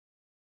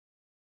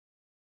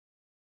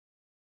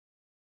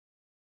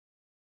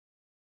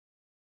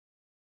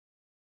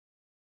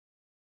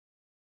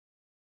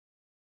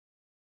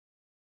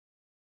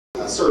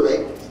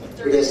survey.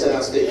 We just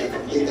ask that you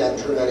complete that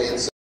and turn that in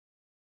so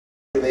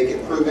to make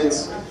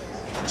improvements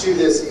to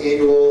this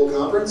annual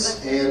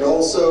conference. And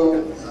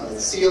also,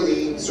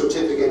 CLE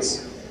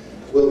certificates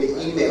will be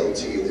emailed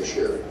to you this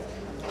year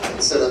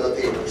instead of a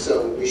paper.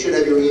 So we should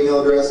have your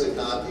email address. If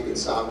not, you can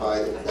stop by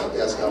the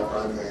desk out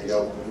front and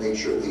they'll make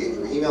sure to get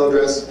your email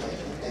address,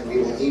 and we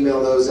will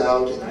email those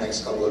out in the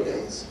next couple of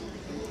days.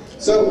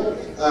 So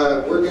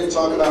we're going to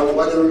talk about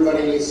what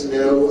everybody needs to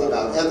know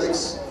about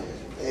ethics,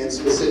 and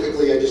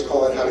specifically I just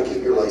call it how to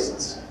keep your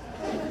license.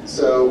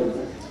 So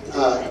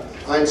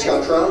I'm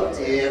Scott Trout,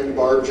 and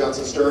Barb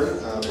Johnson-Stern,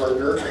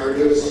 partner, one of our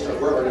newest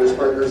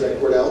partners at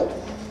Cordell,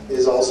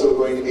 is also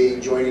going to be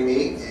joining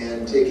me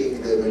and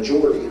taking the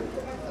majority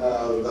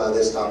of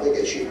this topic,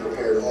 as she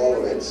prepared all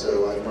of it,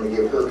 so I want to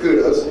give her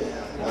kudos.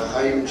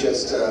 I am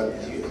just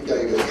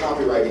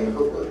copywriting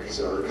her work,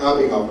 or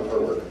copying off of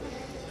her work.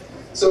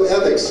 So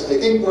ethics, I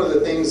think one of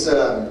the things,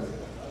 it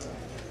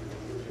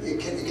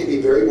can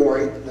be very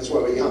boring. That's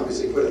why we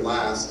obviously put it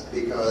last,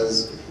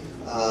 because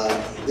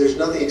there's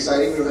nothing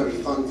exciting. We don't have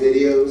any fun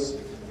videos.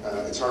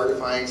 It's hard to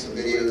find some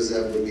videos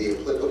that would be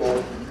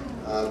applicable.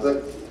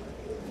 But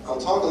I'll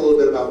talk a little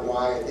bit about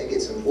why I think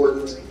it's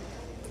important,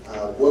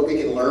 what we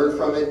can learn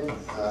from it.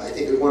 I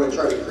think we want to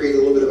try to create a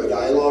little bit of a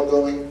dialogue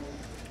going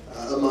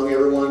among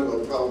everyone.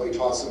 We'll probably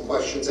toss some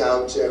questions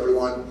out to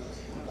everyone.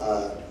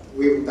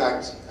 In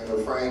fact, I know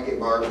Frank and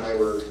Barb and I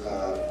were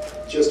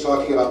just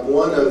talking about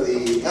one of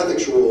the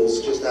ethics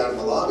rules just out in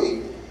the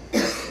lobby,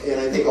 and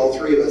I think all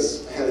three of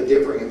us had a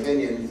differing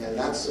opinion, and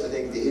that's, I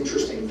think, the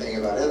interesting thing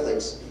about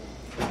ethics,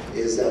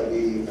 is that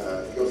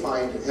you'll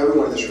find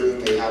everyone in this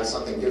room may have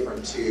something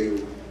different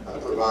to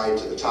provide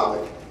to the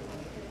topic.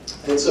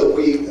 And so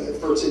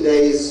for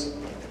today's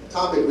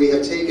topic, we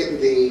have taken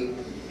the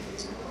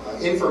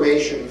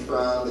information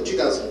from the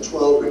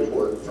 2012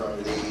 report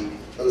from the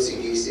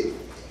OCDC.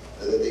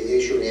 That they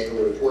issue an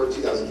annual report.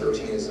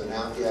 2013 isn't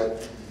out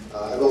yet.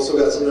 I've also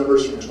got some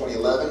numbers from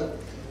 2011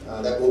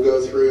 that we'll go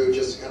through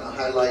just to kind of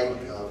highlight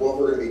what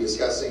we're going to be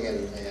discussing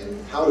and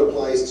how it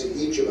applies to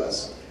each of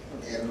us,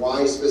 and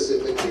why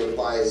specifically it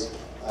applies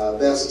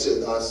best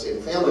to us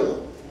in family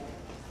law.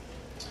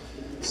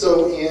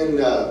 So in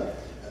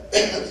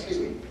excuse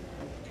me,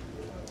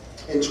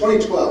 in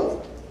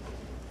 2012,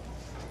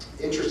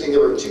 interesting, there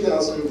were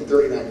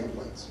 2,039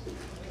 complaints.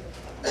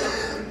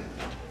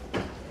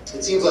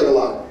 It seems like a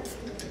lot,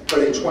 but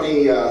in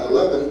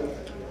 2011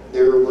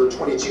 there were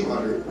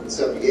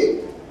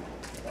 2,278,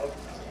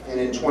 and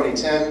in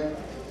 2010,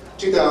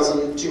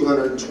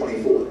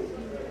 2,224.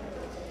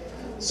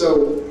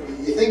 So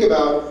you think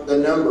about the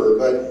number,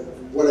 but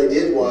what I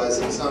did was,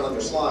 and it's not on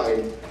your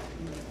slide,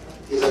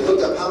 is I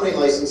looked up how many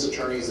licensed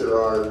attorneys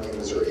there are in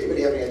Missouri.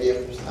 Anybody have any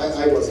idea? I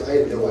had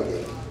no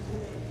idea.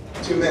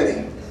 Too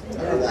many.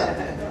 I heard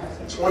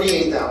that.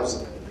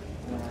 28,000.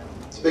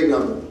 It's a big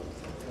number.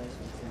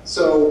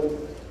 So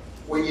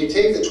when you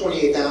take the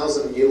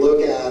 28,000 and you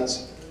look at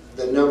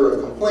the number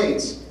of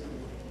complaints,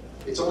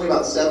 it's only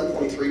about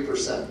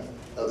 7.3%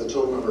 of the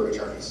total number of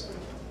attorneys.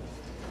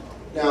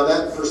 Now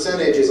that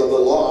percentage is a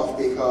little off,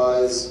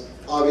 because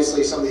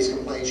obviously some of these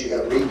complaints, you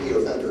have repeat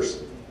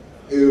offenders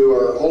who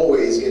are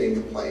always getting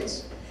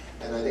complaints,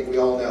 and I think we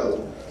all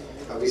know,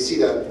 we see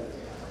that.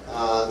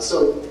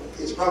 So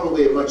it's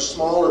probably a much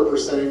smaller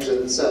percentage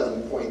than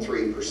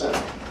 7.3%.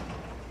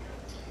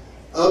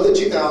 Of the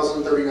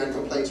 2,039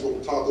 complaints, we'll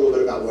talk a little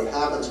bit about what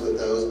happens with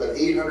those, but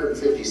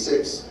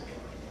 856,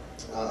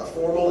 a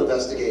formal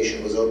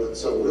investigation was opened,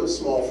 so a real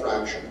small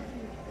fraction.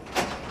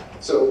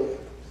 So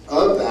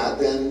of that,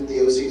 then the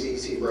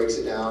OCDC breaks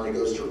it down, it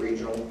goes to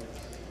regional.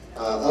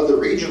 Of the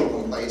regional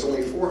complaints,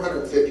 only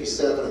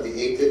 457 of the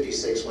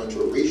 856 went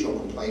to a regional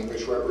complaint,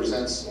 which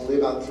represents only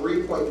about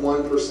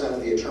 3.1%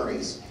 of the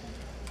attorneys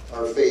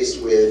are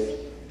faced with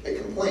a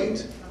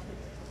complaint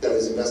that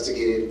is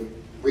investigated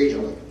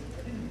regionally.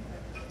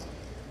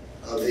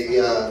 Of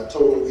the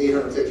total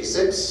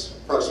 856,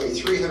 approximately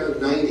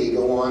 390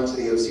 go on to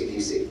the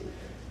OCDC,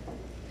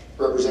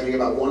 representing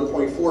about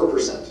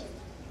 1.4%.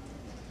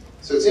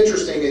 So it's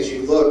interesting as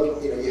you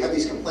look, you have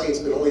these complaints,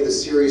 but only the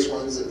serious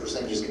ones, the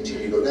percentages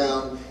continue to go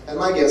down. And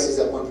my guess is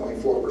that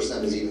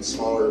 1.4% is even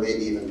smaller,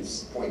 maybe even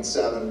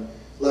 0.7,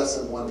 less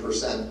than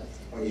 1%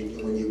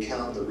 when you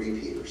count the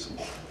repeaters.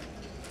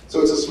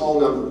 So it's a small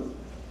number.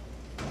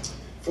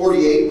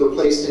 48 were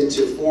placed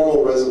into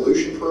formal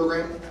resolution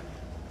program,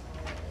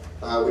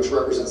 which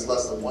represents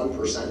less than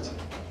 1%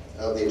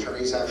 of the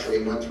attorneys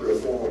actually went through a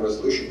formal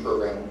resolution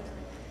program,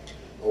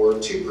 or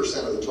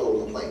 2% of the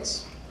total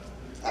complaints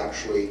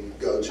actually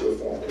go to a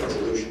formal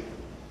resolution.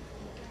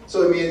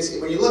 So I mean,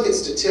 when you look at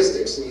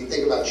statistics and you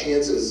think about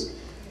chances,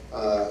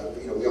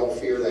 we all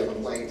fear that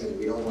complaint and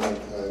we don't want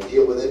to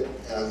deal with it.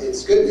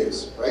 It's good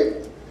news,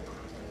 right?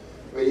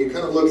 When you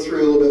kind of look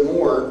through a little bit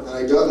more, and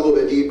I dug a little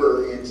bit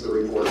deeper into the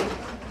report,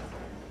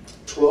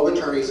 12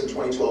 attorneys in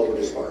 2012 were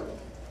disbarred.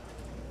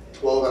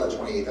 12 out of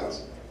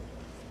 28,000.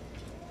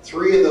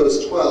 3 of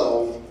those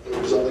 12,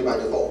 it was only by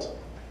default.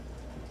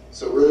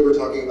 So really we're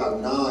talking about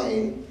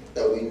 9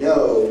 that we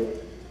know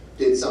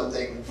did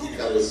something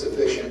that was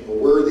sufficient or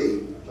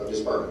worthy of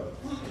disbarment.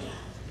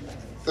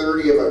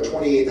 30 of our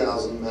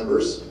 28,000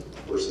 members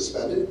were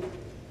suspended,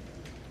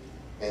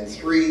 and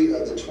 3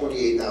 of the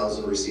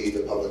 28,000 received a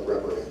public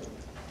reprimand.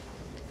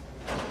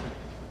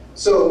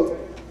 So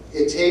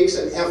it takes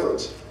an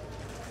effort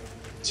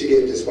to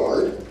get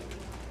disbarred.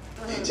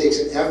 It takes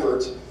an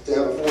effort to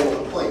have a formal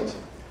complaint,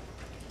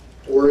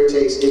 or it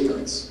takes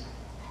ignorance.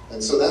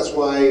 And so that's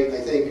why I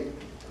think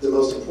the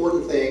most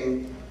important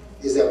thing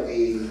is that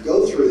we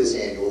go through this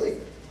annually,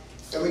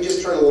 and we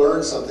just try to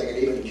learn something and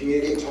even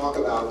communicate, talk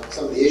about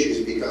some of the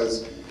issues,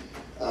 because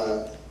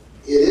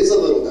it is a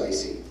little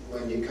dicey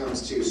when it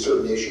comes to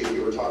certain issues. We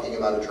were talking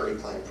about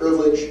attorney-client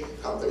privilege,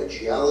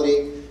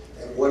 confidentiality,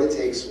 and what it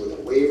takes with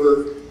a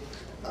waiver.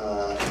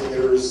 And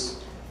there's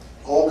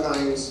all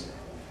kinds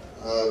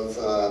of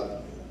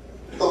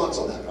thoughts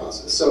on that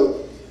process.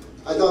 So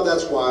I thought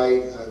that's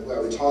why I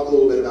would talk a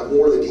little bit about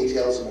more of the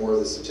details and more of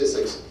the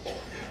statistics.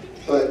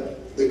 But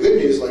the good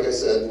news, like I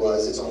said,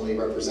 was it's only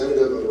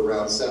representative of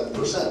around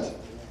 7%.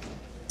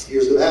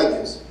 Here's the bad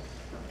news.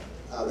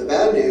 The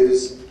bad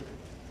news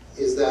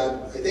is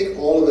that I think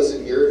all of us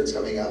in here, it's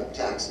coming up,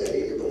 tax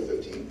day, April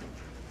 15th,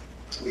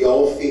 we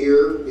all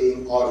fear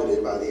being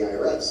audited by the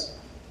IRS.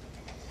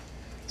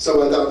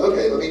 So I thought,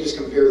 okay, let me just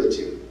compare the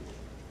two.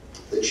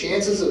 The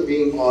chances of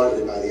being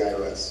audited by the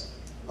IRS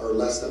are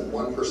less than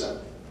 1%.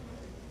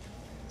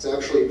 It's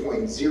actually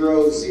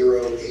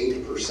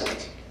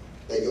 0.008%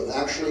 that you'll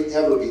actually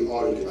ever be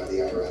audited by the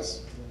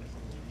IRS.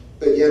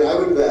 But yet I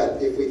would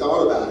bet, if we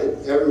thought about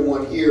it,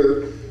 everyone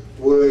here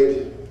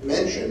would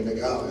mention,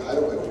 oh, I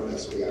don't want to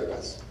mess with the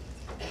IRS.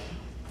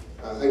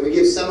 We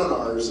give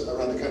seminars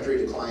around the country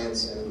to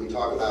clients, and we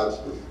talk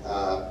about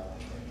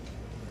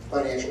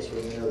financials.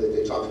 We know that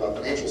they talk about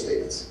financial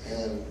statements.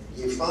 And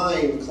you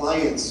find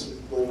clients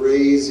will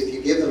raise, if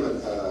you give them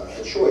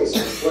a choice,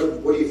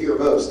 what do you fear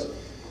most?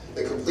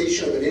 The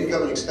completion of an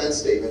income and expense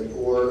statement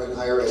or an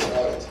IRS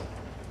audit?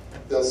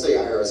 They'll say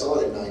IRS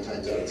audit 9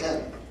 times out of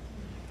 10.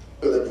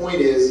 But the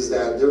point is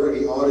that they're going to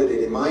be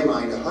audited, in my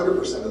mind,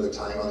 100% of the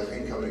time on their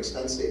income and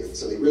expense statement.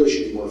 So they really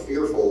should be more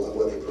fearful of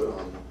what they put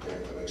on their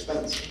income and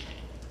expense.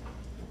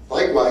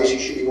 Likewise, you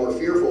should be more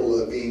fearful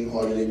of being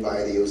audited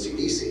by the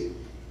OCDC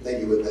than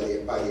you would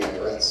by the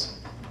IRS.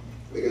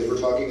 Because we're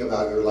talking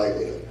about your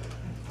livelihood,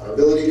 our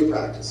ability to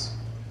practice,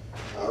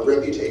 our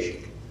reputation.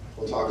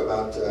 We'll talk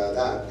about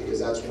that, because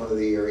that's one of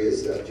the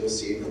areas that you'll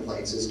see in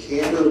complaints is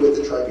candor with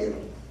the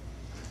tribunal.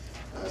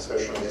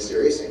 Especially in this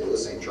area, St.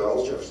 Louis, St.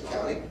 Charles, Jefferson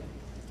County.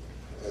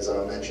 As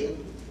I mentioned,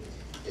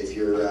 if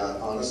your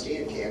honesty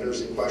and candor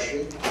is in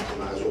question, you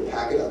might as well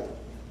pack it up.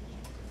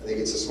 I think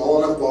it's a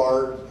small enough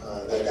bar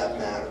that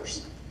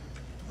matters.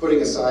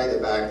 Putting aside the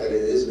fact that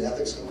it is an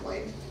ethics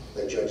complaint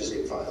that judges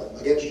can file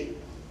against you.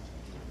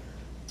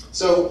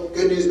 So,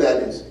 good news,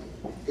 bad news.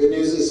 Good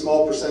news is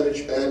small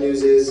percentage, bad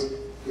news is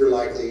you're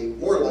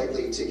more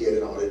likely to get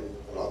an audit,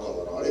 what I'll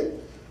call an audit,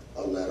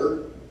 a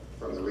letter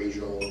from the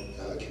regional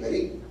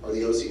committee or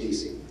the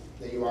OCDC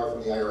than you are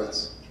from the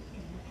IRS.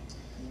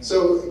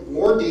 So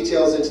more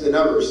details into the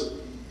numbers.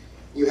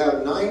 You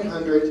have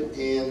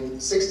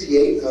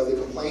 968 of the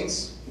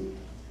complaints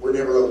were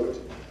never opened.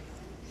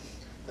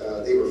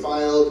 They were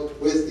filed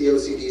with the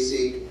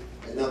OCDC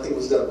and nothing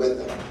was done with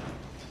them.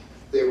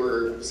 They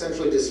were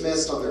essentially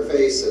dismissed on their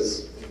face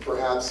as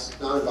perhaps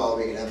not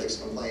involving an ethics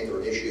complaint or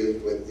an issue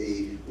with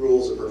the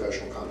rules of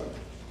professional conduct.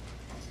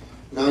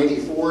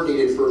 94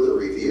 needed further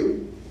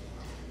review,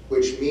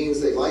 which means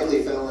they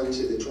likely fell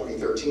into the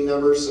 2013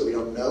 numbers, so we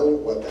don't know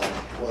what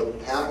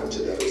happened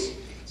to those.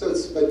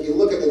 But you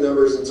look at the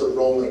numbers, it's a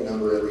rolling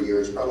number every year.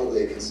 It's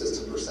probably a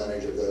consistent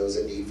percentage of those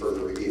that need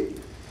further review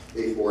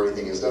before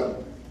anything is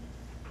done.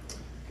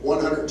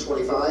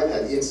 125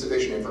 had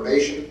insufficient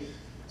information,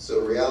 so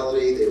in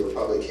reality, they were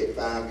probably kicked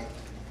back,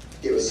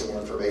 give us some more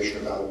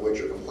information about what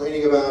you're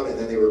complaining about, and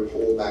then they were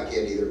pulled back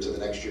in either to the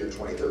next year,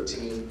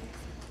 2013.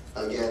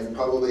 Again,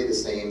 probably the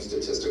same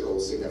statistical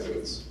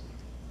significance.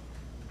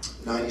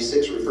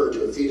 96 referred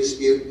to a fee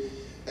dispute,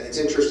 and it's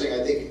interesting,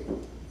 I think,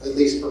 at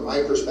least from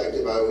my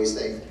perspective, I always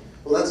think,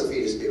 well, that's a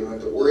fee dispute, we don't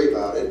have to worry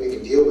about it, we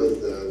can deal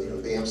with the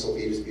BAMSL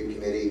Fee Dispute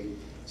Committee.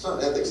 It's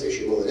not an ethics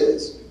issue, well, it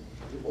is.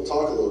 We'll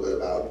talk a little bit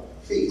about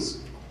fees,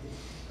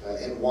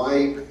 and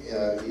why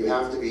you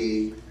have to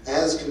be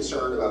as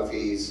concerned about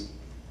fees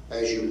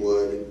as you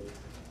would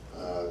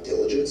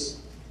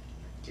diligence,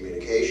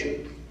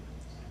 communication,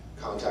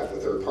 contact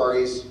with third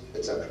parties,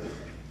 etc.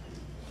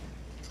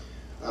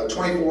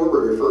 24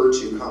 were referred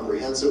to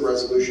comprehensive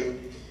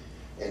resolution,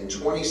 and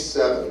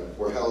 27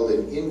 were held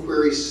in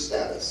inquiry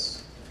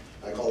status.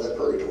 I call that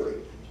purgatory.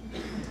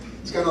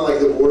 It's kind of like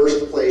the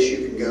worst place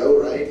you can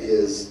go, right,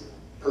 is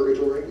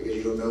purgatory, because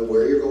you don't know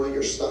where you're going,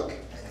 you're stuck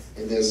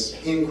in this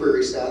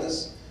inquiry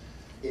status.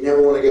 You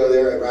never want to go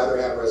there. I'd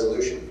rather have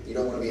resolution. You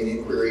don't want to be in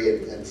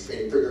inquiry and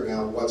figuring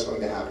out what's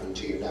going to happen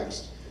to you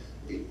next.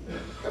 It'd be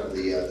kind of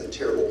the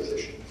terrible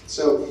position.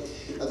 So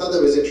I thought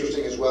that was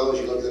interesting as well as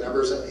you look at the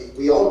numbers.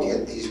 We all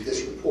get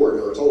this report,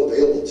 or it's all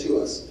available to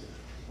us.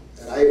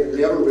 And I've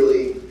never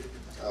really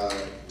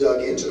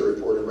dug into the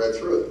report and read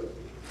through it.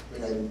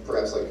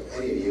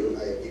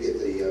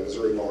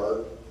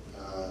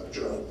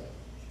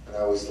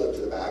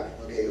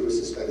 Okay, who was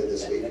suspended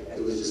this week?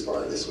 Who was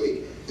disbarred this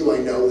week? Do I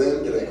know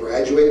them? Did I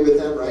graduate with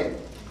them, right?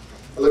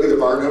 I look at their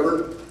bar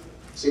number,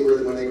 see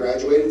when they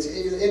graduated. It's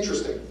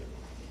interesting.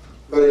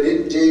 But I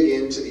didn't dig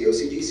into the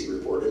OCGC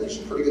report, and there's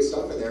some pretty good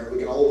stuff in there. We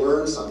can all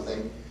learn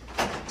something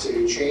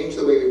to change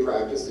the way we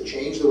practice, to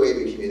change the way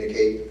we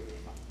communicate,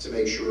 to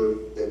make sure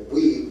that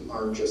we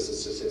aren't just a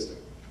statistic.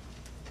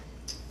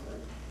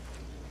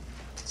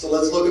 So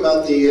let's look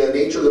about the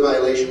nature of the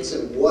violations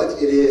and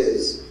what it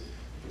is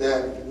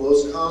that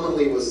most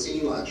commonly was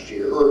seen last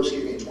year, or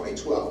excuse me, in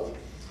 2012.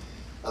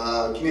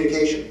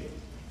 Communication.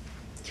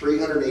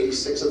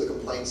 386 of the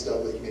complaints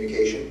dealt with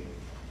communication.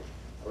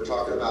 We're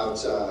talking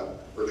about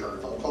return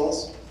phone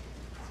calls,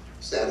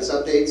 status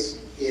updates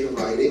in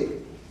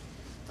writing,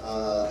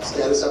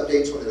 status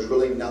updates when there's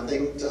really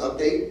nothing to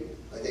update.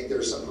 I think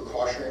there's some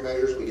precautionary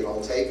measures we can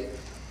all take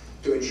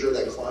to ensure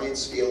that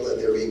clients feel that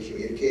they're being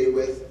communicated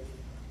with,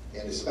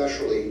 and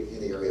especially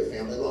in the area of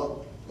family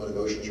law, when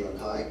emotions run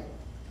high.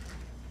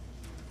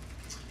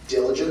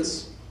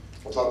 Diligence.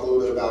 We'll talk a little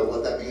bit about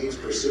what that means,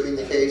 pursuing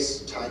the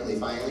case, timely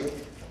filing.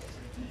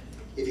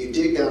 If you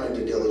dig down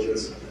into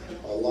diligence,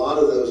 a lot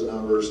of those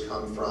numbers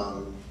come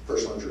from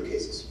personal injury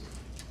cases,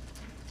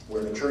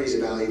 where an attorney's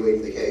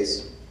evaluating the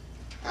case,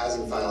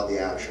 hasn't filed the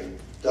action,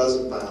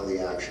 doesn't file the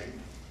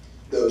action,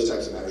 those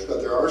types of matters.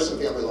 But there are some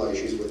family law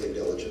issues within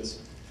diligence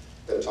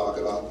that talk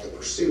about the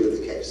pursuit of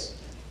the case.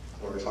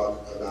 We're going to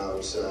talk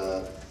about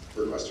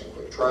requesting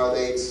quick trial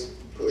dates,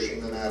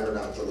 pushing the matter,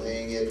 not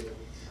delaying it.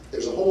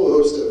 There's a whole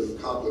host of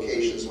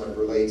complications when it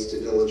relates to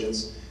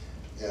diligence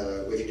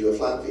if you do a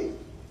flat fee.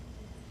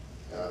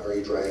 Are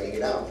you dragging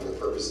it out for the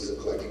purposes of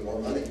collecting more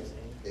money?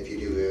 If you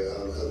do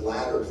a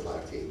laddered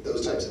flat fee,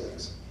 those types of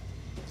things.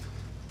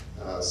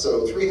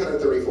 So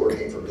 334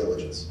 came from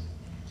diligence.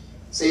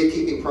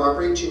 Safekeeping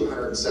property,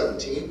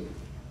 217.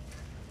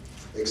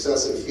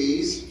 Excessive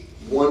fees,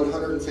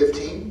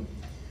 115.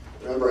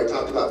 Remember I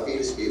talked about fee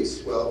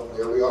disputes. Well,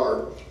 there we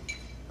are.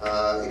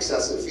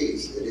 Excessive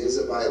fees. It is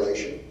a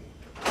violation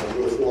of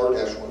Rule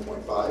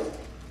 4-1.5.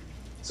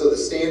 So the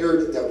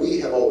standard that we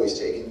have always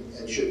taken,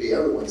 and should be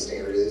everyone's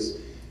standard,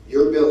 is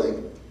your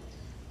billing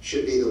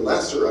should be the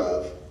lesser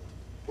of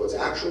what's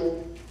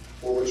actual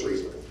or what's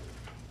reasonable.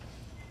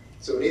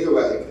 So in either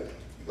way,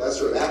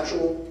 lesser of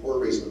actual or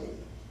reasonable.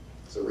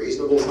 So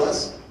reasonable is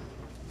less,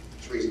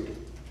 it's reasonable.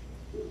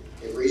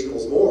 If reasonable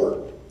is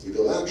more, you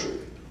bill actual.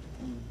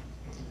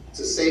 It's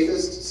the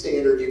safest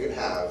standard you can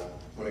have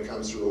when it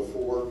comes to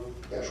Rule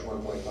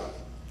 4-1.5.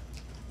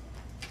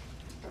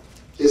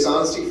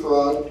 Dishonesty,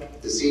 fraud,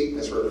 deceit,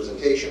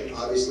 misrepresentation.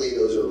 Obviously,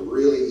 those are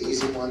really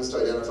easy ones to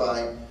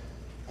identify.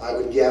 I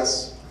would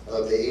guess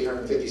of the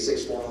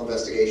 856 formal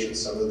investigations,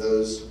 some of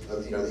those,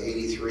 the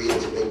 83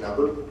 is a big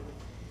number.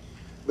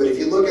 But if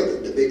you look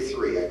at the big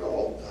three, I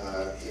call,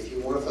 if you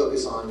want to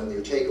focus on, and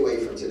your takeaway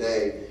from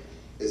today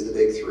is the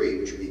big three,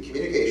 which would be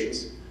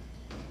communications,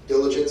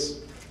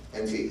 diligence,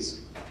 and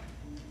fees.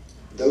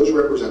 Those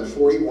represent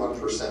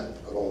 41%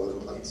 of all the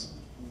complaints.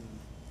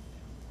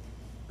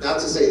 Not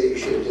to say that you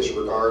should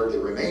disregard the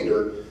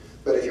remainder,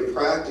 but if your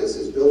practice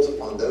is built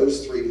upon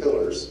those three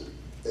pillars,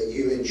 that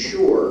you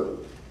ensure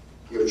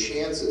your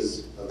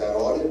chances of that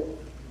audit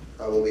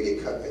probably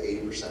get cut by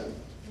 80%.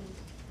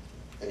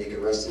 And you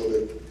can rest a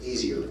little bit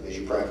easier as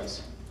you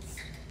practice.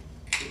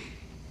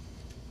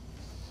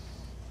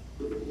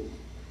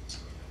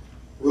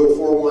 Rule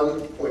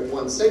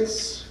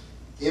 4.1.16,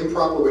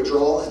 improper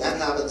withdrawal, and that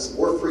happens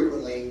more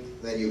frequently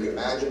than you can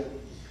imagine.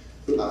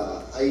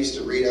 I used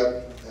to read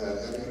up,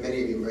 and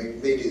many of you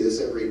may do this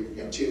every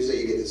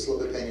Tuesday, you get the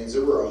slip opinions.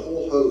 There were a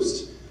whole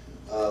host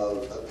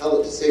of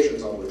appellate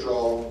decisions on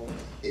withdrawal,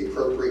 the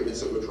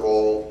appropriateness of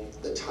withdrawal,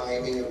 the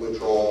timing of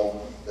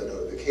withdrawal, the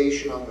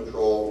notification on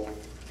withdrawal,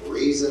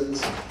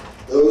 reasons.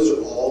 Those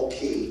are all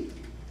key.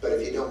 But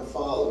if you don't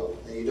follow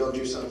and you don't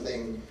do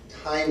something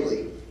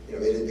timely, in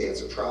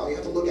advance of trial, you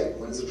have to look at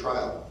when is the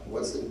trial,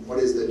 what is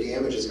the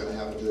damage that's going to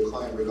happen to the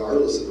client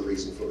regardless of the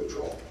reason for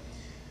withdrawal.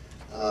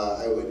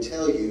 I would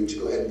tell you to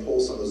go ahead and pull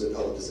some of those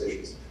appellate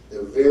decisions.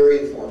 They're very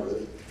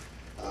informative.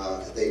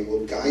 They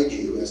will guide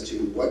you as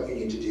to what you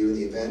need to do in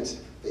the event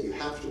that you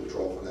have to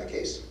withdraw from that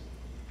case.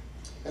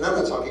 And I'm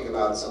not talking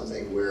about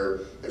something where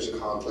there's a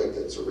conflict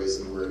that's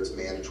arisen where it's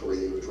mandatory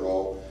that you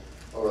withdraw,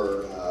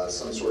 or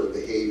some sort of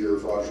behavior,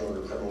 fraudulent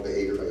or criminal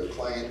behavior by your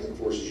client that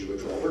forces you to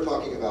withdraw. We're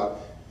talking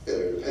about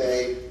failure to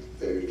pay,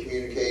 failure to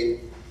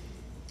communicate,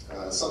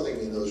 something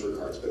in those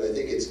regards. But I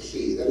think it's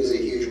key. That is a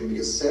huge one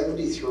because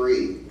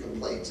 73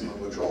 complaints on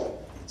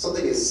withdrawal.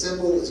 Something as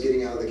simple as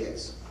getting out of the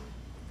case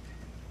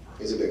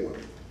is a big one.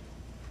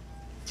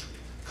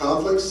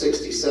 Conflict,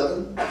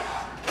 67.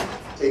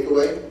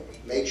 Takeaway,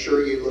 make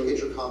sure you look at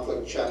your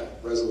conflict check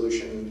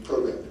resolution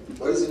program.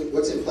 What's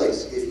in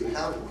place if you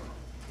have one?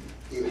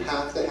 You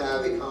have to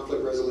have a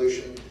conflict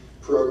resolution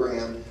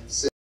program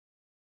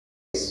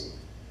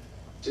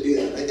to do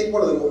that. I think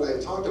one of them, I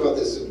talked about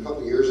this a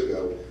couple years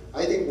ago,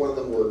 I think one of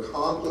the more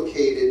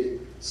complicated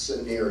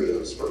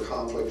scenarios for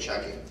conflict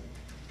checking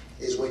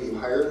is when you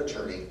hire an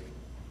attorney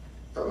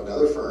from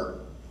another firm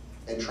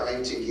and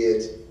trying to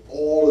get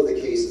all of the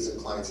cases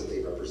and clients that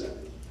they represent.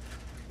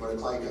 When a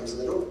client comes in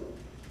the door,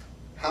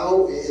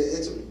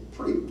 it's a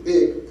pretty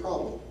big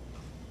problem.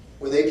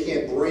 When they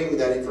can't bring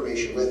that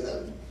information with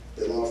them,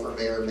 the law firm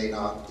may or may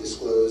not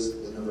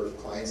disclose the number of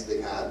clients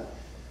they've had.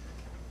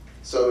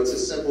 So it's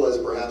as simple as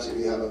perhaps if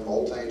you have a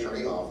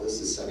multi-attorney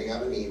office is sending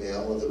out an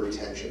email with the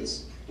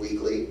retentions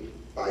weekly,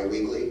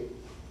 bi-weekly,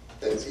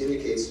 that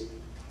indicates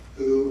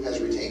who has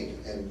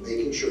retained and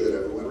making sure that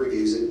everyone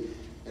reviews it.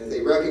 And if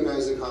they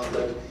recognize the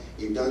conflict,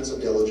 you've done some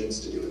diligence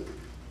to do it.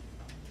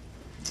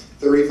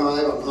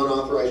 35 on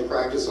unauthorized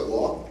practice of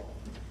law.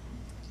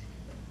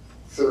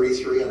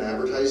 33 on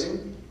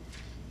advertising,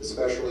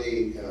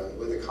 especially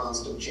with the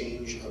constant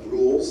change of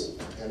rules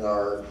and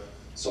our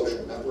social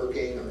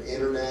networking, our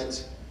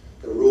internet,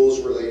 the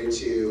rules related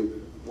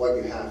to what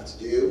you have to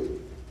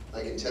do.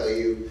 I can tell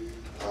you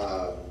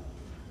that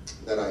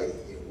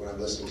when I'm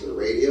listening to the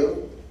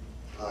radio,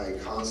 I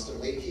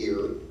constantly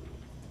hear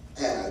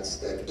ads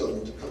that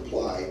don't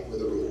comply with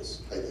the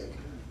rules, I think.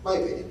 My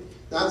opinion.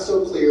 Not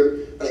so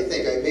clear, but I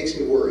think it makes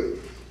me worry.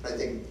 I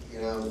think,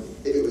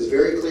 if it was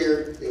very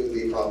clear, it would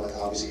be probably,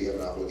 obviously you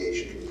have an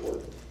obligation to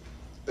report.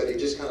 But it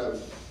just kind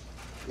of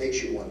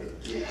makes you wonder.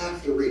 You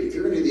have to read. If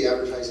you're going to do the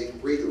advertising,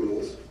 read the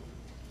rules.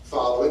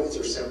 Follow it.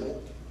 They're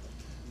simple.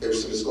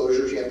 There's some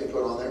disclosures you have to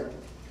put on there.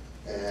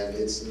 And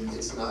it's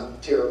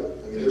not terrible.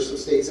 I mean, there's some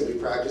states that we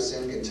practice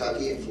in,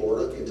 Kentucky and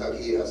Florida.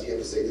 Kentucky, you have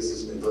to say this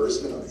is an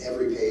advertisement on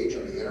every page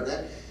on the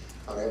internet,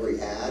 on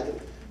every ad.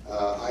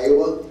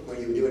 Iowa,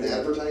 when you do an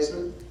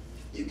advertisement,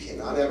 you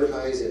cannot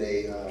advertise in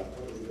a,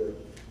 what is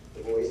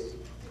the voice?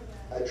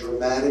 A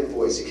dramatic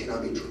voice. It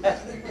cannot be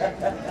dramatic.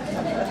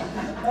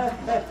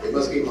 It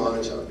must be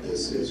monotone.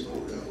 This is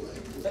Cordell.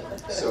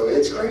 So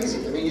it's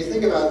crazy. I mean, you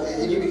think about it,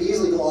 and you could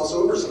easily gloss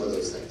over some of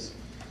those things.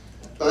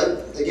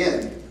 But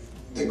again,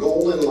 the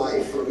goal in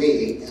life for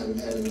me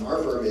and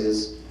our firm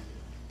is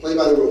play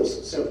by the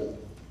rules. Simple.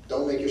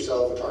 Don't make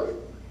yourself a target.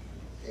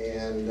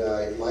 And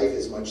life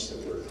is much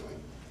simpler that way.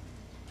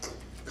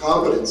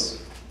 Competence,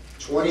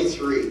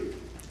 23.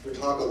 We'll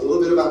talk a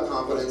little bit about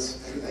competence,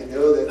 and I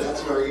know that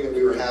that's an argument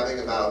we were having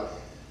about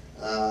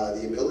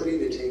the ability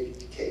to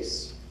take a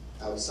case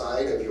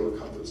outside of your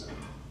comfort zone.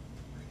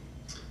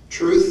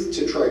 Truth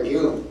to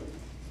tribunal,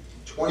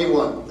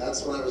 21.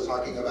 That's what I was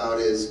talking about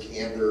is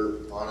candor,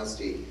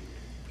 honesty,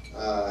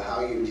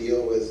 how you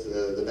deal with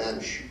the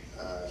bench.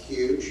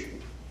 Huge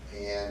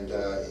and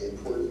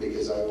important,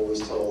 because I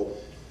always told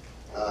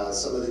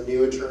some of the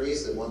new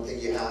attorneys that one thing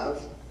you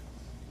have,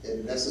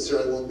 it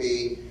necessarily won't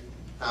be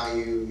how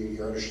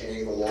your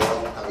understanding of the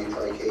law, how you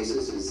try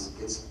cases,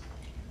 it's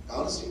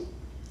honesty.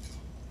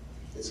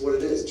 It's what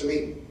it is to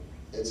me.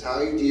 It's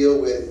how you deal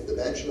with the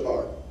bench and the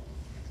bar.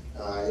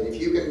 And if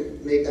you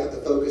can make that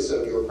the focus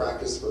of your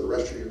practice for the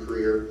rest of your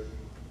career,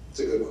 it's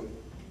a good one,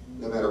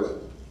 no matter what.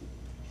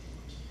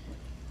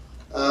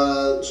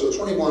 So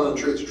 21 on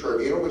truth to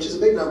tribunal, which is a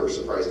big number,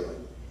 surprisingly.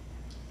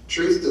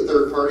 Truth to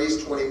third parties,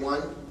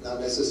 21. Not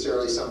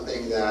necessarily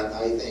something that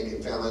I think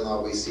in family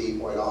law we see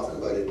quite often,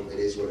 but it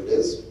is what it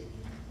is.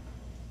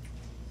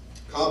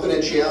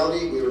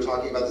 Confidentiality, we were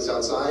talking about this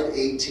outside,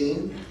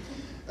 18.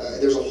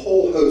 There's a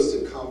whole host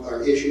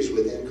of issues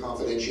within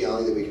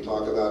confidentiality that we can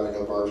talk about. I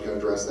know Barb's going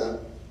to address that.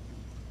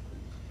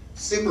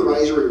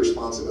 Supervisory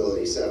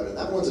responsibility, 7. And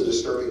that one's a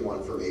disturbing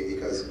one for me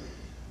because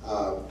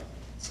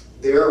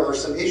there are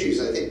some issues,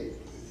 I think,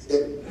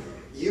 that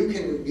you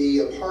can be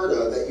a part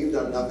of that you've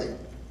done nothing.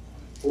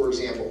 For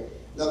example,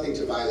 nothing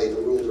to violate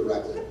the rule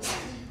directly.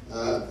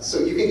 So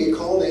you can get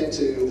called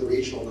into the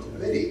regional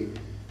committee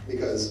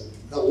because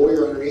a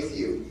lawyer underneath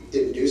you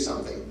didn't do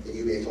something that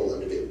you may have told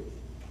them to do.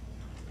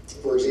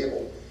 For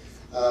example,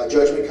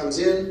 judgment comes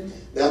in,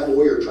 that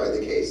lawyer tried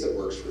the case that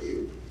works for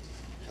you.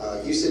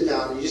 You sit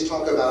down and you just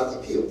talk about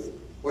appeal.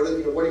 What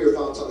are your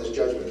thoughts on this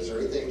judgment? Is there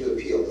anything to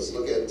appeal? Let's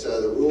look at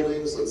the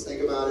rulings, let's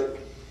think about it.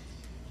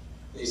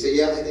 And you say,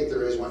 yeah, I think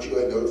there is. Why don't you go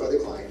ahead and notify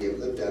the client, give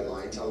them the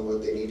deadline, tell them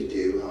what they need to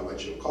do, how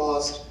much it'll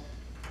cost,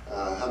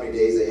 how many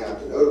days they have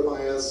to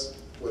notify us,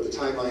 what the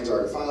timelines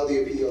are to file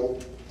the appeal.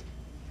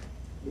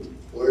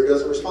 Lawyer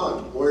doesn't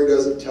respond. Lawyer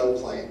doesn't tell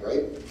client,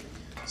 right?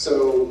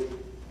 So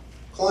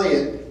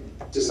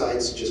client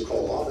decides to just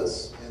call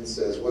office and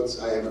says,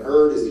 I haven't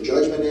heard, is the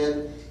judgment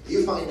in?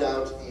 You find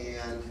out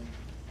and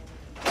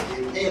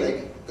you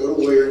panic, go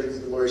to lawyer,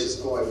 and the lawyer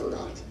says, oh, I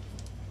forgot.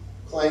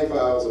 Client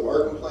files a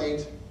bar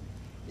complaint,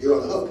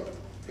 you're on the hook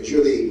because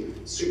you're the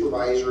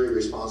supervisory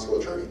responsible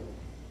attorney.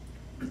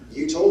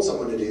 You told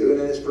someone to do,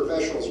 and as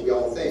professionals, we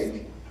all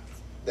think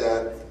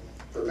that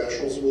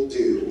professionals will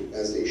do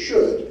as they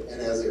should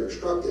and as they're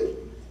instructed.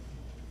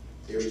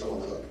 You're still on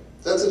the hook.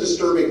 That's a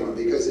disturbing one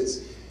because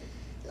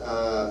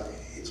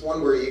it's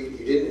one where you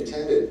didn't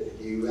intend it.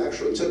 You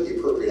actually took the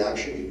appropriate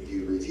action.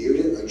 You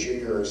reviewed it, a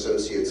junior or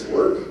associate's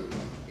work.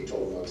 You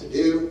told them what to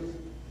do.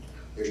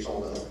 You're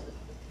still on the hook.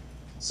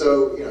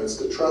 So, it's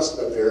the trust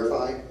but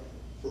verify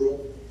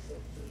rule.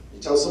 You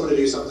tell someone to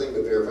do something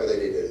but verify they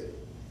did it.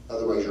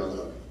 Otherwise, you're on the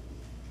hook.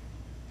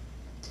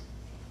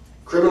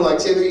 Criminal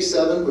activity,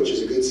 7, which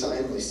is a good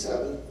sign, only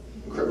 7.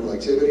 Criminal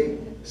activity,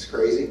 it's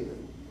crazy.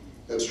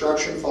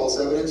 Obstruction, false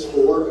evidence,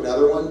 4,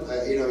 another one.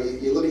 You know,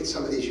 you look at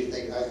some of these, you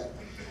think,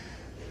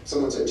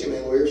 someone said too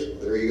many lawyers?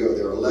 There you go.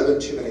 There are 11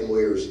 too many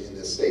lawyers in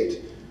this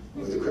state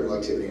with the criminal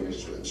activity and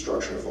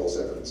obstruction of false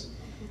evidence.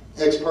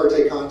 Ex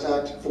parte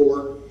contact,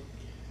 4.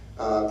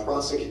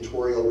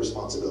 Prosecutorial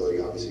responsibility,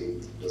 obviously,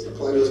 doesn't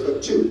apply to us,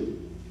 but 2.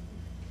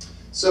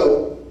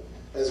 So,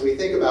 as we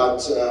think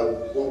about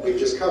what we've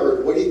just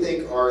covered, what do you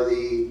think are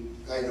the,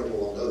 I know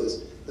we'll all know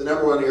this, the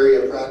 #1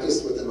 area of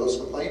practice with the most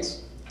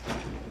complaints?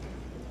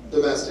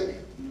 Domestic.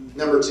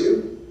 Number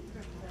 2?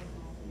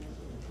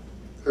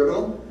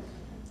 Criminal?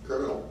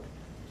 Criminal.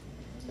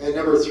 And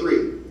number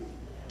 3?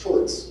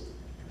 Torts.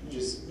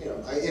 Just, you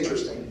know,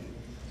 interesting.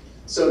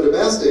 So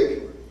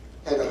domestic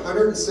had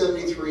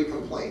 173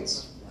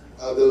 complaints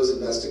of those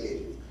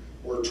investigated,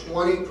 or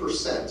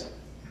 20%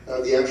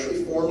 of the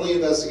actually formally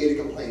investigated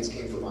complaints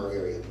came from our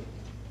area.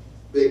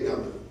 Big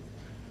number.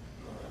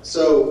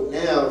 So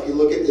now, if you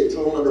look at the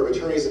total number of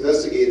attorneys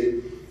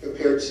investigated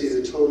compared to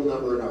the total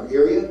number in our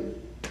area,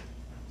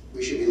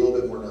 we should be a little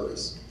bit more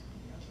nervous.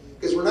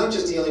 Because we're not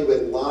just dealing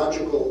with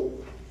logical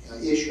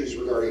issues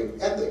regarding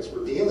ethics,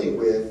 we're dealing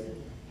with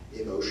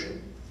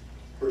emotion.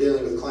 We're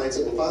dealing with clients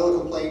that will file a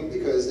complaint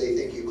because they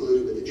think you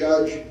colluded with the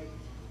judge,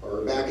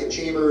 or back in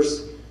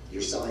chambers,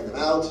 you're selling them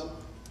out.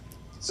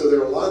 So there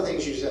are a lot of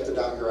things you just have to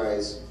dot your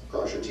I's,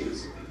 cross your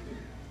T's.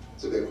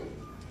 It's a big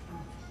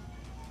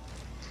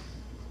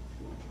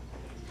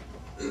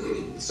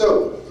one.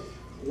 So,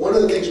 one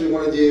of the things we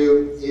want to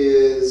do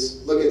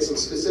is look at some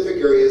specific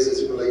areas as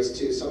it relates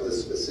to some of the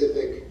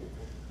specific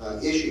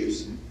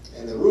issues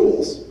and the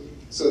rules,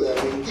 so that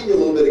we can give you a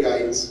little bit of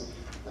guidance.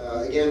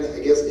 Again, I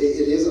guess it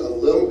is a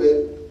little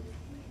bit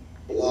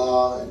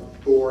blah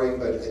and boring,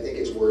 but I think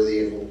it's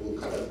worthy, and we'll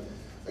kind of,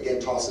 again,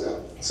 toss it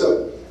out.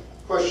 So,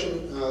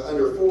 question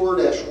under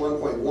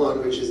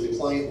 4-1.1, which is the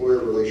client-lawyer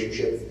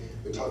relationship.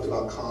 We talked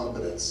about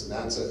competence, and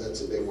that's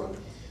a big one.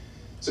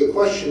 So the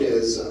question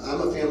is,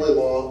 I'm a family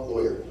law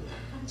lawyer.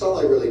 That's all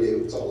I really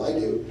do. That's all I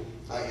do.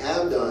 I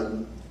have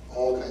done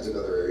all kinds of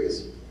other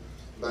areas,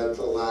 but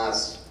for the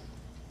last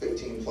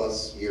 15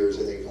 plus years,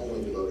 I think,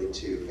 only devoted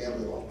to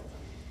family law.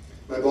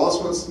 My boss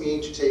wants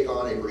me to take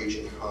on a breach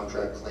of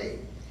contract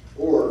claim,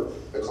 or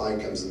a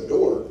client comes in the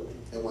door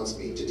and wants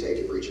me to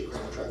take a breach of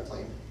contract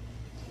claim.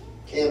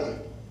 Can I?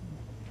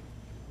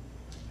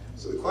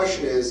 So the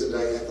question is, and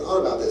I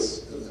thought about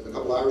this a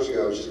couple hours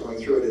ago, I was just going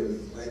through it,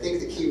 and I think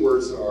the key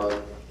words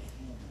are,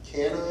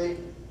 can I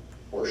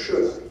or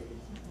should I?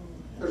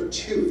 Those are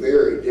two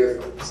very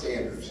different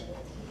standards.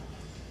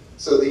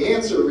 So the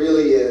answer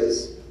really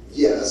is,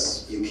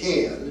 yes, you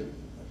can,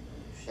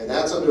 and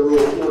that's under Rule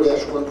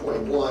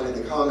 4-1.1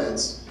 in the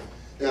comments.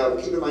 Now,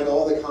 keep in mind,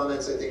 all the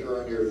comments, I think,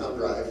 are on your thumb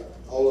drive.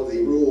 All of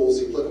the rules,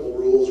 the applicable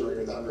rules, are in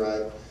your thumb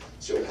drive,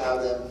 so you'll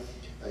have them.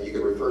 You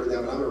can refer to them,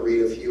 and I'm going to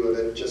read a few of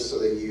it just so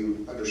that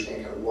you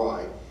understand kind of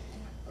why.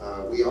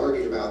 We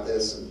argued about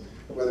this and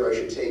whether I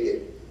should take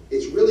it.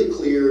 It's really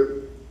clear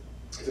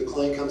if a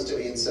client comes to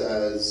me and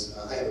says,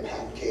 I have a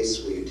patent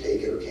case, will you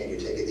take it or can you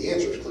take it? The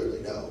answer is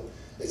clearly no.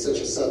 It's such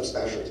a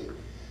subspecialty.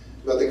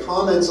 But the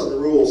comments on the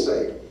rule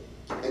say,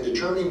 in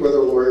determining whether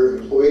a lawyer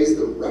employs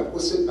the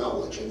requisite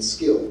knowledge and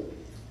skill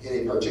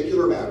in a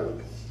particular matter,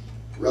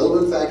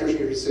 relevant factors in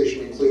your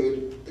decision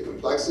include the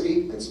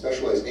complexity and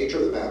specialized nature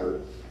of the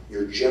matter,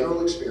 your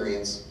general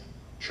experience,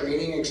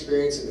 training and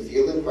experience in the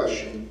field in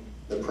question,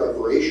 the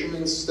preparation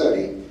and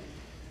study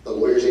the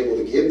lawyer is able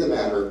to give the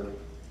matter,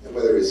 and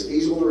whether it is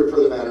feasible to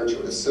refer the matter to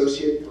an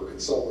associate or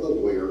consult with a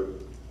lawyer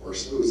or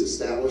who is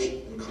established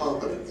and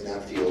competent in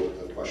that field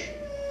of question.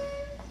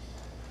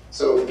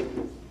 So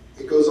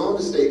it goes on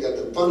to state that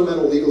the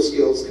fundamental legal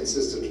skills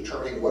consist of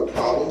determining what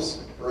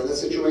problems are in the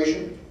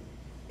situation.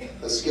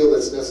 A skill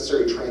that's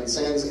necessary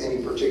transcends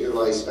any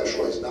particularized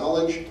specialized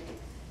knowledge,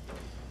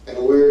 and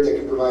a lawyer that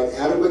can provide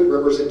adequate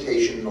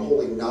representation in a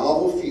wholly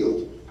novel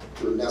field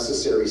through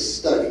necessary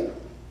study.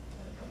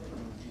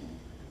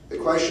 The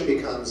question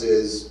becomes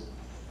is,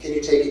 can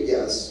you take it?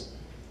 Yes.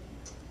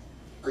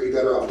 Are you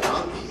better off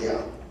not?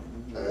 Yeah.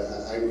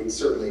 I would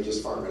certainly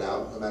just farm it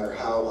out, no matter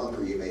how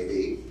hungry you may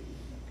be.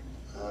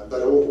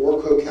 But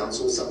or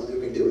co-counsel is someone who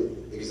can do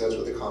it, because that's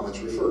what the comments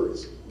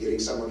refers, getting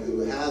someone who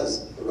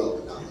has the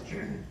relevant knowledge.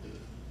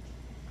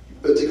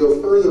 But to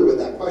go further with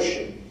that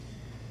question,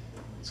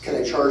 can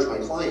I charge my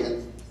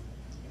client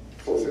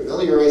for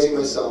familiarizing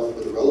myself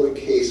with a relevant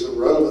case or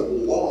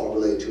relevant law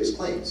related to his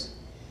claims?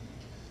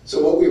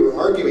 So what we were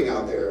arguing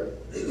out there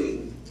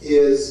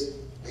is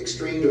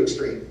extreme to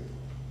extreme.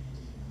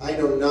 I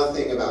know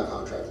nothing about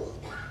contract law.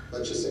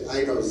 Let's just say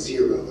I know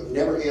zero. I've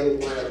never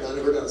handled one. I've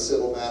never done a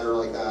civil matter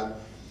like that.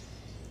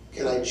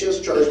 Can I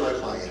just charge my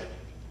client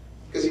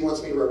because he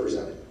wants me to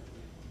represent him?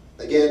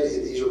 Again,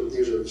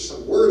 these are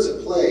some words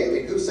at play. I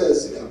mean, who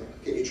says,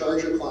 can you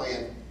charge your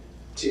client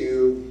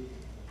to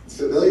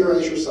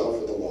familiarize yourself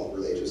with the law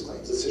related to his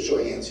claims? Let's just show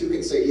of hands. Who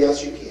can say,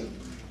 yes, you can?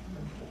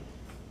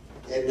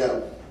 And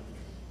no.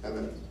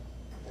 And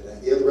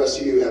the rest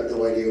of you have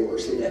no idea what we're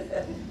saying.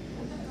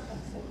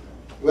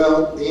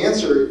 Well, the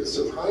answer,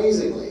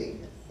 surprisingly,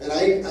 And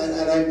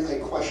I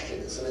question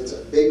this, and it's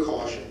a big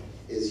caution,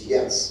 is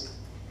yes.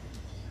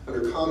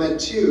 Under comment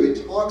 2,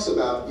 it talks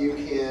about you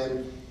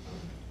can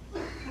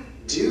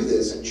do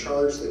this and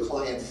charge the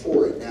client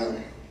for it. Now,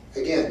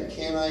 again,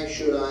 can I,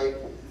 should I?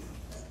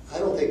 I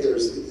don't think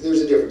there's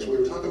a difference. We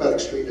were talking about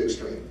extreme to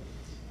extreme.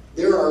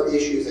 There are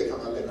issues that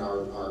come up in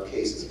our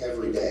cases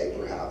every day,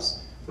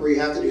 perhaps, where you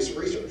have to do some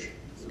research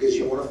because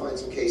you want to find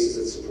some cases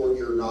that support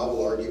your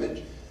novel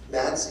argument.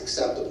 That's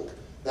acceptable.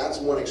 That's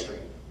one extreme.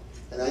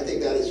 And I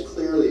think that is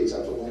clearly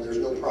acceptable, and there's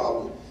no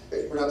problem.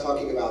 We're not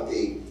talking about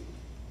the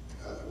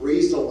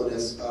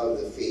reasonableness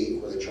of the fee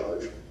or the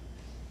charge.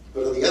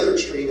 But on the other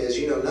extreme is,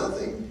 you know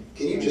nothing.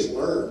 Can you just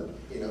learn,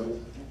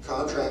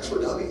 contracts for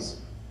dummies?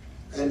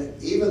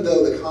 And even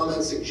though the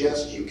comments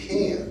suggest you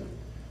can,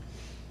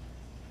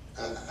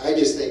 I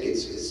just think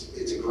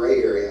it's a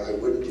gray area. I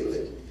wouldn't do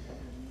it.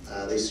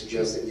 They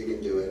suggest that you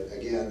can do it.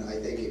 Again, I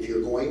think if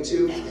you're going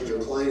to, and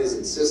your client is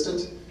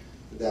insistent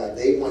that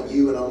they want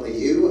you and only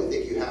you, I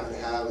think you have to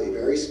have a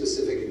very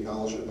specific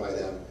acknowledgement by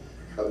them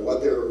of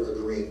what they're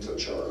agreeing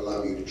to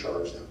allow you to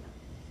charge them.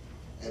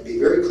 And be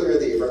very clear in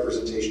the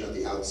representation at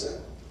the outset,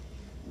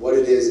 what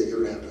it is that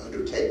you're going to have to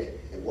undertake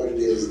and what it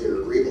is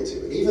they're agreeable to.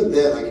 And even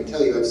then, I can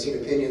tell you, I've seen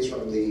opinions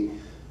from the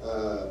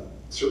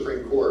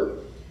Supreme Court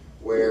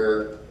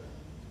where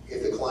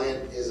if the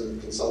client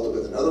isn't consulted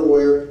with another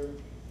lawyer,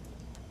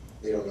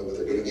 they don't know what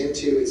they're getting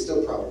into, it's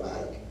still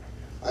problematic.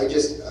 I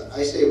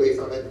stay away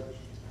from it.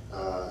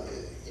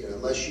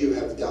 Unless you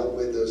have dealt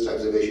with those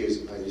types of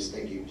issues, I just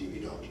think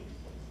you don't.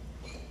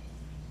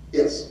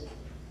 Yes?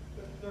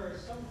 There are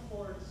some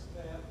courts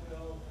that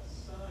will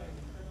assign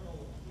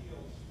criminal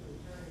appeals to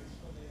attorneys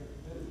when they are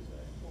admitted to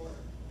that court.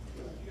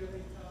 Do you have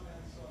any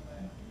comments on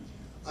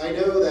that? I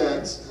know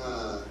that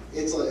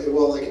it's like,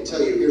 well, I can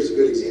tell you, here's a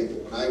good example.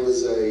 When I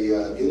was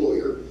a new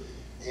lawyer,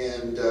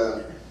 and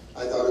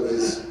I thought it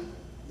was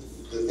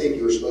the thing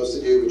you were supposed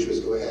to do, which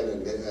was go ahead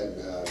and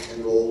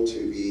enroll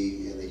to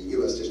be in the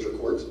U.S. District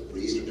Court, the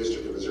Eastern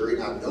District of Missouri,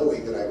 not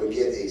knowing that I would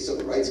get a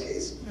civil rights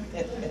case. I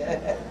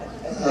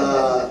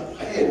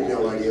had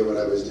no idea what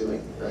I was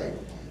doing, right?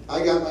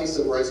 I got my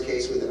civil rights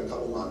case within a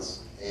couple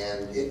months,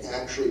 and it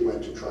actually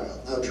went to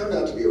trial. Now, it turned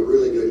out to be a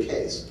really good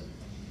case,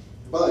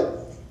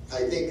 but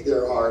I think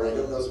there are, and I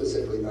don't know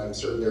specifically, but I'm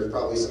certain there's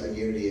probably some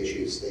immunity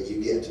issues that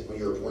you get when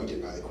you're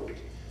appointed by the court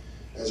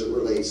as it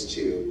relates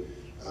to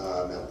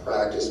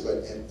malpractice.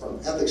 But from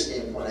an ethics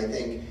standpoint, I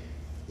think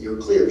you're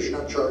clear. You're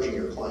not charging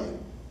your client.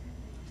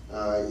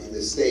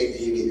 The state,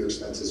 you get your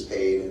expenses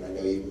paid, and I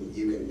know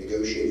you can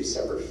negotiate a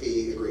separate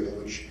fee agreement,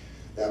 which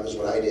that was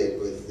what I did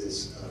with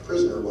this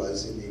prisoner,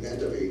 was in the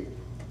event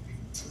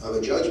of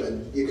a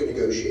judgment, you can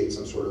negotiate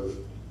some sort of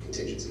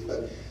contingency.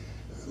 But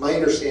my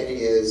understanding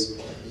is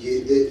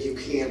that you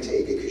can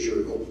take it because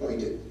you're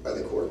appointed by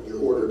the court.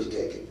 You're ordered to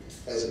take it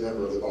as a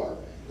member of the bar.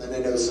 And I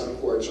know some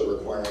courts are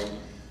requiring,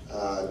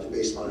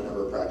 based on a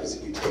number of practice,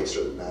 that you take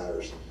certain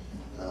matters.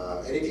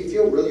 And if you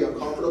feel really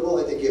uncomfortable,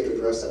 I think you have to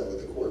address that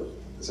with the court.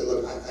 And say,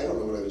 look, I don't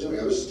know what I was doing.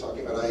 I was just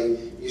talking about, I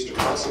used to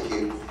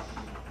prosecute,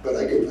 but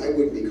I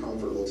wouldn't be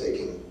comfortable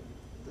taking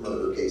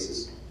murder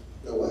cases.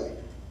 No way.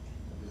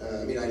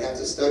 I mean, I'd have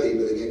to study,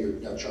 but again,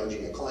 you're not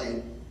charging a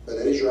client. But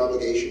that is your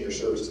obligation, your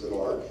service to the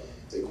bar.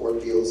 If the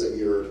court feels that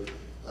you're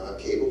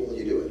capable,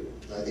 you do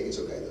it. And I think it's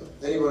okay, though.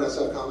 Anyone else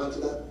have a comment to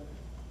that?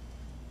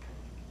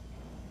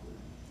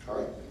 All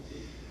right.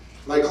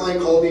 My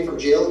client called me from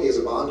jail. He has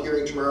a bond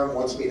hearing tomorrow and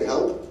wants me to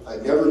help.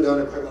 I've never done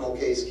a criminal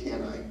case,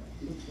 can I?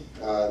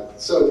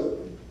 So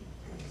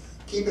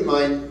keep in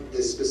mind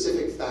the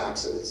specific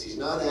facts of this. He's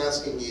not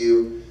asking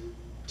you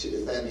to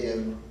defend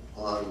him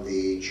on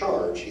the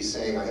charge. He's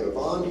saying, I have a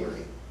bond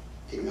hearing.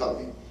 Can you help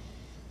me?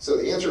 So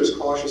the answer is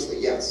cautiously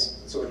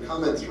yes. So in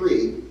comment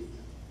 3,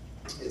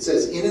 it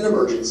says, in an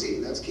emergency,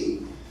 that's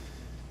key,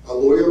 a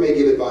lawyer may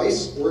give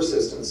advice or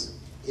assistance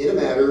in a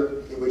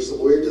matter in which the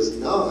lawyer does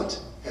not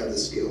have the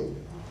skill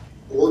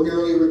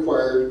ordinarily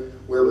required,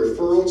 where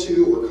referral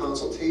to or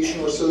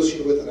consultation or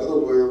association with another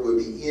lawyer would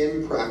be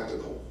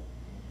impractical.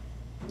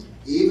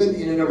 Even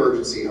in an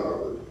emergency,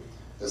 however,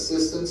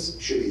 assistance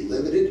should be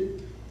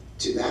limited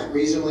to that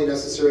reasonably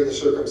necessary in the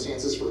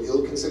circumstances for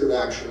ill-considered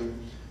action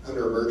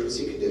under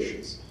emergency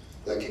conditions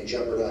that can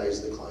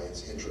jeopardize the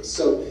client's interests.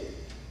 So,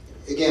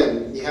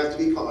 again, you have to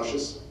be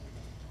cautious.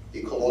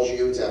 If he calls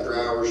you, it's after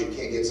hours, you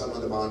can't get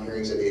someone. The bond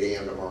hearing's at 8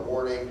 a.m. tomorrow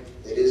morning.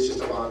 It is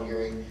just a bond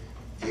hearing.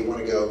 If you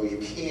want to go, you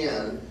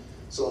can,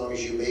 so long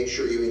as you make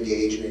sure you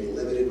engage in a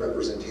limited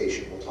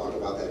representation. We'll talk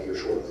about that here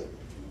shortly.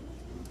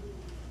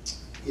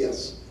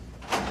 Yes?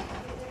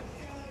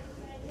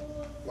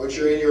 Once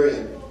you're in, you're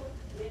in.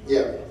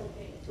 Yeah.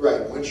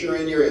 Right. Once you're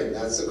in, you're in.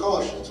 That's the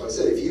caution. That's why I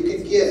said if you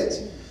can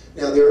get,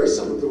 now there are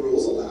some of the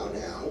rules allow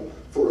now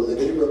for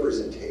limited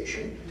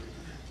representation,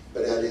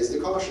 but that is the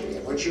caution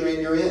again. Once you're in,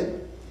 you're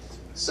in.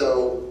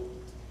 So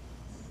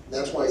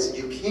that's why I said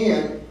you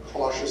can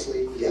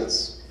cautiously,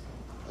 yes.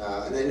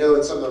 And I know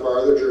in some of our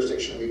other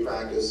jurisdictions we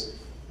practice,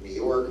 New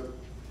York,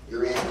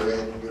 you're in, you're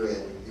in, you're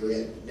in, you're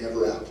in,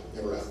 never out,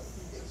 never out.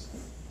 Yes.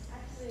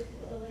 Actually,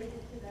 it's related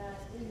to that.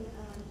 In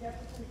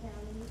Jefferson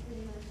County,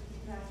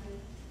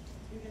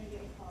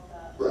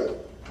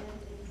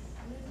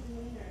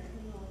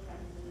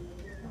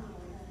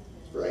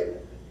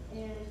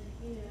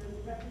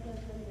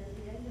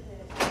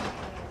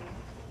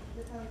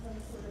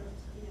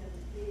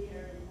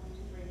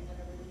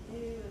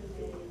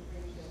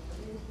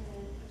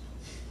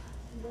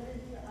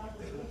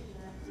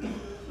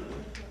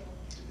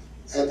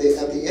 At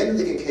the end of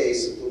the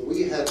case, what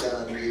we had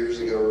done years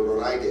ago, or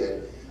what I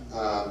did,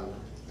 I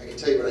can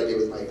tell you what I did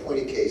with my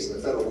appointed case in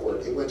the federal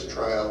court. It went to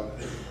trial,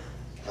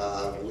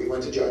 we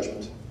went to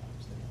judgment,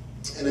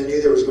 and I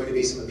knew there was going to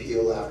be some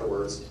appeal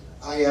afterwards.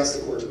 I asked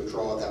the court to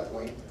withdraw at that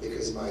point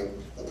because my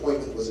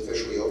appointment was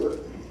officially over.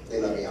 They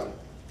let me out.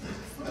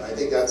 And I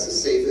think that's the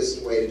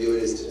safest way to do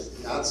it, is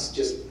to not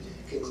just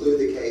conclude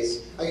the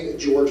case. I mean,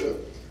 Georgia,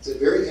 it's a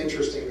very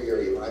interesting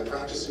area. When I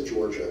practiced in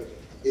Georgia,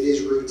 it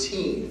is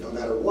routine, no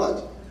matter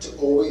what, to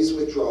always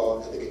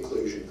withdraw at the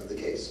conclusion of the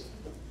case.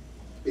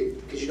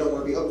 Because you don't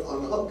want to be on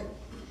the hook.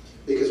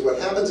 Because what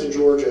happens in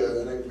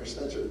Georgia, and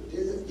Spencer,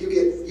 you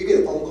get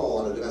a phone call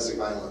on a domestic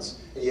violence,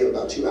 and you have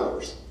about 2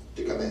 hours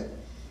to come in.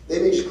 They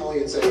may just call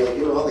you and say, well,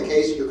 you're on the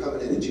case, you're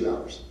coming in 2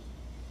 hours.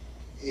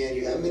 And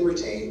you haven't been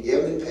retained, you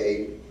haven't been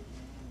paid,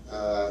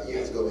 you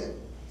have to go in.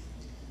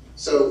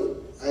 So,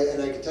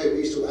 and I can tell you, I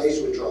used to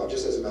withdraw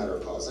just as a matter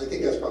of cause. And I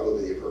think that's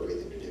probably the appropriate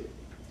thing to do.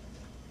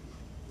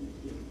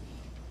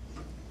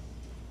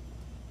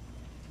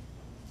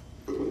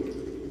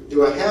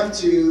 Do I have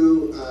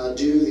to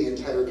do the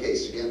entire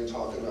case? Again,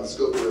 talking about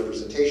scope of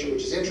representation,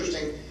 which is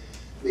interesting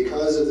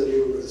because of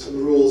some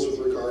rules with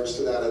regards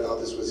to that. I thought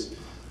this was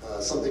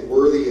something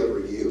worthy of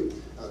review.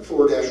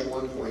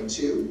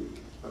 4-1.2,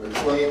 under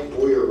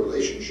client-lawyer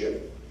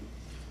relationship.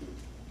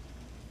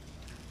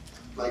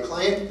 My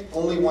client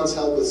only wants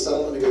help with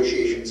settlement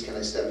negotiations. Can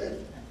I step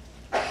in?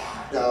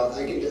 Now,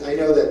 I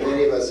know that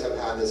many of us have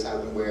had this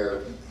happen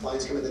where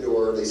clients come in the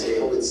door, they say,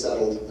 oh, it's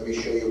settled. Let me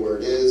show you where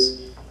it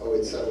is. Oh,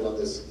 it's settled on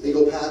this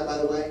legal pad, by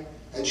the way.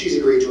 And she's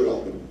agreed to it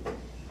all.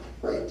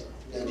 Right.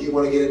 Now, do you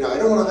want to get it? Now, I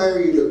don't want to hire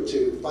you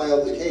to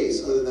file the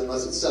case other than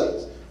unless it's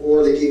settled.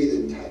 Or they give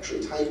you the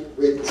actually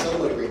typewritten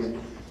settlement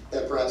agreement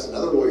that perhaps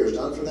another lawyer's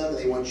done for them, and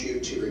they want you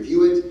to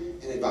review it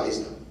and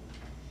advise them.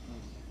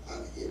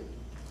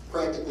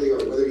 Practically, or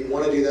whether you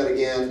want to do that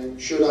again,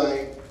 should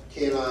I,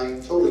 can I,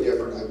 totally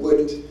different, I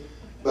wouldn't.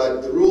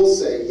 But the rules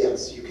say,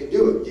 yes, you can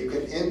do it. You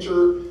can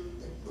enter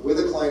with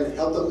a client and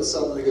help them with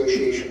settlement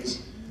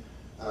negotiations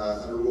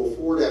under Rule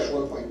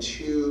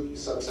 4-1.2,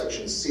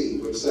 subsection C,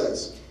 which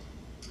says,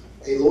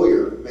 a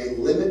lawyer may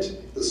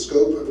limit the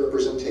scope of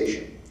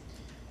representation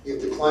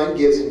if the client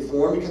gives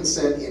informed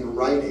consent in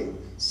writing,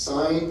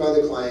 signed by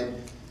the client,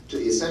 to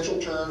the essential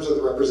terms of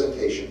the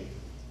representation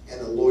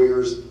and the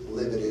lawyer's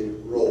limited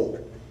role.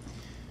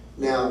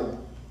 Now,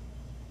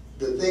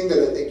 the thing that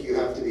I think you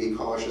have to be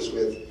cautious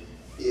with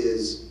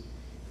is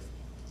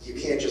you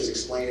can't just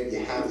explain it. You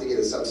have to get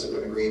a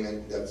subsequent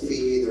agreement. The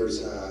fee,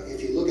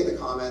 if you look at the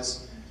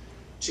comments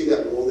to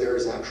that rule, there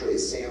is actually a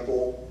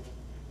sample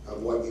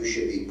of what you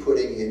should be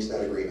putting into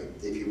that agreement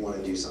if you want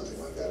to do something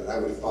like that. And I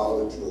would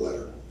follow it to the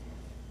letter.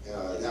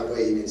 That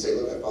way you can say,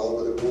 look, I follow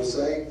what the rules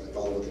say, I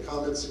follow what the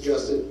comments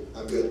suggested,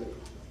 I'm good.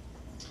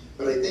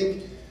 But I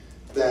think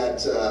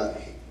that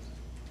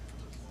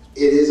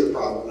it is a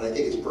problem, and I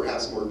think it's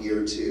perhaps more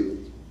geared to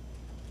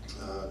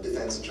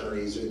defense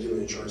attorneys who do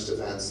an insurance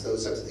defense,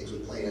 those types of things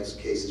with plaintiffs'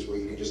 cases where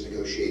you can just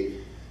negotiate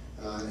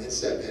and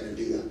step in and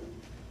do that.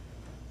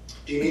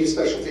 Do you need a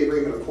special fee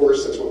agreement? Of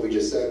course, that's what we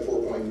just said,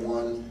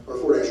 4.1 or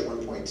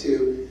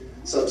 4-1.2,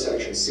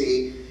 subsection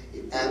C.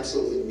 You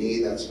absolutely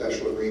need that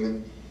special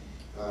agreement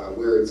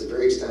where it's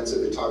very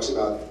extensive. It talks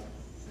about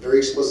very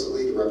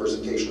explicitly the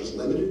representation is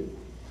limited.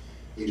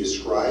 You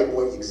describe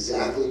what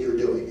exactly you're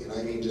doing, and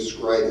I mean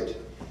describe it.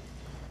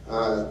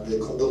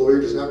 The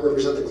lawyer does not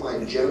represent the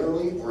client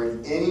generally or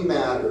in any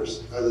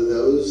matters other than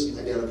those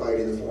identified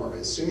in the form.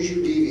 As soon as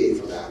you deviate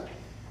from that,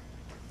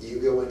 you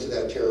go into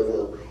that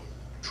terrible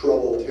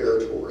trouble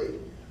territory,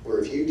 where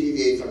if you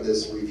deviate from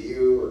this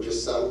review or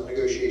just settlement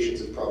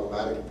negotiations, it's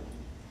problematic.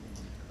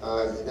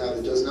 Now,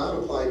 it does not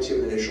apply to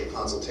an initial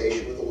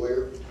consultation with a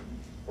lawyer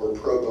or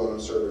pro bono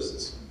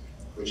services,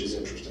 which is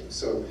interesting.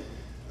 So,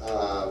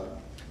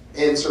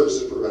 and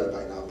services provided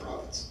by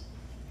nonprofits.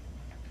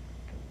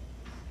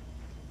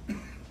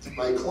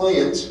 My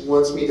client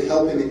wants me to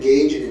help him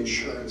engage in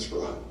insurance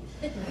fraud.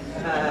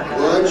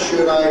 What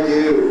should I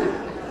do?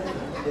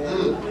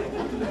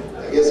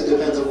 I guess it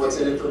depends on what's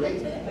in it for me.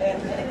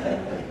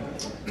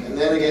 And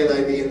then again,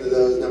 I'd be into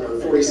those number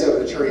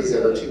 47 attorneys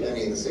that are too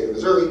many in the state of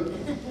Missouri.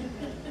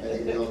 I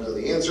think we all know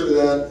the answer to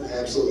that.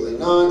 Absolutely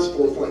not.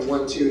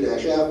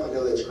 4.12-F, I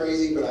know that's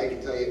crazy, but I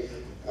can tell you,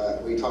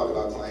 we talk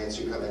about clients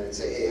who come in and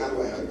say, hey, how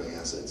do I hide my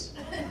assets?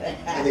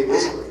 And they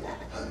whisper,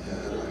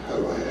 how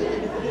do I hide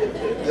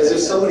it? As if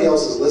somebody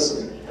else is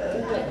listening.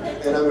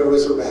 And I'm going to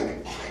whisper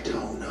back, I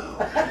don't know.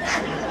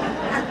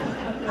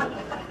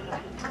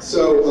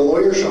 So a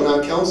lawyer shall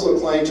not counsel a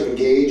client to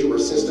engage or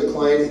assist a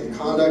client in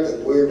conduct that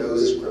the lawyer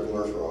knows is criminal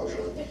or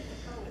fraudulent.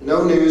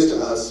 No news to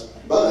us,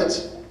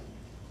 but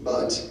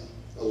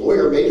a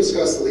lawyer may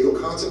discuss the legal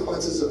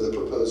consequences of the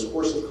proposed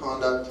course of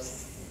conduct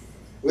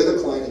with a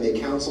client and may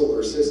counsel or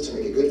assist to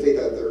make a good faith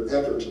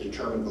effort to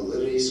determine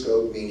validity,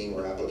 scope, meaning,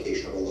 or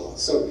application of a law.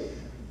 So,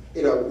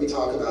 you know, we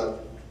talk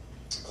about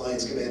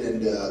clients come in,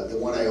 and the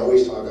one I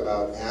always talk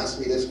about asked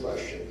me this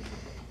question.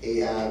 He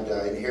had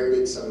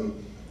inherited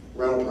some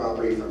rental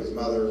property from his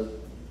mother,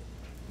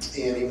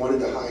 and he wanted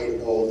to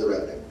hide all of the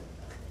revenue.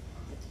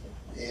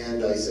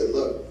 And I said,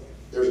 look,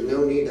 there's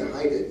no need to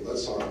hide it.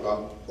 Let's talk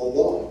about the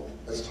law.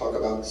 Let's talk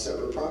about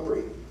separate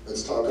property.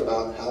 Let's talk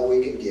about how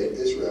we can get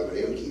this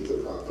revenue and keep the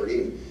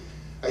property.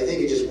 I think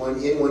he just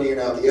went in one ear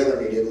and out the other,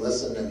 and he didn't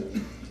listen.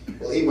 And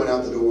well, he went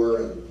out the door,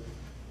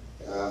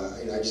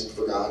 and I just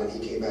forgot, and he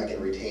came back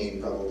and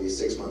retained probably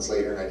 6 months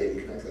later, and I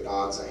didn't connect the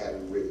dots. I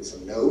hadn't written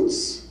some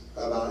notes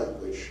about it,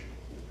 which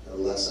a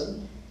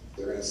lesson.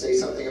 They're going to say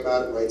something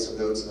about it, write some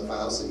notes in the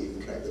file so you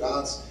can connect the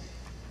dots.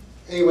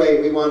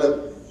 Anyway, we wound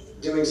up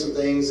doing some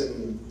things,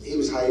 and he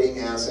was hiding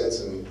assets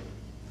and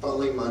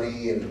funneling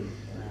money, and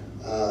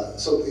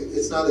so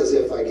it's not as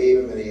if I gave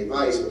him any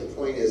advice, but the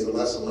point is, the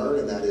lesson learned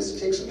in that is to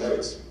take some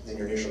notes in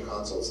your initial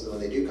consult, so that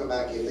when they do come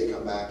back, if they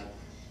come back,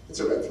 it's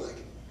a red flag.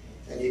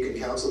 And you can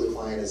counsel the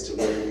client as to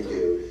what you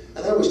do.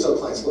 And I always tell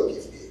clients, look,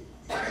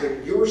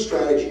 if your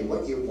strategy,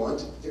 what you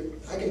want,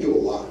 I can do a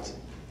lot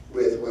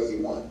with what you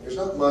want. There's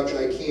not much.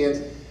 I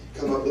can't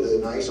come up with a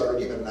nice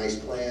argument, a nice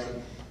plan,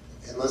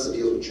 unless it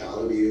deals with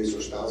child abuse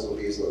or spousal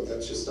abuse. Look,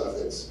 that's just stuff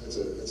it's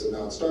a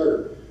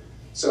non-starter.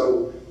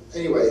 So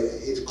anyway,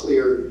 it's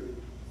clear,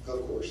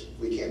 of course,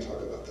 we can't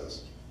talk about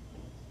those.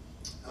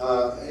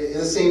 In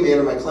the same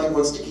manner, my client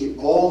wants to keep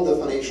all the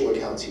financial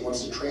accounts. He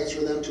wants to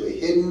transfer them to a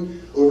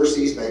hidden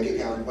overseas bank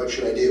account. What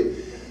should I do?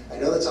 I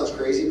know that sounds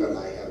crazy, but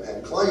I have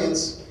had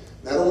clients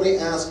not only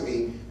ask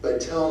me, but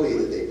tell me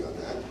that they've done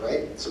that,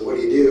 right? So what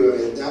do you do?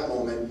 And at that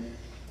moment,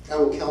 I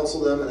will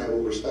counsel them, and I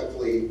will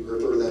respectfully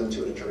refer them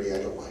to an attorney I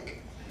don't like.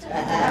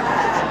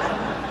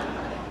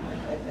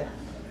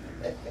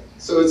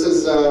 So it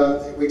says,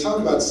 we talk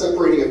about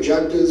separating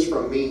objectives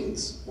from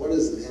means. What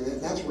is,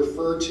 and that's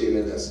referred to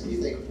in this, and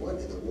you think, what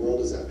in the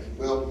world does that mean?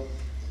 Well,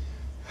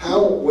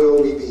 how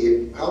will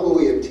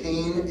we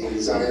obtain a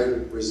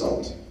desired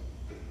result?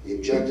 The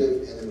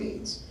objective and the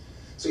means.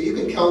 So you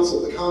can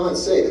counsel, the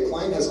comments say, the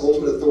client has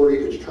ultimate authority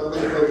to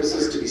determine the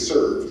purposes to be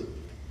served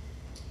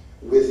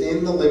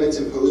within the limits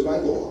imposed by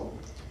law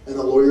and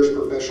the lawyer's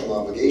professional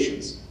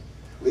obligations.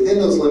 Within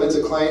those limits,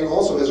 a client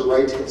also has a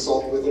right to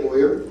consult with a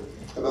lawyer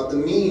about the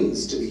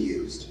means to be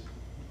used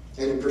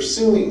and in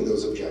pursuing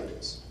those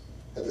objectives.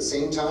 At the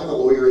same time, a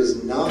lawyer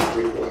is not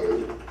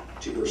required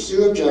to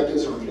pursue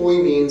objectives or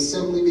employ means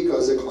simply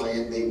because a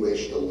client may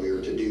wish the lawyer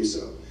to do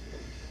so.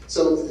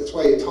 So that's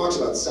why it talks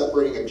about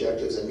separating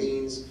objectives and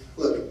means.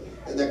 Look,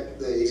 and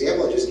the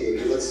example I just gave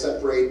you, let's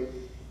separate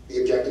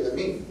the objective and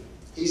mean.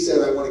 He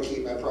said, I want to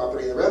keep my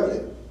property and the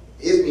revenue.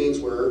 His means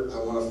were, I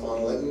want to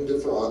funnel it and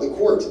defraud the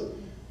court.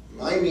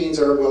 My means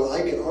are, well,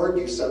 I can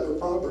argue separate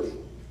property.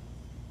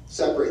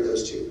 Separate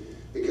those two,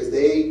 because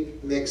they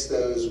mix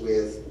those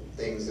with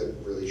things that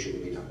really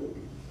shouldn't be done.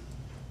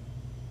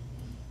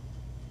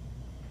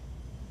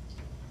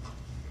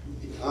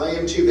 I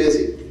am too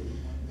busy,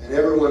 and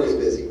everyone is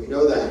busy. We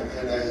know that,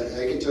 and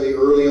I can tell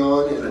you early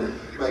on in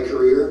my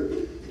career,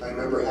 I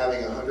remember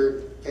having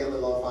 100 family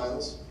law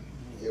files.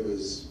 It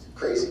was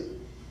crazy,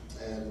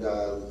 and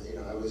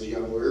I was a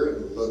young lawyer,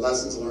 and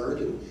lessons learned,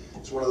 and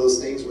it's one of those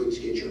things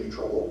which get you in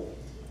trouble.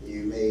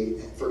 You may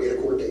forget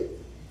a court date.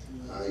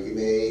 You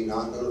may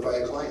not notify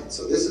a client.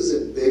 So this is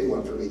a big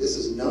one for me. This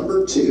is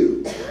number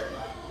 2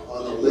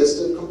 on the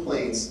list of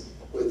complaints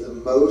with the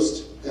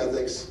most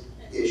ethics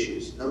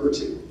issues. Number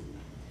 2,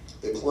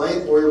 the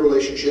client-lawyer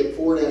relationship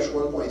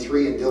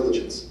 4-1.3 and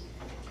diligence.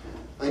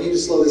 I need to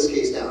slow this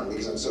case down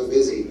because I'm so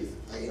busy.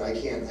 I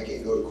can't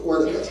go to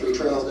court. I've got 3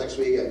 trials next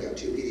week. I've got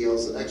 2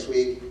 PDLs the next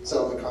week,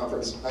 settlement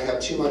conference. I have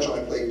too much on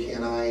my plate.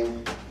 Can I?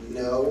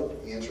 No.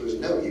 The answer is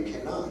no, you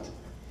cannot.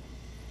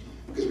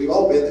 Because we've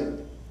all been there.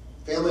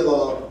 Family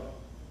law,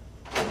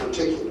 in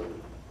particular,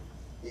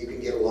 you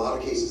can get a lot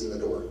of cases in the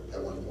door at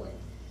one point.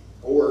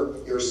 Or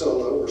you're a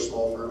solo or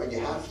small firm and you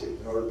have to.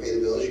 In order to pay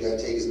the bills, you got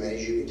to take as many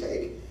as you can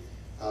take.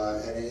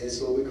 And it's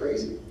a little bit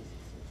crazy.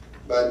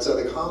 But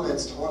the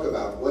comments talk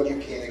about what you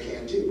can and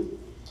can't do.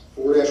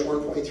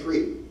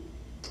 4-1.3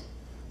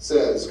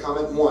 says,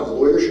 comment 1, a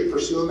lawyer should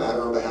pursue a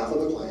matter on behalf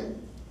of a client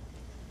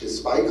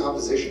despite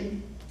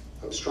opposition,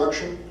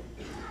 obstruction,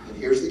 and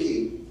here's the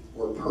key,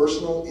 or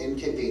personal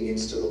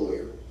inconvenience to the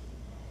lawyer.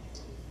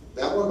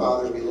 That one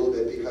bothers me a little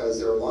bit because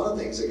there are a lot of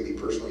things that can be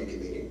personally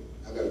inconvenient.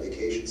 I've got a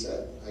vacation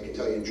set. I can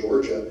tell you in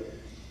Georgia,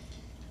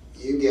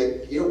 you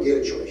don't get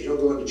a choice. You don't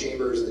go into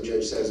chambers and the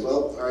judge says,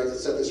 well, all right,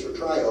 let's set this for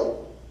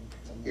trial.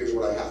 Here's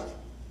what I have.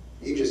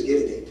 You just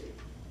get a date,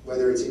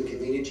 whether it's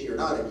inconvenient to you or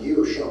not, and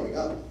you are showing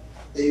up.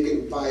 Then you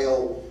can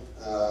file,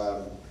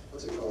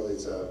 what's it called?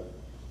 It's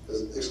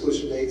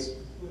exclusion dates.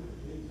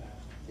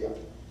 Yeah,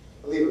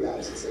 a leave of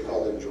absence, they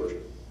call it in Georgia.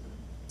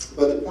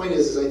 But the point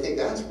is I think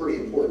that's pretty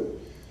important.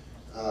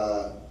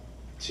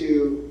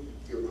 To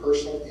your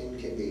personal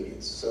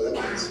inconvenience. So that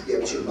means you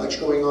have too much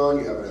going on,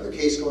 you have another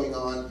case going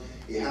on,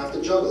 you have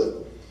to juggle it.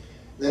 And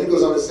then it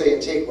goes on to say,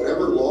 and take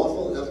whatever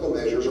lawful and ethical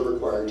measures are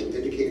required to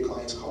vindicate a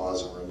client's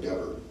cause or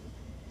endeavor.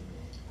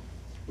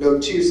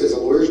 Note 2 says a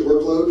lawyer's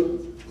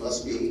workload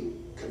must be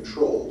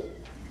controlled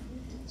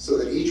so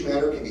that each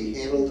matter can be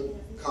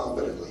handled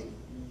competently.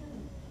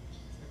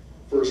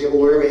 For For example,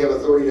 a lawyer may have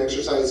authority to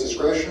exercise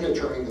discretion in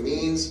determining the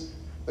means,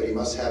 but he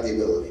must have the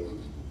ability.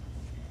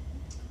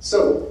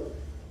 So,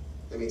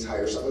 that means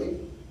hire somebody,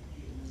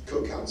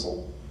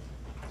 co-counsel,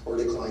 or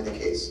decline the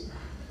case.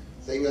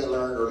 The thing I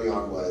learned early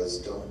on was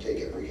don't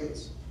take every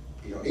case.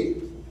 You don't need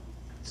it.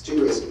 It's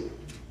too risky.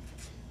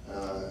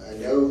 I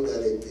know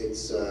that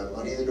it's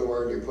money in the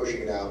door and you're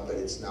pushing it out, but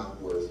it's not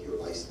worth your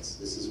license.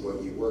 This is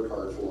what you work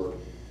hard for.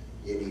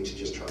 You need to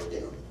just turn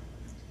it down.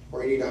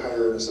 Or you need to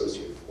hire an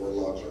associate or a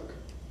law clerk.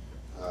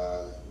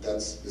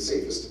 That's the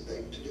safest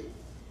thing to do.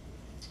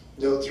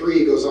 Note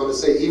 3 goes on to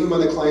say, even when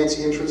the client's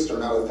interests are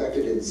not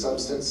affected in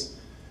substance,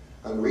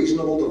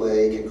 unreasonable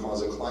delay can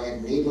cause a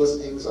client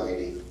needless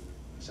anxiety.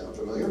 Sound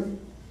familiar?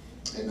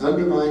 And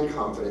undermine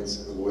confidence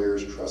in the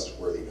lawyer's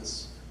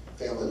trustworthiness.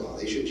 Family law.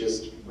 They should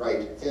just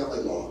write family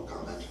law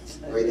comment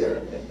right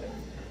there.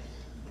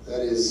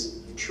 That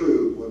is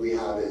true. What we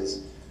have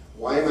is,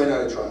 why am I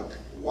not at trial?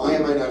 Why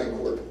am I not in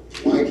court?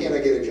 Why can't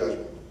I get a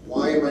judgment?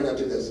 Why am I not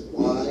doing this?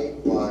 Why?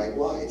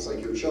 It's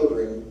like your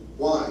children.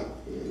 Why?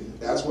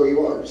 That's where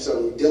you are.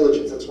 So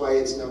diligence. That's why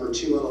it's number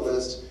 2 on the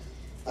list.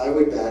 I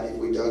would bet if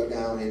we dug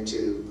down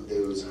into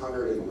those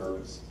 100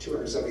 or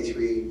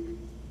 273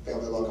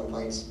 family law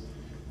complaints,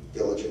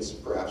 diligence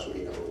perhaps would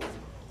be number 1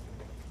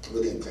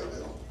 within family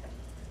law.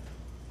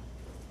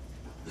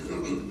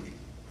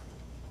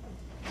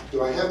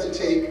 Do I have to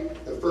take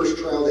the first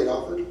trial date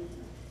offered?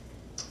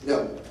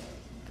 No.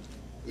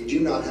 You do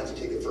not have to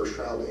take the first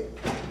trial date,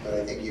 but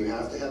I think you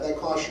have to have that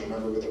caution,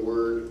 remember, with the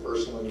word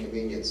personal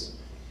inconvenience.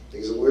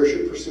 Because a lawyer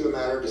should pursue a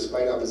matter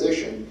despite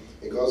opposition.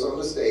 It goes on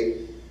to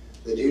state,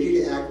 the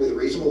duty to act with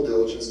reasonable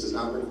diligence does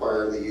not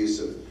require the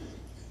use of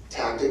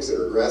tactics that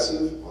are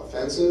aggressive,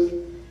 offensive,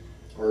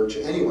 or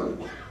to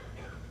anyone.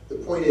 The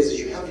point is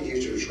you have to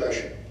use your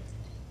discretion.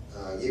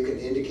 You can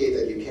indicate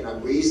that you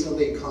cannot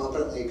reasonably and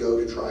competently go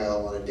to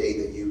trial on a date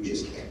that you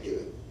just can't do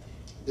it.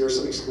 There are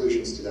some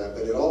exclusions to that,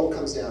 but it all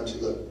comes down to,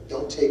 look,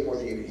 don't take more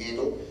than you can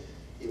handle.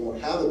 You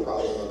won't have the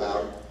problem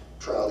about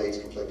trial dates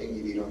conflicting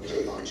if you don't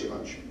take on too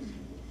much.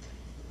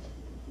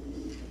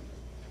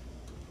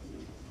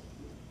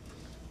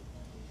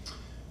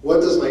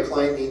 What does my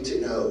client need to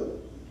know?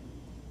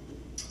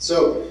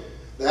 So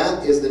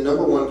that is the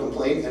number 1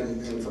 complaint,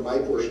 and for my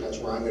portion, that's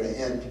where I'm going to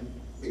end,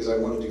 because I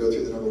wanted to go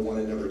through the number 1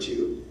 and number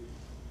 2.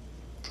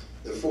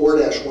 The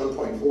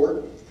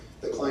 4-1.4,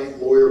 the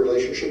client-lawyer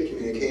relationship,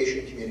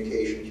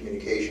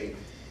 communication.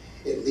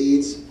 It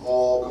leads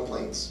all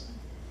complaints.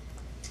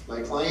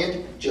 My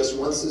client just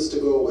wants this to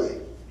go away,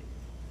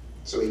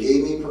 so he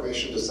gave me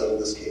permission to settle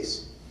this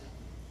case.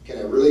 Can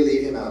I really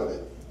leave him out of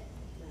it?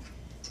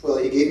 Well,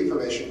 he gave you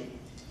permission.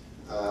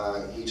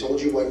 He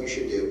told you what you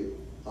should do.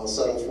 I'll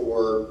settle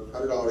for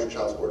 $100 in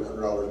child support,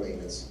 $100 in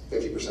maintenance,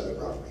 50% of the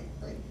property,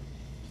 right?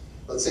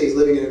 Let's say he's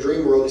living in a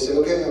dream world. You say,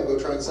 okay, I'll go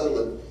try and settle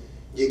it.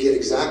 You get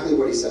exactly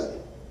what he said.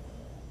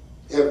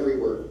 Every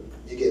word.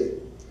 You get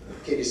it.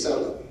 Can you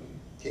settle it?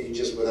 Can you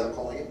just without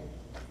calling it?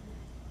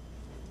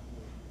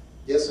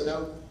 Yes and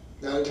no?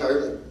 Not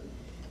entirely.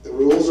 The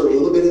rules are a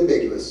little bit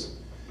ambiguous.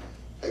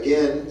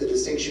 Again, the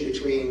distinction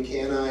between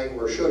can I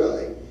or should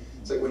I.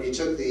 It's like when you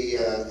took the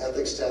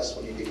ethics test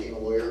when you became a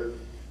lawyer,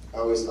 I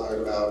always thought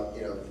about,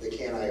 the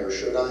can I or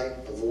should I.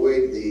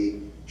 Avoid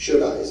the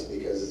should I's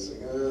because it's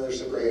like, there's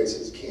some gray. It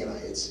says can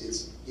I.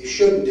 You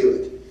shouldn't do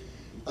it.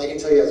 I can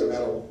tell you as a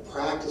matter of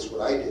practice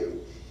what I do.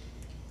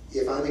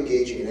 If I'm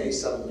engaging in any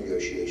settlement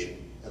negotiation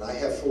and I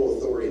have full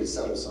authority to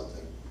settle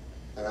something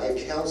and I've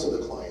counseled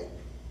the client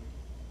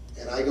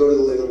and I go to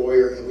the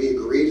lawyer and we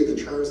agree to the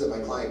terms that my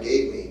client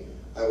gave me,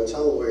 I will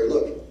tell the lawyer,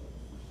 look,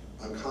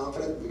 I'm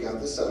confident we got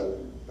this settled,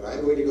 but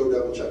I'm going to go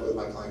double check with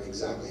my client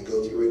exactly and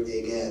go through it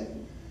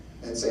again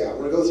and say, I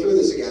want to go through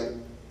this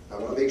again. I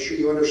want to make sure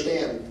you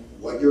understand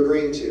what you're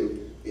agreeing to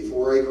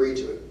before I agree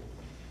to it.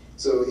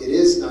 So it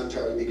is not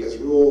entirely because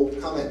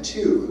comment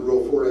 2 in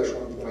Rule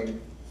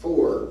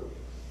 4-1.4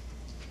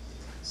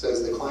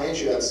 says the client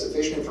should have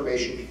sufficient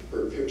information to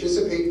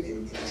participate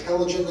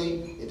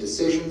intelligently in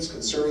decisions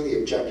concerning the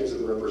objectives of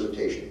the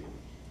representation.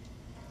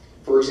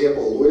 For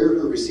example, a lawyer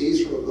who receives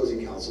from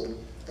opposing counsel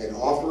an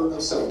offer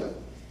of settlement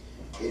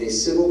in a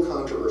civil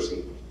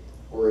controversy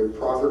or a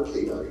proffered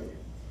plea bargain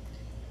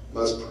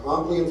must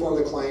promptly inform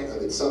the client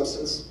of its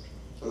substance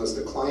unless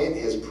the client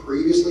has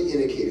previously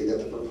indicated that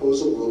the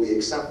proposal will be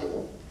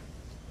acceptable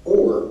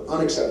or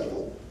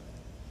unacceptable,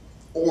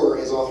 or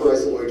has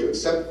authorized the lawyer to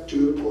accept,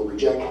 to, or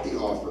reject the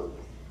offer.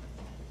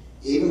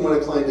 Even when a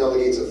client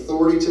delegates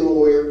authority to a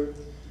lawyer,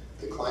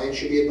 the client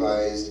should be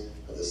advised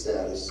of the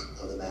status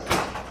of the matter.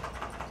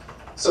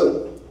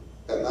 So,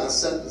 that last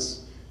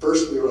sentence,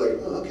 first we were like,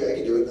 oh, okay, I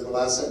can do it, and then the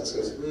last sentence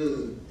goes, I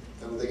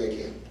don't think I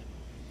can.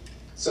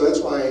 So that's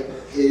why it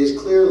is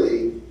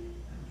clearly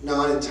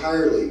not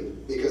entirely,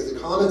 because the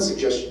comment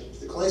suggests if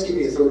the client's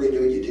giving you authority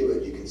to do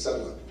it, you can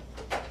settle it.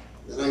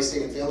 The nice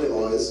thing in family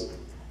law is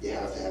you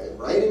have to have it in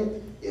writing,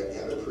 you have to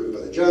have it approved by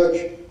the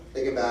judge,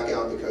 they can back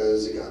out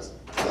because it got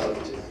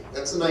allowed tonight.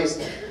 That's the nice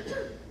thing.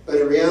 But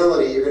in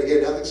reality, you're going to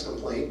get an ethics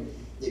complaint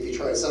if you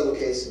try to settle a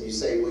case and you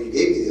say, well, you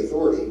gave me the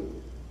authority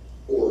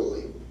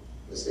orally,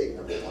 mistake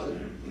number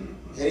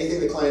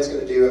client's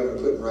going to do, I'm going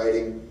to put in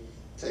writing,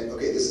 saying,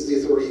 okay, this is the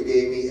authority you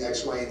gave me,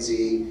 X, Y, and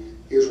Z.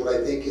 Here's what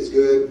I think is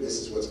good, this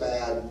is what's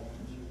bad,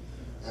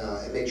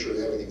 and make sure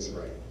that everything's in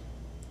writing.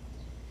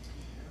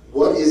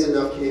 What is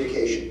enough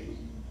communication?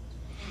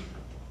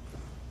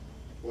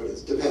 What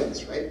is?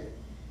 Depends, right?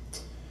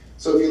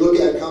 So if you look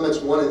at comments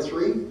 1 and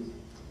 3,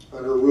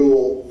 under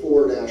Rule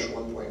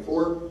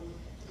 4-1.4,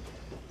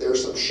 there are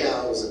some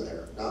shalls in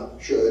there, not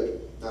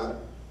should, not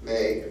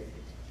may.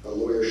 A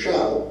lawyer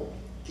shall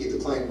keep the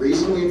client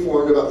reasonably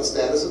informed about the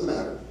status of the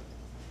matter,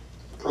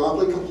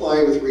 promptly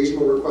comply with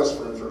reasonable requests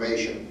for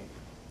information,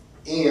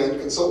 and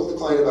consult with the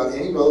client about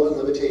any relevant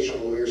limitation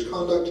on the lawyer's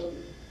conduct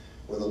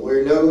when the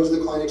lawyer knows the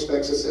client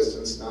expects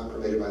assistance not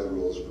permitted by the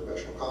rules of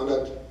professional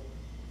conduct.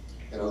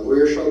 And a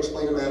lawyer shall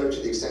explain a matter to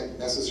the extent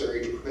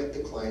necessary to permit the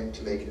client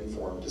to make an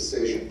informed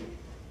decision.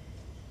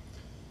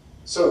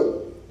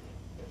 So,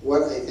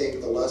 what I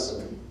think the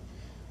lesson,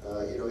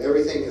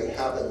 everything that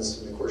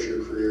happens in the course of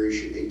your career, you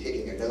should be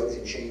taking a note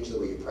and change the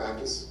way you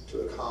practice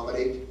to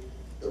accommodate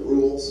the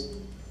rules,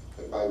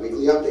 like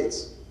bi-weekly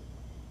updates,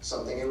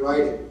 something in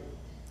writing,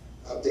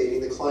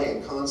 updating the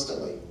client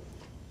constantly,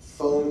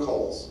 phone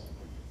calls.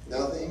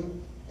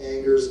 Nothing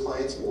angers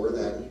clients more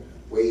than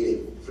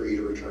waiting for you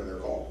to return their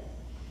call.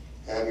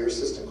 Have your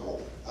assistant call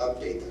them,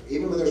 update them.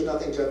 Even when there's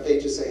nothing to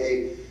update, just say,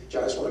 hey,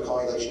 John, I just want to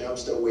call you, let you know I'm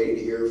still waiting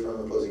to hear from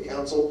opposing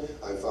counsel.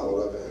 I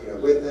followed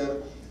up with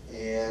them,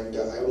 and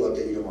I will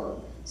update you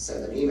tomorrow.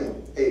 Send an email.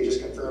 Hey,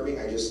 just confirming,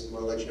 I just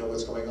want to let you know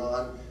what's going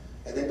on.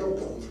 And then don't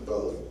bill them for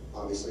both,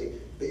 obviously,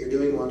 but you're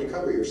doing one to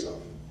cover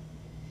yourself.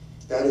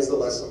 That is the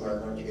lesson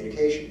learned on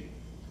communication.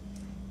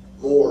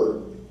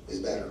 More is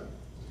better.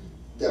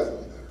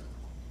 Definitely better.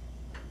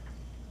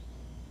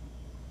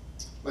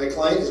 My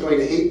client is going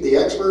to hate the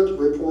expert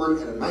report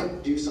and it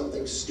might do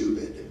something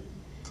stupid.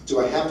 Do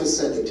I have to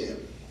send it to him?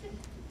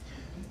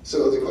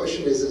 So the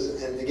question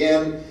is, and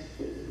again,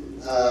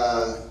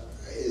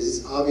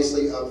 is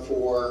obviously up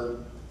for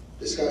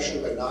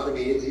discussion, but not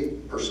immediately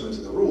pursuant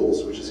to the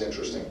rules, which is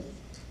interesting.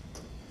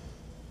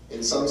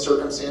 In some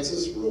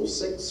circumstances, Rule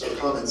 6, or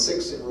Comment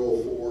 6 in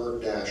Rule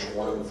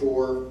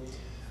 4-1-4,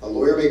 a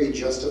lawyer may be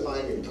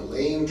justified in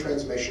delaying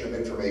transmission of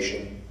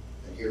information,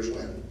 and here's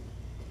when.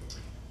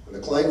 When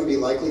the client would be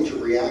likely to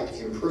react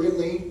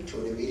imprudently to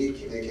an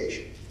immediate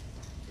communication.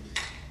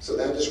 So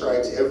that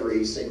describes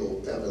every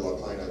single family law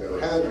client I've ever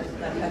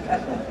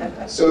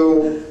had.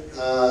 So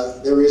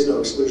there is no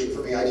exclusion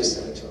for me, I just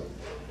send it to them.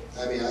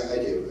 I mean, I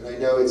do, and I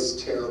know it's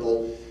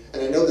terrible,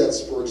 and I know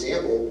that's, for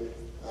example,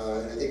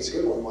 and I think it's a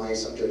good one, why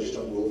some judges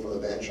don't rule from the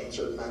bench on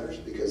certain matters,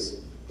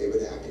 because they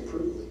would act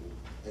imprudently.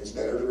 And it's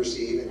better to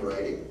receive in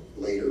writing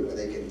later when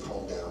they can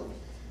calm down.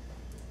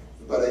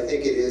 But I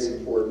think it is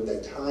important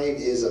that time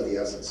is of the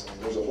essence.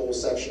 And there's a whole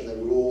section that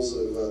rules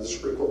of the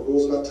Supreme Court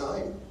rules about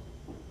time.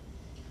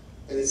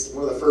 And it's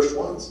one of the first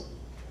ones.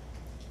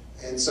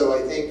 And so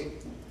I think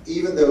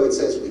even though it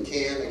says we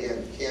can,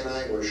 again, can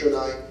I or should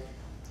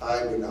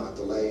I would not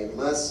delay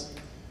unless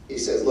he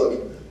says, look,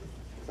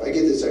 if I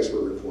get this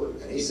expert report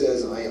and he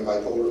says I am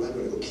bipolar, I'm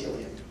going to go kill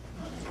him.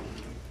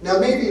 Now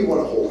maybe you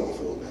want to hold off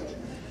a little bit.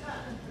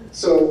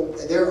 So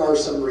there are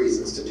some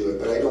reasons to do it,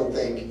 but I don't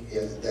think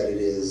that it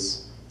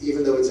is,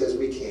 even though it says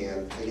we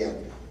can,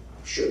 again,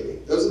 should we?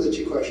 Those are the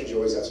two questions you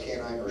always ask,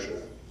 can I or should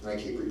I? And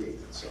I keep repeating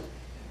it. So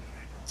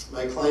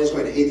my client is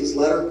going to hate this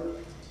letter,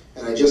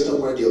 and I just don't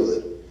want to deal with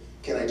it.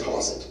 Can I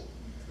toss it?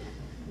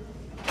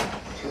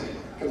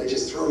 Can I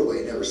just throw it away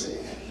and never say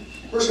it?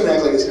 We're just going to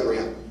act like this never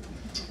happened.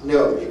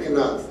 No, you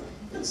cannot.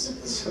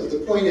 So the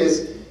point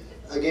is,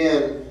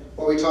 again,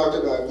 what we talked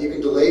about, you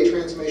can delay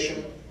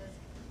transmission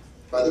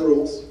by the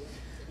rules.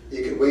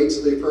 You can wait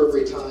till the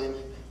appropriate time,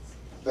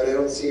 but I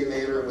don't see a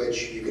manner in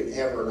which you can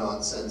ever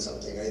not send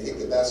something. And I think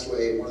the best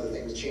way, one of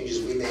the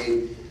changes we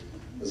made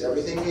was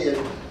everything in,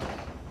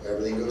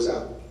 everything goes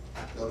out,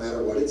 no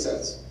matter what it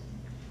says.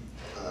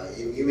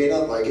 You may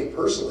not like it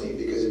personally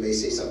because it may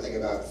say something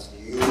about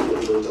you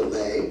or your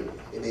delay.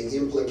 It may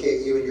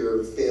implicate you in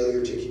your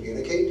failure to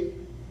communicate.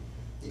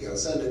 You gotta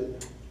send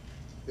it.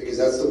 Because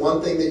that's the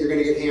one thing that you're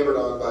gonna get hammered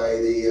on by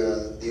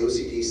the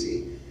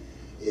OCDC,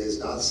 is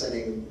not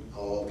sending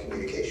all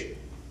communication.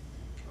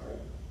 All right,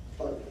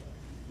 fine.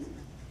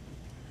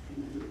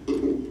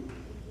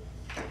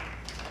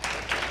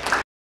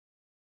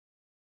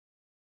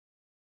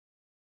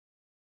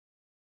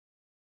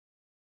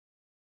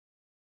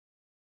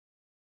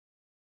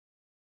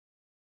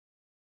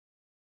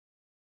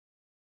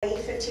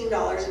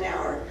 $15 an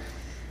hour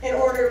in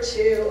order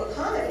to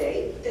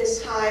accommodate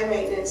this high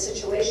maintenance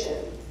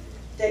situation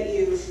that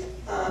you've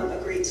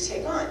agreed to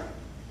take on.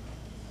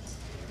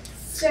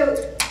 So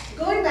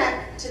going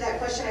back to that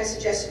question I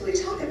suggested we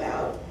talk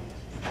about,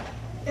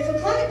 if a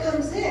client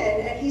comes in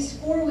and he's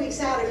 4 weeks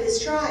out of his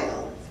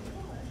trial,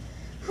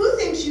 who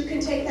thinks you can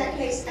take that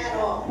case at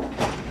all?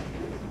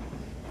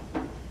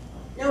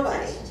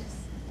 Nobody.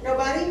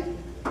 Nobody?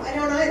 I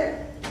don't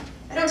either.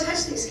 I don't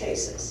touch these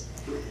cases.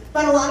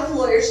 But a lot of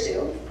lawyers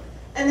do,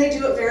 and they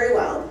do it very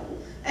well.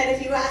 And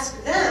if you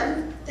ask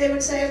them, they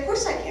would say, of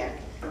course I can.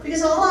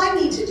 Because all I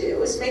need to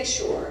do is make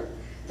sure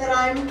that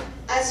I'm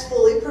as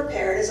fully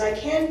prepared as I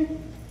can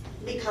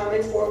become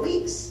in 4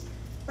 weeks.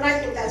 But I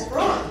think that's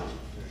wrong.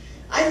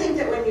 I think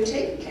that when you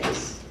take a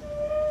case,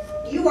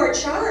 you are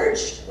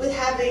charged with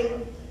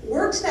having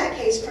worked that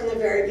case from the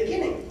very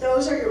beginning.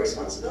 Those are your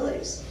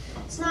responsibilities.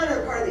 It's not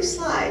a part of these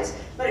slides,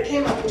 but it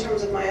came up in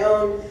terms of my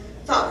own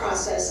thought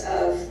process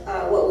of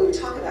what we would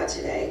talk about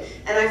today.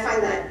 And I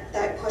find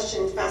that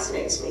question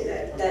fascinates me,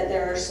 that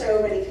there are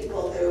so many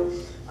people who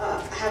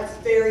have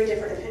very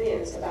different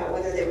opinions about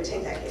whether they would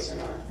take that case or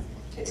not.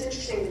 It's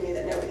interesting to me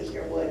that nobody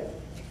here would.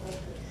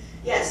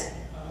 Yes?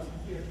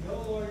 If no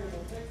lawyer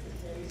will take the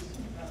case,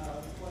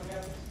 what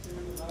happens to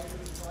the lawyer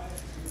and client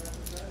to be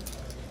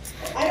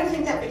represented? I don't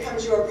think that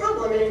becomes your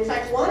problem. And in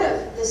fact, one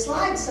of the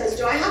slides says,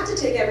 do I have to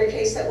take every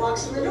case that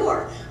walks in the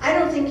door? I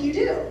don't think you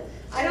do.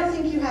 I don't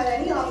think you have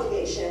any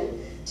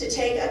obligation to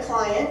take a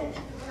client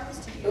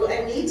who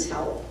needs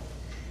help,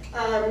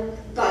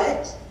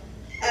 but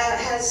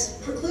has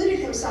precluded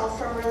himself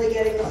from really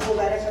getting the full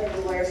benefit of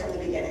the lawyer from the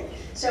beginning.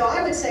 So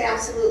I would say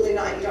absolutely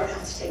not, you don't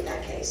have to take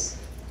that case.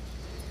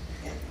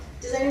 Yeah.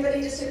 Does anybody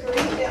disagree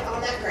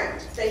on that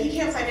ground, that he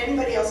can't find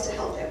anybody else to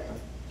help him?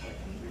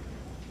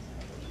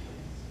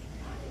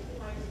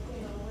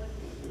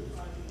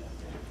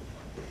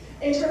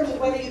 In terms of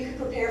whether you could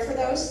prepare for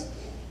those?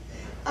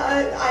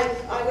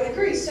 I would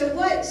agree. So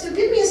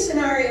give me a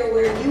scenario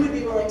where you would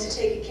be willing to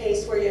take a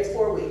case where you had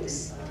 4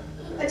 weeks.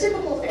 A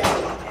typical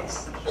family law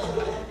case.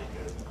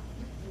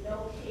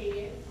 No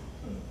kids,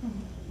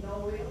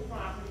 no real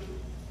property.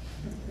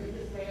 They're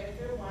just married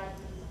to their wife.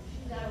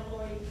 She's got a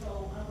lawyer,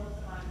 so I want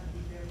somebody to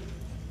be there.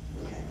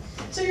 Okay.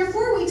 So you're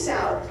 4 weeks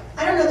out.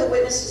 I don't know the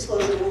witness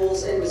disclosure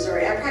rules in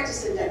Missouri. I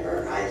practiced in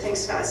Denver. I think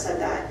Scott said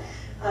that.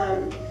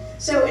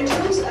 So in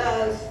terms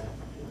of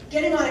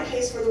getting on a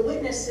case where the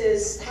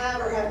witnesses have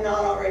or have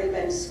not already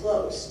been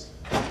disclosed,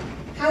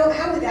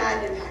 how would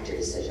that impact your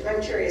decision? I'm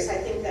curious. I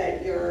think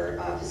that your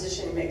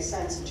position makes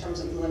sense in terms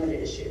of the limited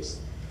issues.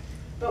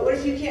 But what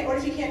if you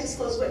can't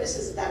disclose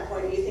witnesses at that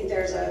point, and you think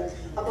there's a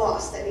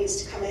boss that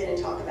needs to come in and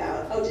talk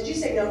about, oh, did you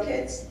say no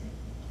kids?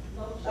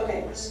 No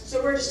Okay, children,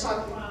 so we're just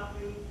talking,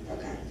 property.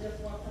 okay. Just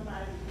want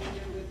somebody to be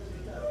there with them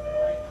because they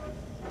like to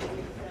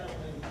tell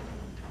them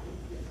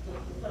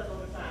to put on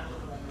the side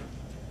of them.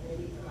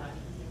 Maybe somebody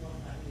who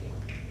wants somebody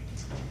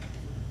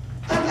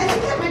there. I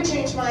think that might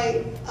change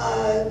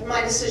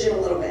my decision a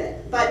little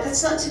bit, but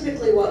that's not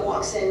typically what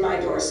walks in my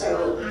door.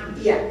 So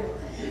yeah.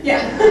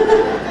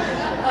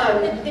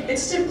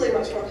 It's typically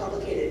much more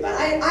complicated, but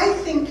I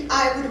think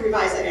I would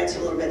revise that answer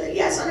a little bit. That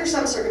yes, under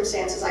some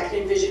circumstances, I can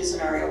envision a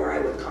scenario where I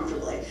would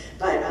comfortably,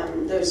 but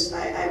those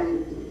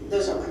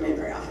don't come in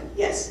very often.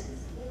 Yes.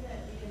 Wouldn't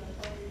that be an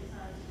appropriate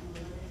time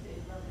to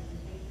eliminate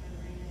representation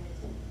agreement,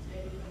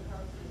 maybe when it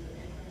comes to the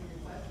entering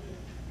requesting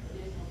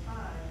additional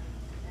time,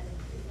 and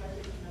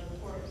especially the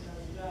court, the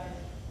judge,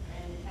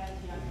 and has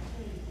the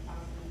opportunity to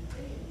possibly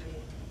say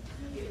anything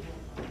to get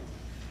more time.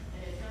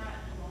 And if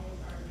not, you only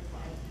start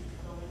like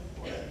go in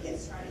court.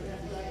 Yes. Try to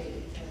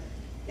regulate it.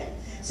 Yeah.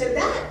 So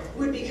that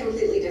would be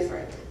completely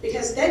different,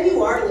 because then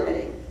you are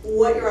limiting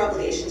what your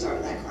obligations are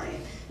to that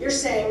client. You're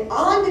saying,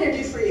 all I'm going to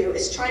do for you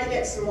is try to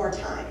get some more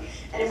time.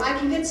 And if I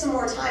can get some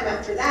more time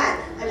after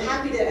that, I'm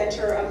happy to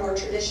enter a more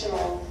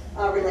traditional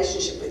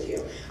relationship with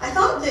you. I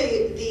thought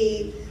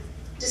the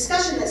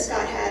discussion that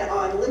Scott had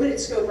on limited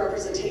scope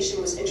representation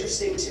was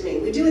interesting to me.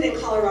 We do it in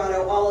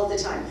Colorado all of the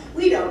time.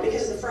 We don't,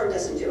 because the firm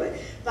doesn't do it.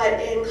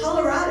 But in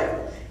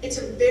Colorado, it's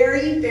a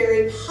very,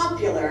 very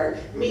popular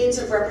means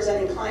of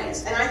representing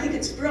clients. And I think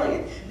it's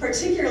brilliant,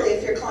 particularly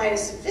if your client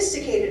is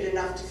sophisticated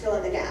enough to fill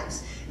in the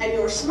gaps. And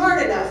you're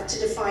smart enough to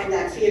define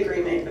that fee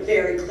agreement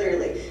very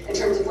clearly in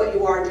terms of what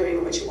you are doing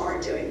and what you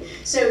aren't doing.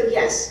 So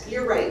yes,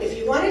 you're right. If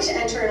you wanted to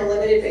enter on a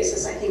limited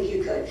basis, I think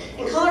you could.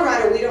 In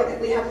Colorado,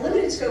 we have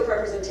limited scope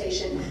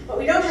representation, but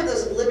we don't have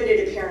those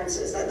limited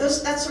appearances.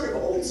 That's sort of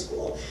old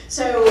school.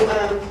 So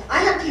I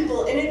have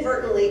people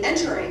inadvertently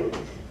entering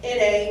in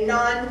a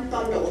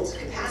non-bundled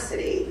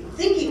capacity,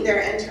 thinking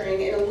they're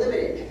entering in a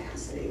limited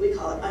capacity. We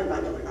call it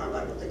unbundled or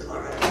non-bundled in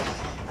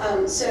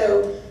Colorado.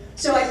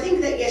 So I think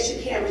that yes, you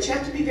can, but you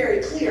have to be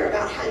very clear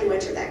about how you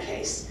enter that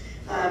case.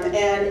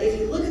 And if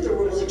you look at the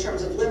rules in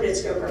terms of limited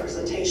scope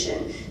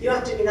representation, you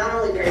have to be not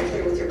only very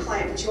clear with your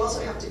client, but you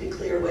also have to be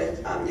clear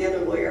with the other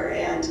lawyer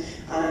and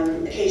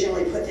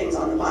occasionally put things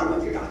on the bottom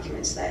of your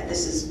documents that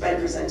this has been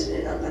presented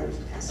in an unbundled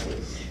capacity.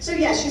 So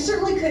yes, you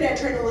certainly could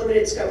enter in a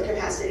limited scope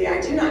capacity. I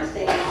do not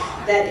think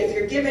that if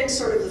you're given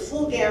sort of the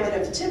full gamut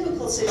of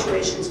typical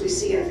situations we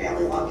see in a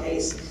family law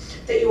case,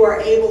 that you are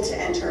able to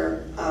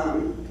enter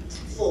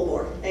full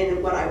bore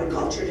in what I would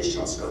call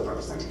traditional scope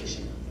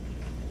representation.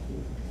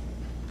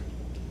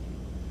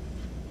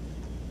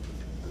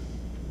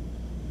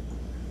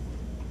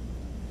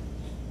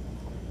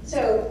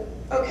 So,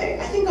 okay,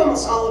 I think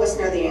almost all of us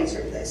know the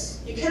answer to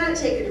this. You cannot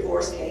take a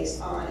divorce case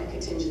on a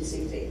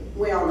contingency fee.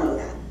 We all know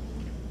that.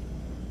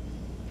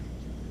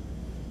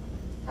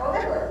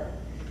 However,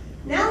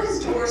 now his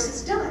divorce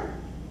is done,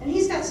 and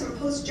he's got some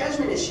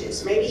post-judgment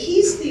issues. Maybe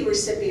he's the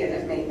recipient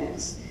of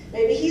maintenance.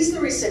 Maybe he's the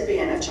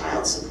recipient of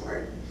child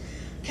support.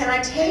 Can I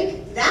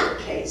take that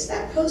case,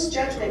 that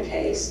post-judgment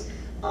case,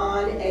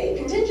 on a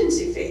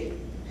contingency fee?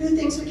 Who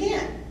thinks we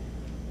can?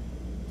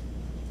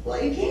 Well,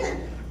 you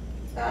can.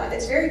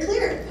 It's very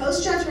clear.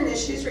 Post-judgment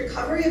issues,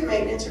 recovery of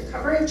maintenance,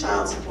 recovery of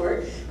child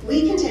support,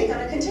 we can take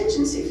on a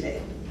contingency fee.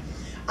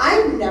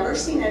 I've never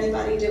seen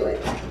anybody do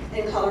it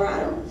in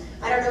Colorado.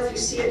 I don't know if you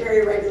see it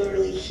very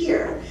regularly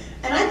here.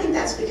 And I think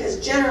that's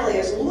because generally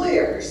as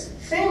lawyers,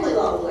 family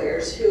law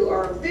lawyers who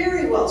are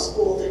very well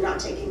schooled in not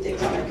taking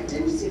things on a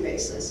contingency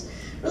basis,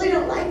 really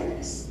don't like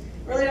this,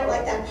 really don't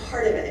like that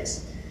part of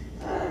it.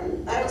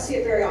 I don't see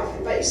it very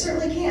often, but you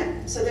certainly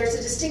can. So there's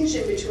a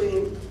distinction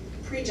between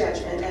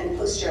pre-judgment and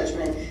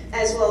post-judgment,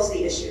 as well as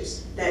the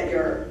issues that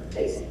you're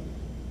facing.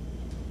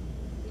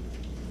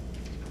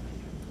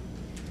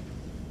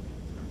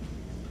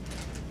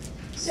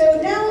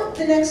 So now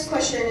the next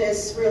question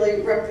is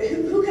really,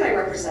 who can I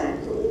represent?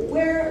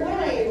 What am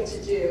I able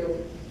to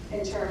do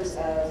in terms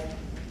of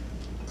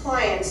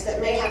clients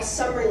that may have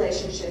some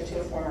relationship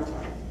to a former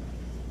client?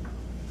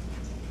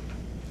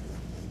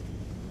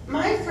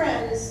 My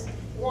friends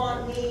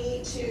want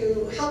me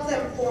to help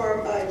them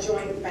form a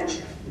joint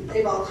venture.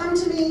 They've all come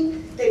to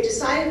me, they've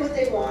decided what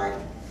they want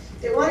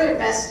to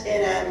invest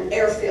in an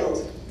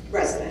airfield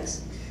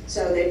residence.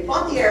 So they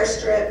bought the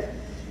airstrip,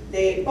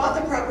 they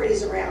bought the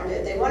properties around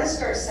it, they want to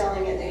start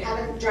selling it, they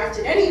haven't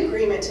drafted any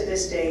agreement to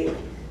this date.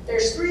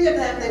 There's 3 of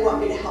them, they want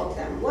me to help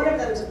them. One of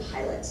them is a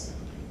pilot.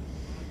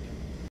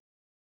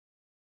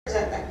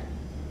 Present them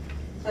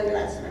under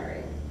that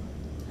scenario.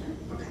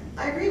 Okay,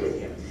 I agree with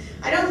you.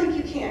 I don't think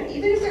you can,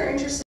 even if they're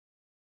interested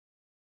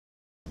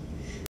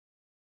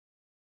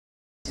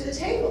to the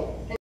table.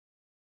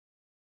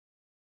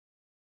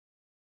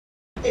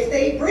 If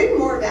they bring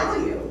more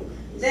value,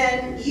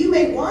 then you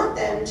may want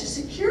them to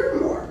secure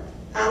more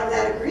out of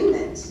that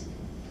agreement.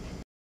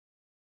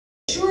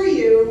 Assure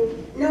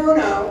you,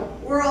 no,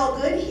 we're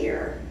all good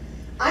here.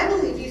 I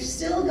believe you've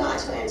still got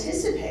to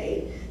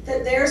anticipate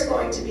that there's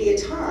going to be a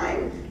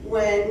time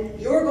when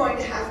you're going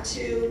to have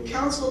to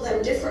counsel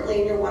them differently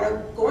and you're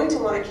going to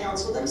want to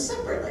counsel them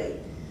separately.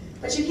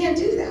 But you can't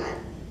do that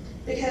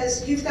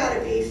because you've got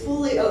to be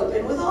fully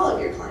open with all of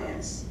your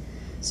clients.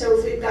 So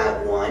if we've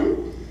got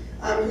one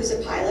who's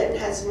a pilot and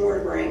has more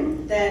to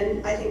bring,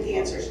 then I think the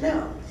answer is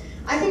no.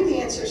 I think the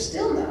answer is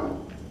still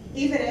no,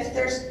 even if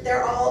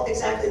they're all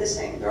exactly the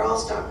same. They're all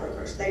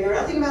stockbrokers. They know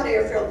nothing about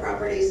airfield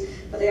properties,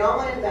 but they all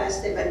want to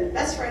invest. They've been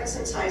best friends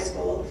since high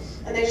school,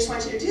 and they just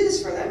want you to do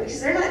this for them because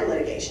they're not in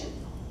litigation.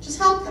 Just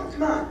help them.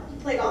 Come on,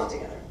 play golf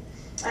together.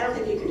 I don't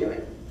think you can do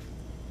it.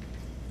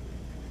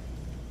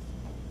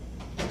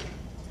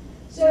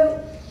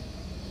 So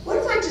what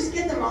if I just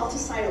get them all to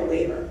sign a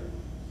waiver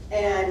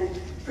and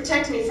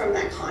protect me from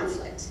that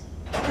conflict?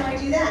 How can I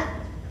do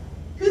that?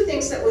 Who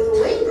thinks that with a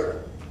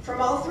waiver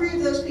from all 3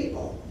 of those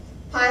people,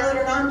 pilot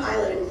or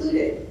non-pilot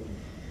included,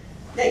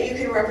 that you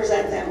can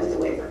represent them with a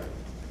waiver?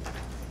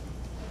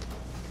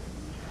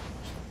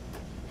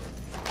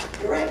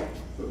 You're right.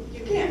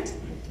 You can't.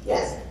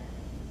 Yes?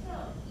 So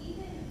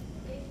even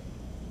if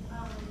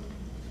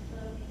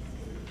the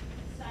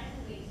sign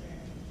a waiver,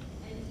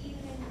 and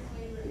even if this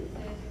waiver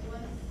says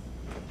once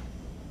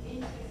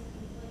interest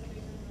conflicts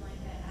or something like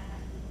that, I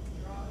have to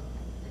withdraw,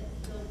 that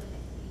still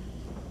wouldn't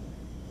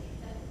be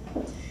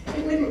acceptable.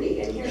 It wouldn't be,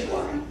 and here's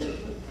why.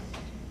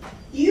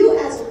 You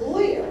as a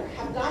lawyer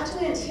have got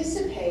to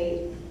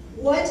anticipate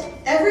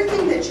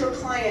everything that your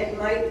client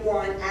might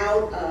want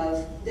out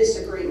of this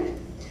agreement.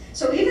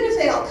 So even if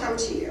they all come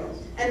to you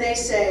and they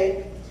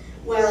say,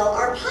 well,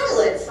 our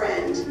pilot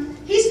friend,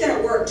 he's going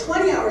to work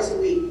 20 hours a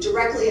week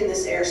directly in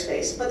this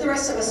airspace, but the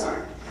rest of us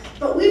aren't.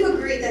 But we've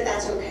agreed that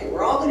that's okay.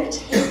 We're all going to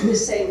take the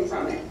same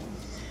from it.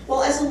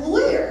 Well, as a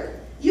lawyer,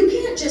 you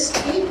can't just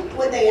take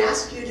what they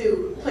ask you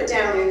to put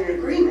down in an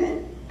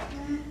agreement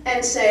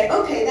and say,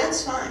 okay,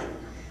 that's fine.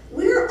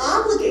 We're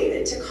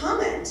obligated to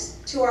comment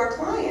to our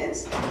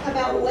clients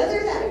about whether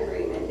that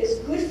agreement is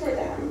good for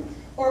them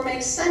or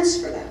makes sense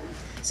for them.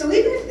 So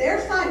even if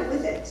they're fine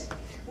with it,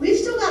 we've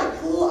still got to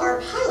pull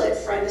our pilot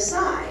friend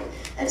aside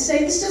and say,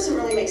 this doesn't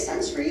really make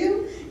sense for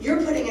you.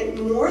 You're putting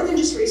in more than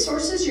just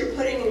resources, you're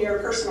putting in your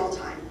personal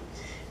time.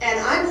 And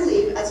I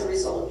believe, as a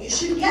result, you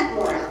should get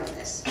more out of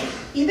this.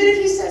 Even if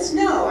he says,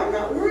 no, I'm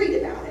not worried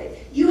about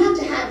it, you have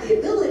to have the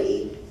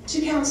ability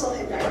to counsel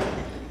him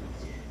directly.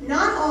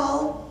 Not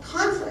all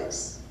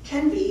conflicts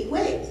can be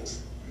waived.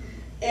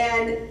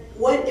 And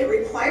what it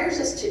requires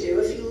us to do,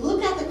 if you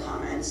look at the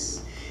comments,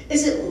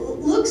 is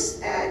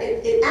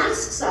it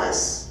asks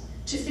us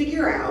to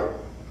figure out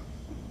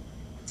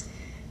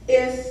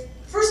if,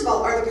 first of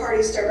all, are the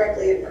parties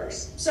directly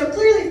adverse? So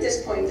clearly at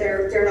this point,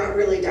 they're not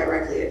really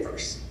directly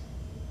adverse.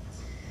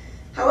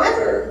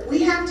 However,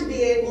 we have to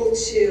be able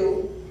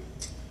to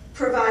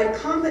provide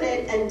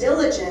competent and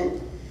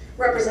diligent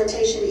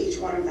representation to each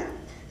one of them.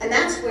 And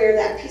that's where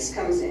that piece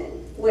comes in,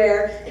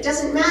 where it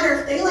doesn't matter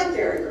if they like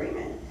their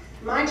agreement.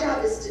 My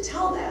job is to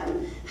tell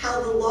them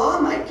how the law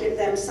might give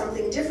them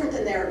something different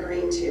than they're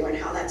agreeing to and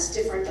how that's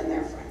different than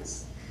their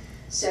friends.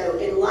 So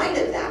in light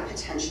of that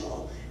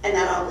potential and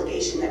that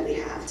obligation that we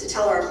have to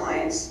tell our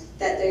clients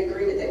that the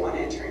agreement they want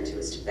to enter into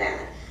is too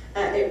bad,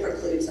 it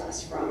precludes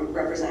us from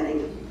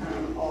representing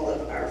all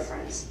of our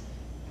friends.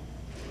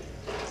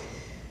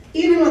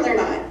 Even when they're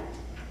not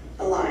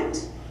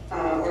aligned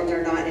or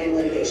they're not in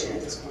litigation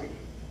at this point.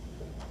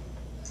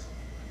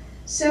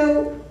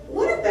 So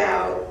what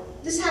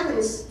about, this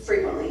happens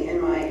frequently in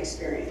my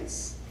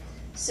experience.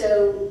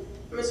 So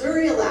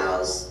Missouri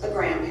allows a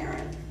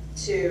grandparent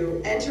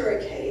to enter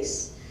a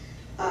case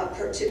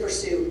to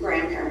pursue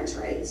grandparents'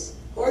 rights,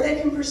 or they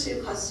can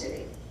pursue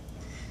custody.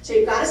 So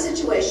you've got a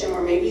situation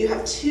where maybe you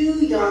have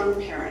two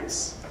young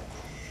parents,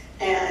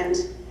 and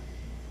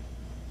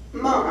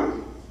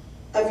mom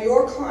of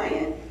your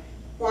client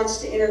wants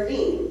to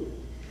intervene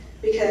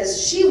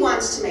because she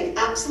wants to make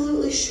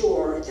absolutely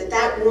sure that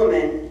that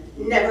woman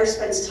never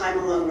spends time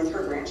alone with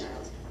her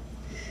grandchild.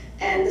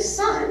 And the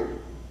son,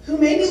 who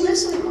maybe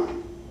lives with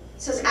mom,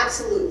 says,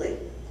 absolutely.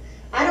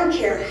 I don't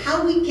care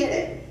how we get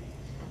it.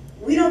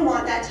 We don't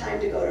want that time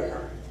to go to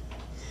her.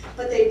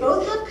 But they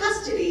both have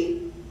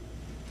custody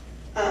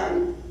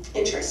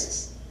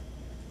interests.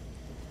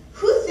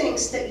 Who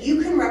thinks that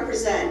you can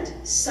represent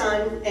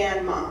son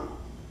and mom?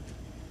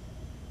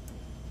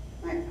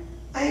 Right.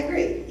 I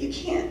agree, you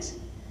can't.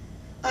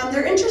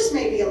 Their interests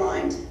may be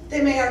aligned.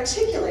 They may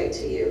articulate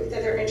to you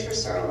that their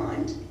interests are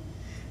aligned.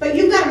 But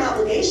you've got an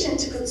obligation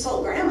to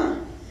consult grandma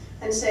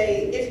and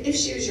say, if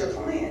she was your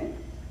client,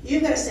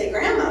 you've got to say,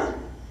 grandma,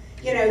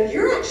 you know,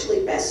 you're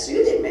actually best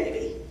suited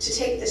maybe to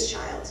take this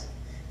child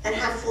and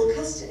have full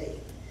custody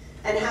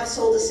and have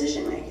sole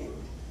decision making.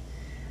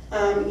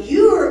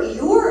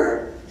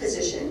 Your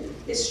position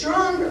is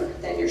stronger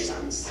than your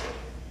son's.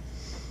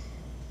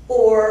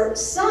 Or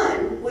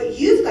son, what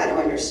you've got to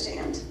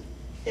understand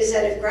is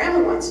that if grandma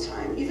wants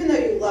time, even though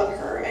you love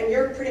her and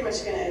you're pretty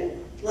much going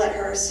to let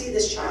her see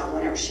this child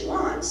whenever she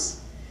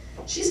wants,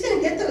 she's going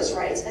to get those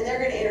rights and they're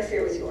going to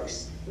interfere with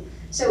yours.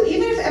 So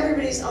even if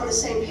everybody's on the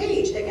same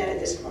page, again at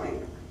this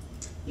point,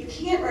 you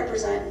can't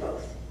represent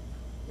both.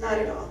 Not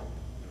at all.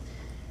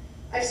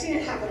 I've seen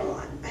it happen a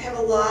lot. I have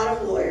a lot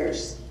of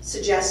lawyers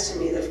suggest to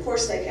me that of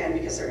course they can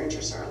because their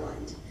interests are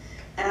aligned.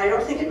 And I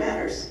don't think it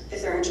matters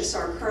if their interests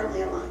are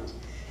currently aligned.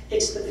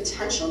 It's the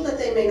potential that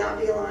they may not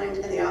be aligned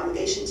and the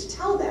obligation to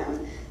tell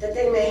them that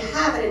they may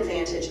have an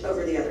advantage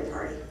over the other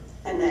party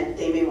and that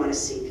they may want to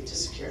seek to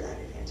secure that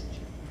advantage.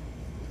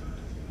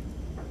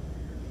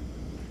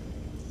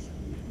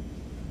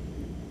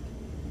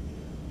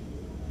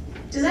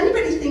 Does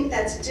anybody think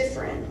that's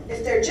different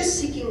if they're just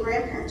seeking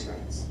grandparents'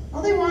 rights?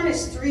 All they want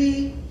is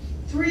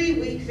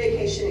three-week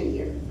vacation a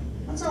year.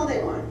 That's all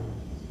they want.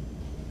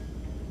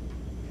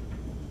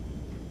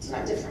 It's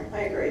not different,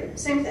 I agree.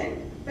 Same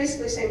thing,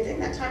 basically same thing.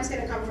 That time's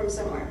gonna come from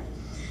somewhere.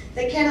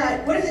 They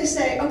cannot, what if they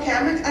say, okay,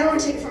 I don't wanna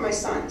take it from my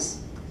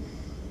sons.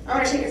 I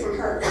wanna take it from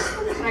hers.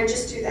 Can I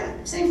just do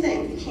that? Same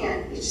thing, you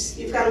can't.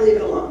 You've gotta leave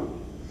it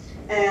alone.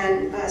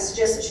 And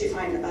suggest that she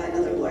find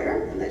another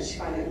lawyer and that she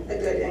find a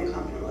good and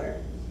competent lawyer.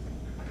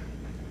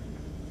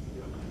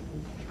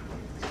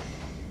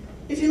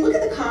 If you look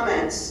at the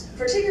comments,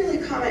 particularly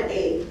comment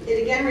 8,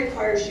 it again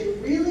requires you to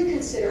really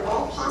consider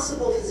all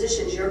possible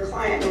positions your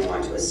client may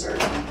want to assert.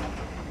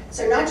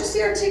 So not just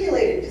the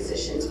articulated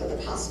positions, but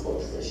the possible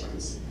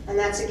positions. And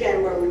that's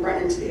again where we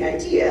run into the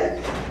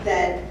idea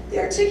that the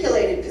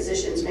articulated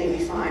positions may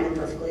be fine and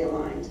perfectly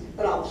aligned,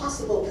 but all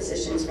possible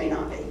positions may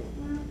not be.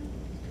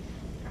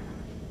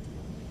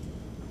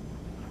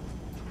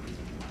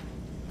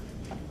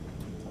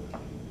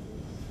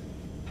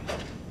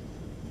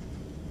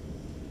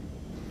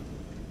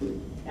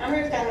 Now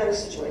here we've got another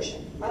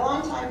situation. My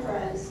longtime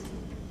friends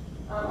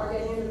are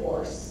getting a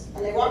divorce,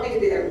 and they want me to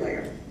be their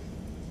lawyer.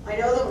 I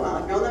know them well,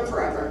 I've known them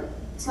forever.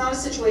 It's not a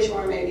situation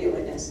where I may be a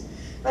witness.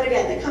 But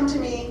again, they come to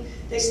me,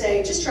 they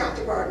say, just draft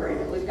a bar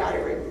agreement, we've got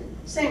it written.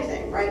 Same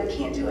thing, right? We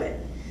can't do it.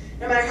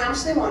 No matter how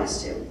much they want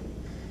us to.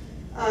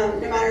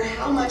 No matter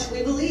how much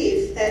we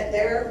believe that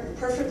they're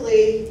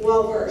perfectly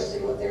well-versed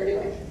in what they're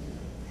doing.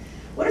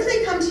 What if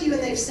they come to you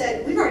and they've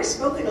said, we've already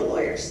spoken to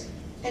lawyers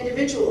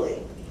individually,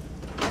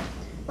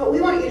 but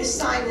we want you to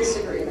sign this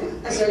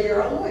agreement as though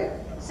you're a lawyer.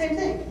 Same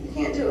thing, you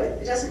can't do it.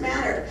 It doesn't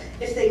matter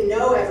if they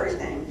know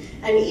everything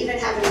and even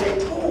haven't been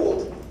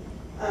told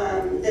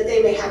that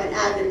they may have an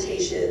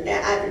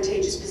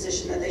advantageous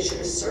position that they should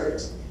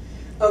assert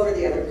over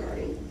the other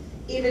party.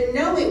 Even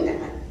knowing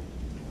that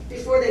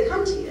before they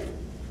come to you,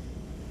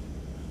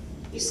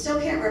 you still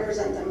can't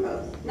represent them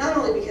both. Not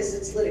only because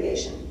it's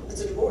litigation,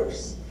 it's a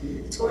divorce.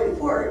 It's going to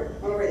court,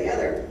 one way or the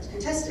other. It's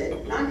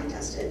contested,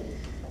 non-contested,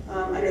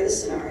 under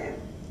this scenario.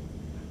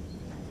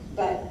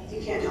 But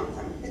you can't help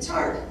them. It's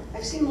hard.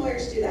 I've seen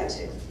lawyers do that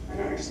too. I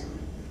don't understand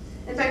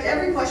that. In fact,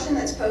 every question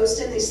that's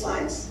posed in these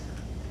slides,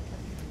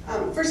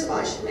 first of all,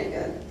 I should make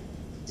a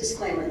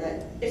disclaimer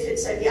that if it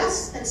said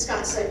yes and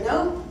Scott said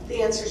no,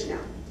 the answer's no.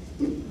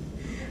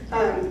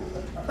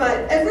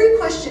 But every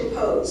question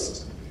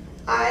posed,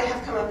 I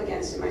have come up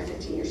against in my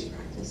 15 years of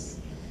practice,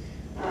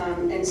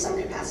 in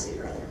some capacity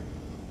or other.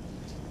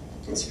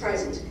 It's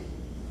surprising to me.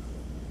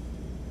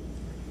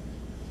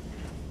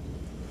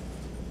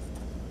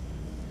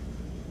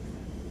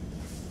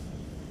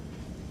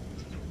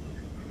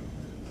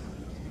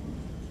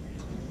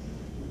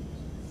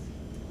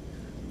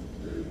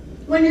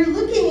 When you're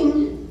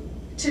looking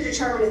to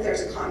determine if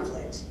there's a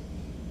conflict,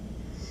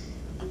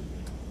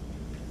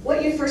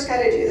 what you first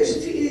got to do,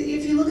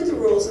 if you look at the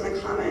rules and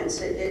the comments,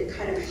 it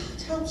kind of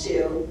helps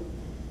you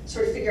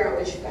sort of figure out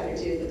what you've got to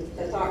do,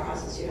 the thought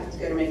process you have to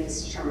go to make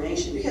this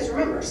determination. Because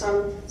remember,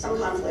 some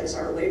conflicts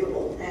are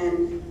waivable,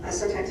 and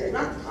sometimes they're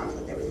not the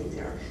conflict that we think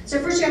they are. So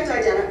first you have to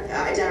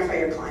identify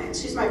your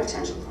clients. Who's my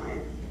potential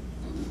client?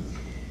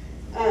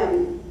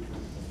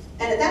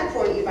 And at that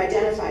point, you've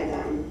identified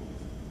them,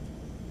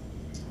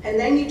 and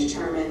then you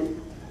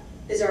determine,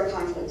 is there a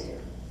conflict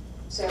here?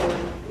 So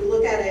you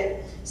look at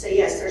it, say,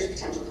 yes, there's a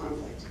potential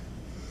conflict.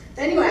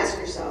 Then you ask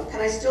yourself, can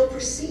I still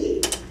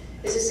proceed?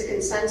 Is this a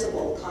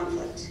consentable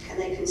conflict? Can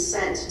they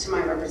consent to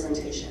my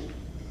representation?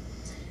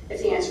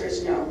 If the answer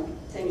is no,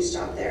 then you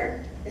stop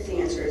there. If the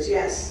answer is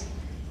yes,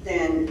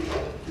 then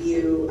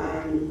you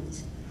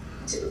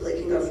typically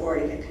can go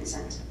forward and get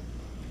consent.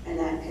 And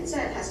that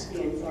consent has to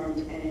be informed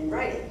and in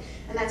writing.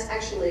 And that's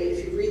actually,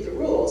 if you read the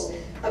rules,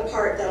 a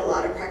part that a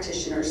lot of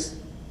practitioners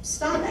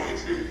stop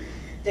at.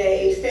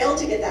 They fail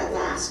to get that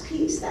last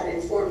piece, that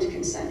informed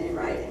consent in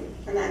writing.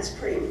 And that's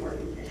pretty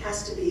important. It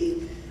has to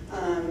be,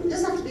 it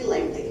doesn't have to be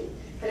lengthy,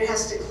 but it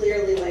has to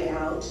clearly lay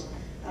out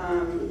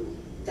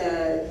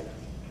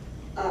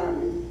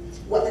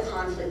what the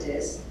conflict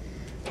is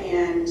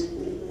and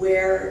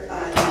where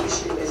the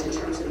issue is in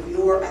terms of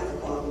your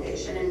ethical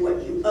obligation and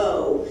what you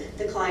owe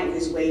the client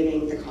who's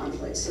waiving the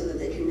conflict so that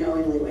they can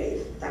knowingly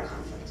waive that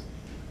conflict.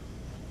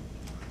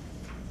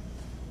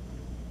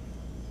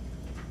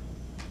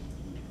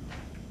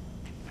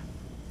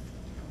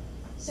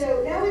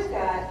 So now we've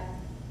got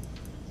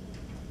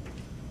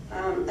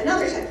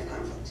another type of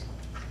conflict.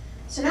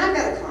 So now I've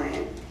got a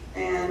client,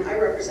 and I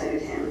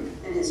represented him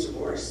in his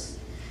divorce.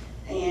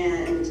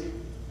 And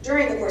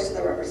during the course of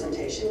the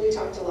representation, we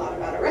talked a lot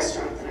about a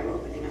restaurant that I'm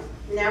opening up.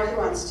 Now he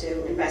wants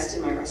to invest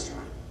in my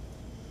restaurant.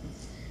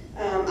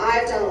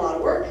 I've done a lot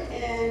of work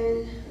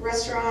in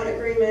restaurant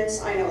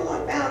agreements. I know a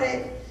lot about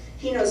it.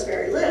 He knows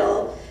very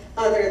little,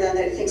 other than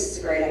that he thinks it's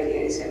a great idea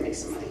and he's going to make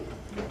some money.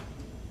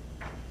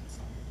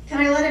 Can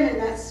I let him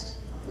invest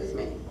with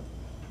me?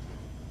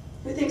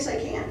 Who thinks I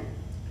can?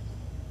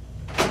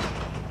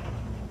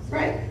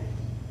 Right.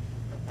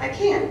 I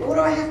can, but what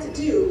do I have to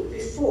do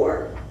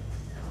before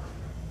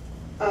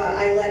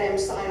I let him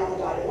sign on the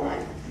dotted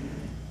line?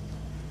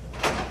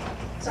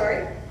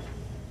 Sorry?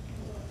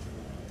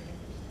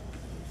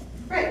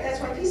 Right, that's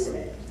one piece of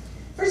it.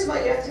 First of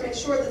all, you have to make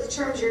sure that the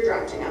terms you're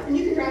drafting up, and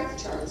you can draft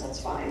the terms, that's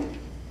fine.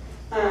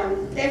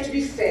 They have to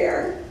be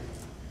fair,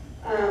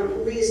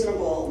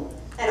 reasonable,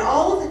 and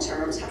all of the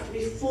terms have to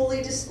be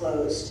fully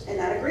disclosed in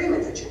that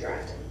agreement that you're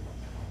drafting.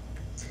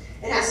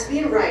 It has to be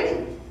in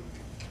writing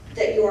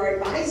that you are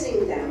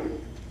advising them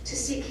to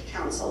seek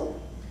counsel,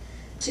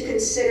 to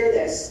consider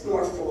this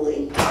more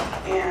fully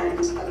and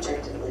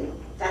objectively.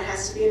 That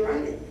has to be in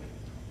writing.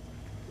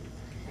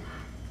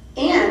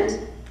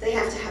 And they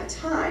have to have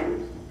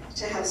time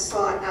to have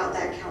sought out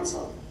that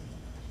counsel.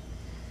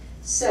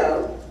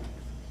 So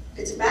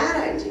it's a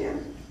bad idea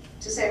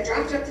to say, I've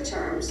drafted up the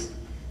terms,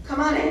 come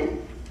on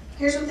in,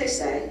 here's what they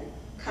say,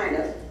 kind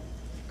of,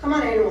 come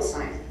on in and we'll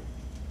sign it.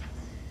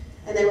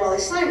 And then while they're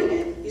signing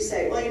it, you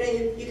say, well, you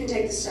know, you can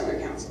take this to other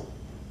counsel.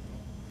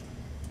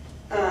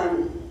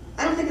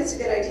 I don't think that's a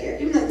good idea.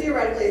 Even though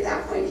theoretically at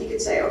that point he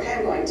could say, okay,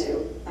 I'm going to,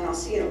 and I'll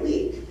see you in a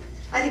week.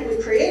 I think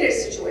we've created a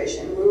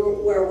situation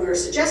where we're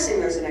suggesting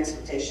there's an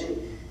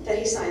expectation that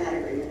he sign that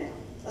agreement now.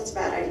 That's a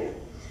bad idea.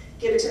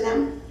 Give it to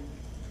them.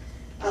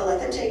 Let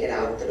them take it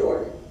out the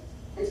door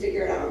and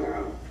figure it out on their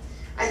own.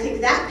 I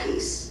think that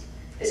piece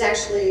is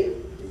actually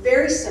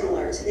very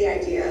similar to the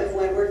idea of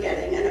when we're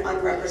getting an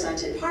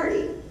unrepresented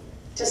party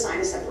to sign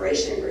a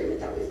separation agreement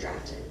that we've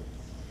drafted.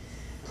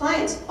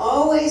 Clients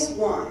always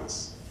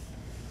want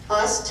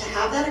us to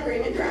have that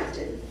agreement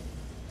drafted,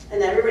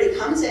 and then everybody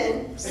comes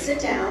in, sit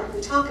down,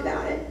 we talk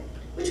about it,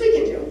 which we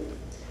can do.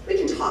 We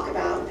can talk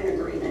about an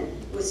agreement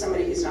with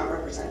somebody who's not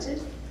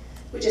represented.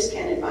 We just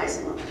can't advise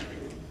them on that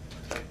agreement.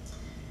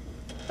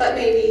 But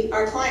maybe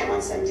our client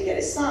wants them to get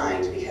it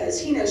signed because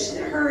he knows she's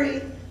in a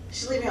hurry,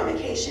 she's leaving on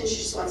vacation, she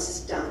just wants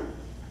this done.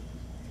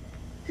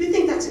 Who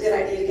think that's a good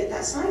idea to get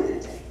that signed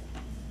that day?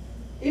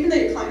 Even though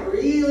your client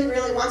really,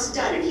 really wants it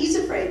done, and he's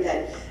afraid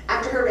that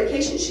after her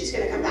vacation, she's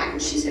going to come back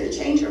and she's going to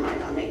change her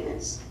mind on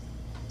maintenance.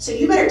 So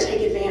you better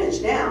take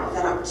advantage now of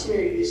that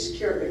opportunity to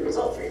secure a good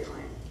result for your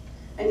client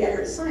and get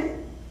her to sign it.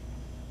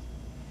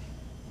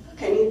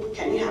 Can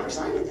you have her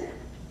sign it there?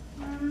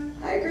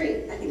 I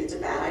agree. I think it's a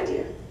bad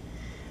idea.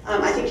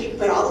 I think you can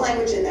put all the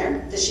language in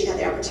there that she had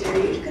the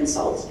opportunity to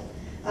consult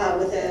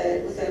with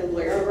a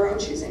lawyer of her own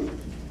choosing.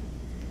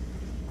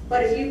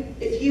 But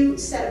if you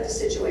set up the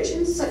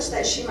situation such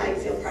that she might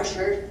feel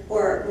pressured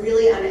or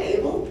really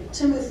unable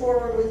to move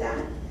forward with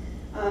that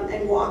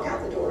and walk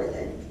out the door with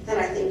it, then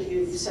I think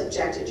you've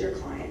subjected your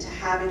client to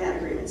having that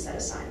agreement set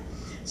aside.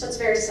 So it's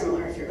very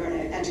similar if you're going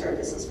to enter a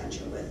business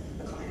venture with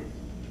a client.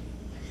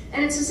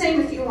 And it's the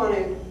same if you want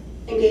to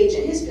engage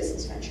in his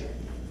business venture.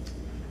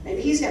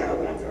 Maybe he's going to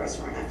open up the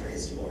restaurant after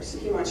his divorce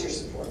and he wants your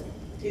support.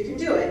 You can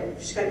do it, you've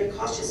just got to be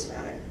cautious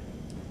about it.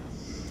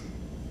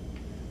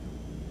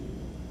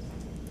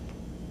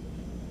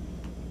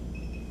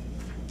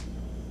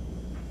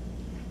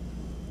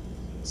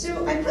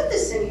 So I put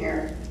this in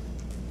here,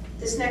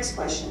 this next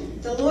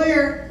question. The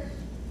lawyer,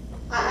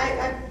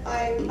 I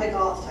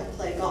golf, I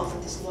play golf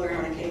with this lawyer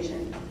on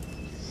occasion.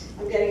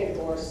 I'm getting a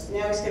divorce,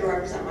 now he's gonna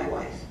represent my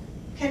wife.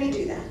 Can he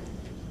do that?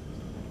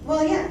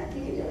 Well, yeah,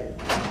 he can do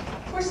it.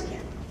 Of course he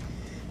can.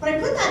 But I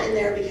put that in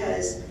there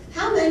because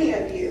how many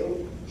of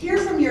you hear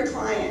from your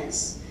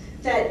clients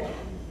that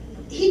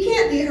he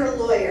can't be her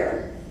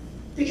lawyer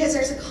because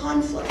there's a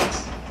conflict?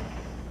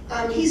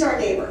 He's our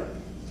neighbor.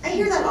 I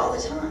hear that all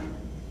the time.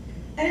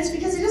 And it's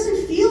because it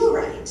doesn't feel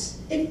right.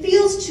 It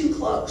feels too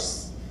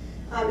close.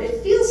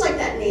 It feels like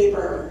that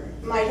neighbor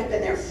might have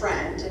been their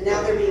friend, and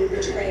now they're being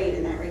betrayed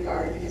in that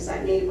regard because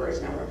that neighbor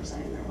is now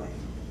representing their wife.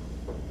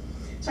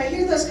 So I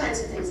hear those kinds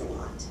of things a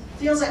lot.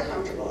 Feels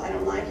uncomfortable, I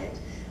don't like it.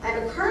 I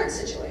have a current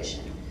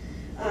situation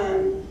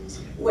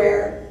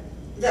where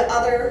the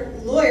other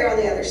lawyer on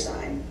the other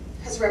side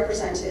has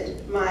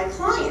represented my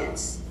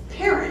client's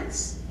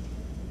parents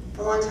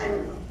a long time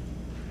ago.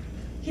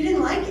 He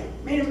didn't like it,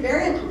 made him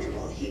very uncomfortable.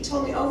 He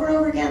told me over and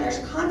over again, there's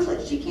a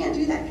conflict. She can't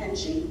do that, can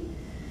she?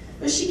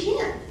 But she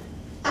can.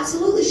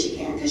 Absolutely she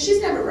can, because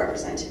she's never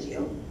represented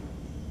you.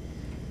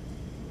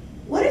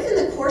 What if in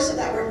the course of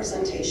that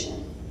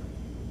representation,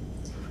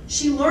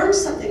 she learned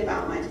something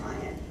about my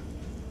client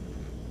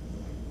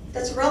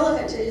that's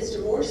relevant to his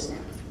divorce now?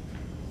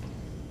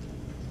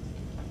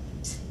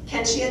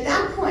 Can she at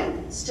that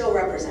point still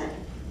represent?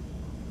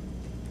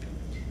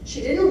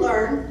 She didn't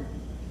learn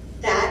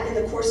that in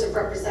the course of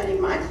representing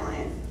my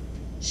client.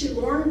 She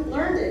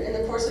learned it in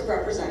the course of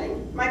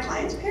representing my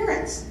client's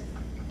parents.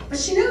 But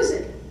she knows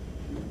it.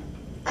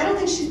 I don't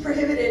think she's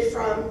prohibited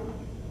from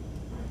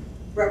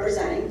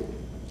representing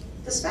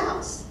the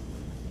spouse.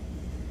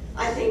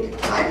 I think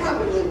I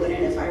probably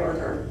wouldn't if I were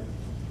her,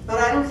 but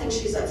I don't think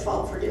she's at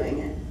fault for doing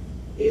it,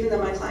 even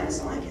though my client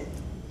doesn't like it.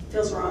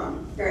 Feels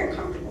wrong, very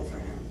uncomfortable for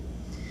him.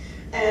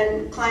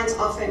 And clients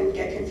often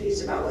get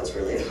confused about what's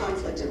really a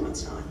conflict and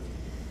what's not.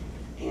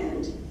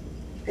 And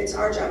it's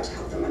our job to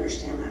help them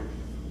understand that.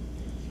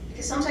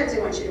 Because sometimes they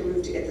want you to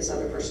move to get this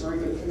other person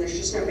removed, and there's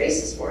just no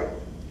basis for it.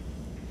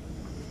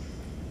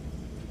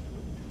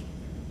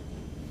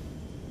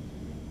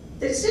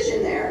 The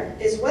decision there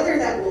is whether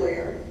that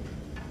lawyer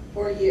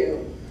or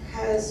you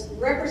has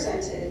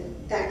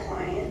represented that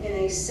client in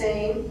a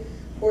same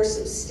or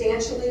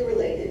substantially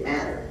related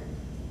matter.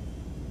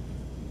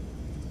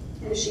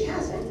 And if she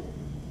hasn't,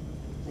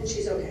 then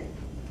she's okay.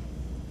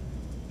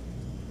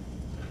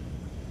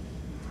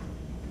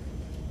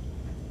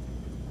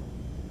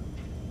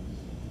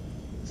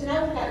 So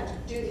now we've got to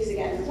do these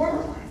again for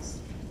former clients.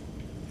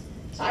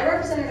 So I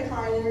represented a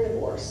client in a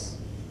divorce.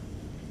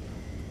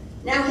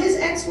 Now his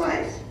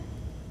ex-wife,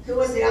 who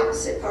was the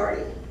opposite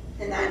party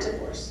in that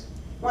divorce,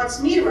 wants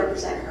me to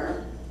represent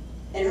her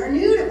in her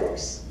new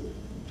divorce.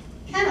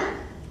 Can I?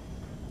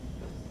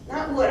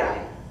 Not would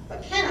I,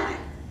 but can I?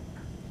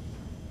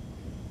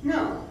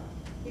 No,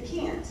 you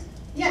can't.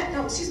 Yeah,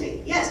 no, excuse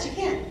me. Yes, you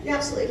can. You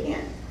absolutely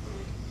can.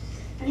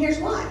 And here's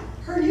why.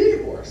 Her new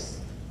divorce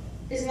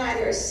is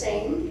neither a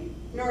same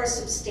nor a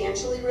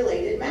substantially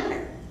related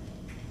matter.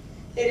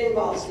 It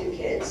involves new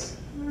kids.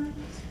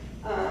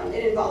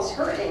 It involves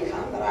her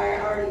income, but I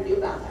already knew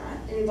about that.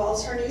 It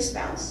involves her new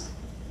spouse.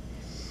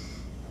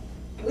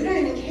 We don't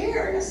even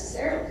care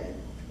necessarily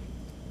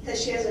that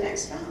she has an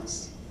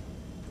ex-spouse.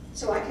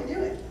 So I can do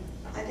it.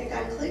 I think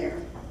I'm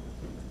clear.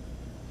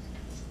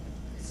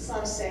 This is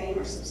not a same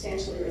or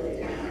substantially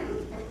related matter.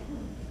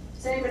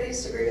 Does anybody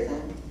disagree with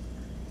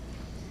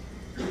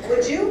that?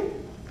 Would you?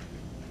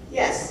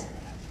 Yes.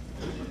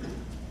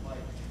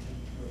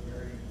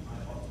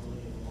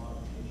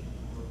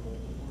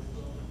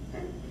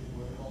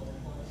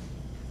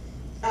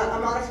 A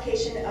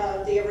modification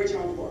of the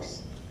original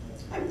divorce.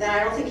 Then I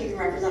don't think you can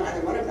represent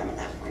either one of them at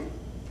that point.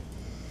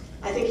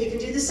 I think you can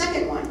do the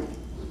second one,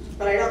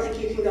 but I don't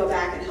think you can go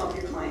back and help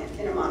your client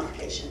in a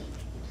modification.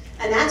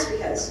 And that's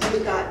because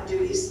you've got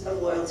duties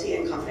of loyalty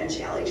and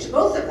confidentiality to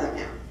both of them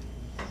now.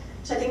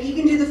 So I think you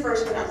can do the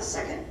first, but not the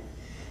second.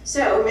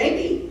 So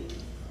maybe,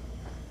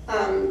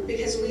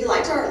 because we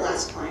liked our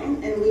last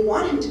client and we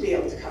want him to be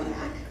able to come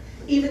back,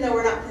 even though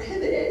we're not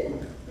prohibited,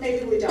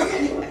 maybe we don't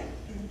anyway,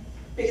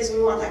 because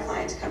we want that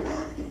client to come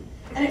back.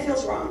 And it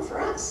feels wrong for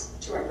us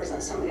to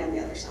represent somebody on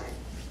the other side,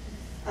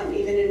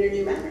 even in a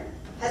new matter.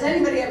 Has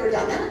anybody ever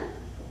done that?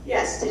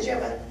 Yes, did you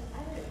have a? I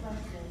had a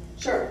question.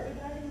 Sure.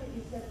 Regarding what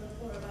you said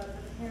before about the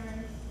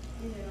parents,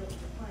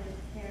 the client's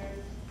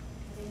parents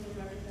being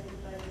represented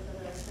by this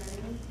other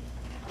attorney,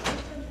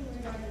 there's something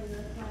regarding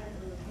the client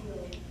or appeal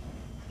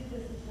to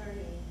this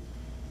attorney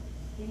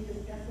in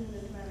discussing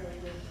this matter with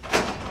the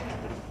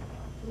parents.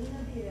 Wouldn't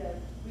there be a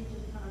breach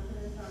of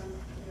confidence on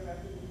the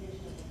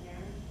representation of the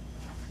parents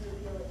to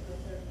appeal it to a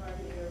third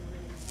party or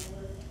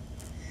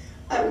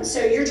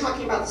So you're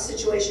talking about the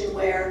situation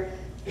where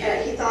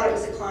he thought it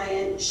was a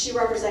client, she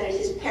represented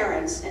his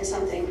parents in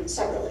something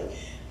separately.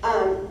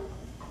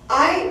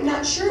 I'm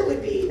not sure it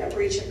would be a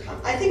breach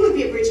of, I think it would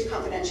be a breach of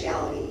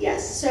confidentiality,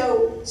 yes.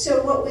 So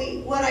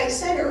what I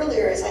said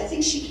earlier is I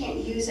think she can't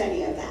use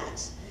any of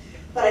that.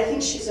 but I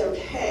think she's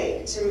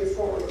okay to move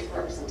forward with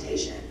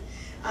representation.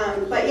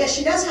 But yes,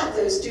 she does have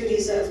those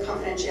duties of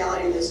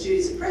confidentiality and those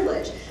duties of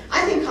privilege.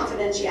 I think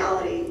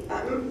confidentiality,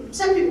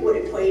 some people would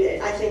equate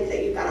it. I think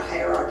that you've got a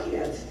hierarchy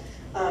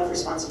of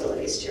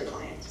responsibilities to your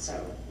client. So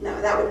no,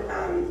 that would,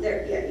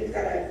 there'd be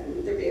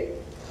a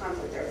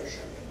conflict there for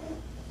sure.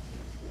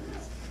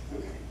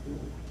 Okay.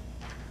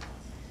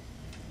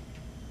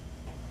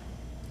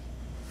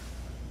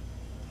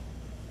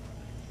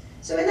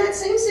 So in that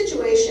same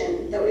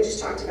situation that we just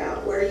talked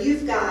about, where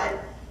you've got,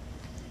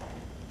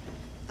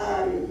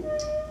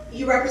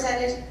 you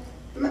represented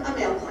a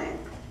male client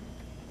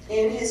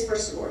in his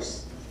first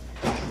divorce.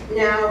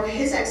 Now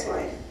his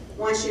ex-wife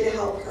wants you to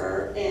help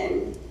her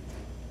in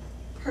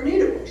her new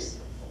divorce.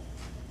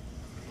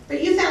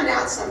 But you found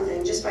out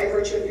something just by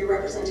virtue of your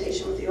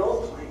representation with the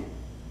old client,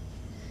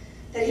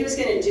 that he was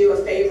going to do a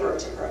favor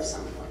to her of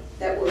some point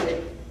that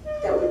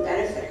would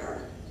benefit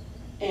her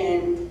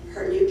in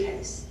her new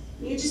case.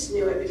 You just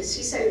knew it because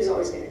he said he was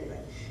always going to do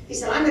it. He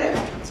said, I'm going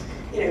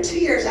to, 2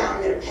 years out,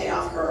 I'm going to pay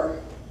off her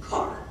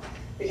car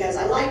because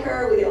I like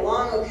her, we get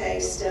along okay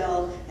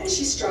still, and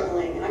she's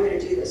struggling, and I'm going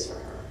to do this for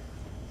her.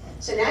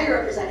 So now you're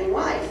representing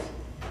wife,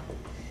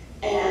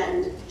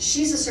 and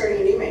she's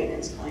asserting a new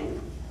maintenance claim.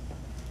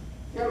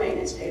 No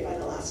maintenance paid by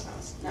the last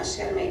spouse. Now she's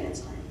got a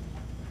maintenance claim.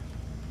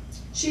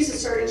 She's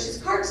asserting she's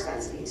car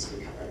expense that needs to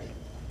be covered.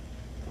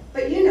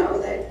 But you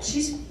know that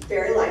she's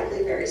very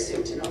likely very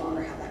soon to no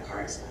longer have that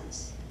car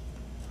expense.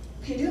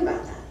 What can you do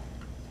about that?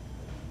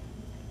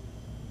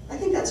 I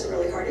think that's a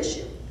really hard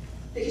issue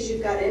because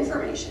you've got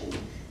information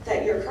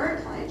that your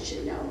current client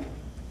should know,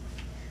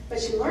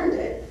 but you learned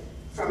it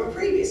from a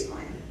previous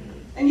client.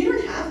 And you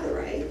don't have the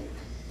right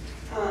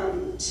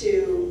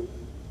to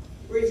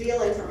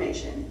reveal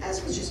information,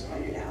 as was just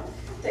pointed out,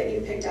 that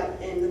you picked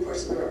up in the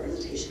course of the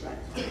representation by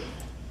the client.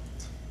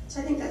 So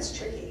I think that's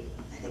tricky.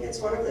 I think it's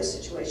one of those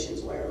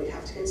situations where we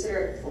have to consider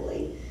it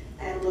fully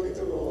and look at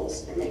the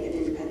rules and make an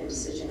independent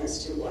decision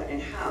as to what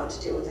and how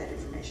to deal with that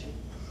information.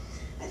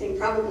 I think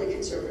probably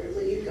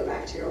conservatively, you'd go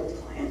back to your old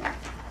client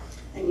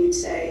and you'd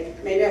say,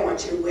 maybe I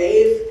want you to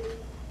waive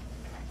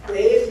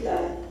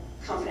the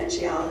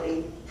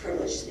confidentiality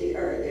privilege,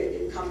 or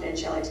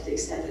confidentiality to the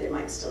extent that it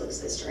might still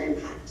exist or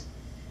impact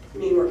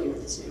me working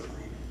with this new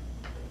client.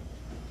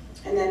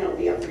 And then it'll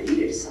be up for you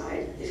to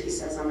decide if he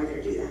says, I'm not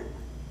going to do that.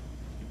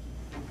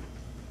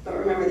 But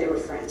remember, they were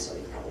friends, so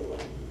he probably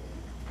would.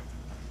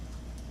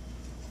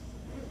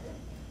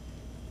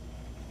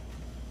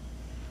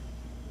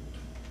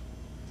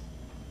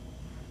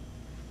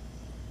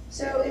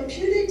 So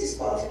imputed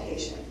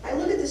disqualification. I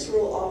look at this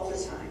rule all the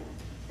time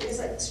because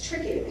it's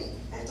tricky to me.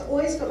 I have to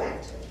always go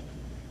back to it.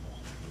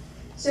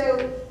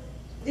 So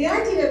the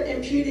idea of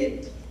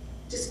imputed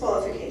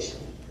disqualification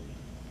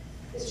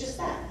is just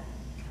that.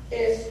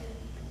 If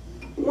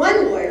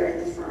one lawyer in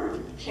the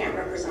firm can't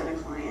represent a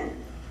client,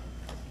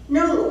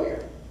 no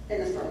lawyer in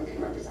the firm can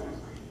represent a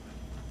client.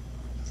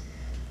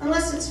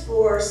 Unless it's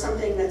for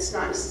something that's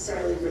not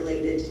necessarily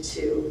related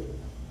to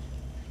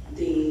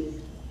the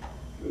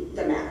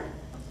matter.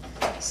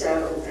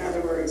 So, in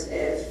other words,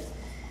 if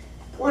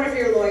one of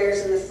your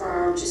lawyers in the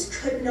firm just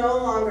could no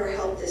longer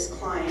help this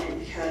client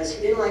because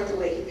he didn't like the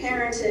way he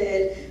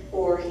parented,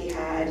 or he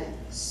had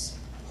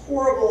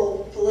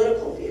horrible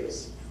political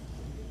views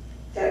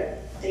that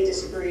they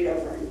disagreed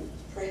over and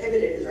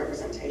prohibited his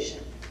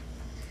representation.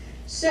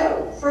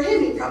 So, for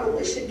him, he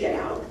probably should get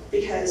out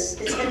because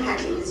it's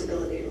impacting his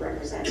ability to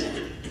represent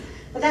him.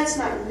 But that's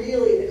not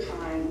really the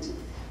kind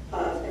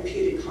of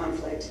imputed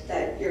conflict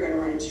that you're going to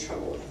run into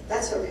trouble with.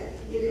 That's okay.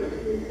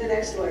 The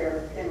next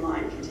lawyer in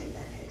line can take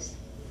that case.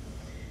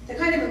 The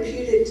kind of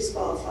imputed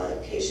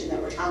disqualification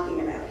that we're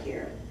talking about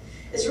here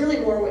is really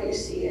more what you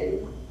see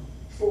in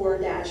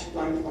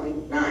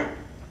 4-1.9,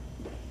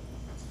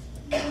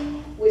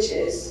 which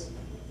is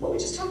what we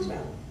just talked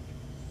about.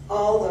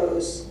 All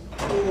those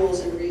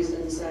rules and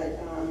reasons that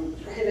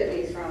prohibit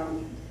me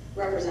from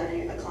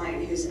representing a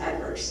client who's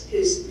adverse,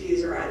 whose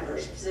views are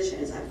adverse, position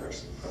is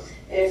adverse.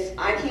 If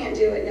I can't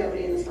do it,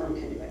 nobody in the firm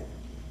can do it.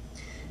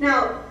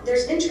 Now,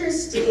 there's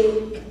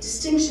interesting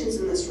distinctions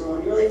in this rule,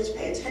 and you really have to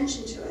pay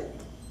attention to it.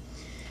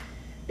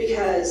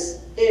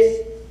 Because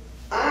if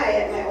I,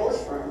 at my old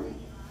firm,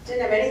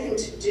 didn't have anything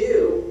to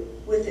do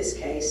with this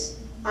case,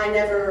 I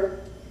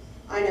never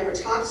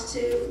talked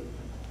to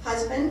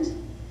husband,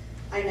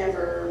 I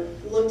never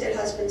looked at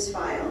husband's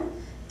file,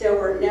 there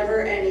were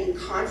never any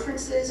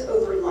conferences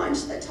over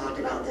lunch that talked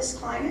about this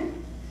client,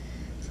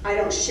 I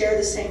don't share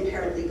the same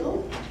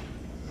paralegal,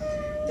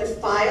 the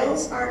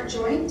files aren't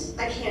joint,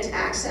 I can't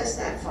access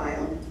that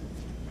file.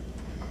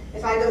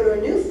 If I go to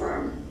a new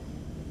firm,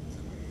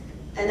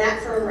 and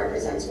that firm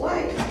represents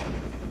wife,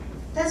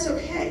 that's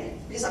okay,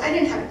 because I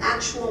didn't have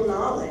actual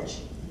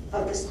knowledge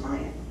of this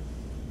client.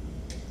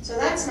 So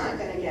that's not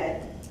going to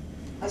get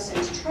us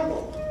into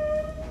trouble.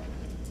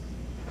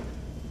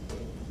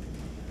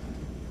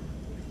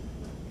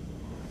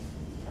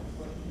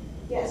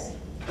 Yes?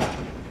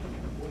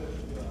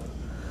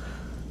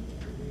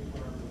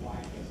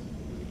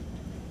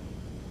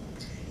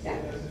 Yeah.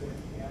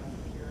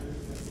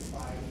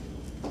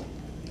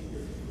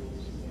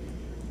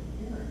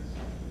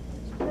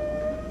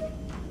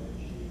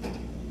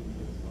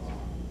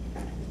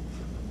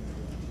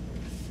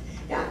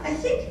 I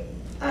think,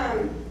 I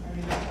mean,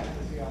 that's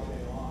fantasy all day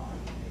long.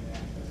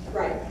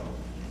 right.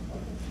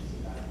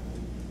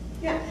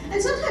 Yeah,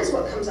 and sometimes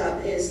what comes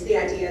up is the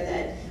idea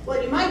that,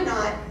 well, you might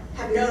not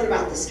have known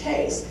about this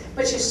case,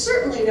 but you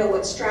certainly know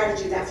what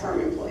strategy that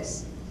firm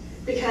employs.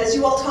 Because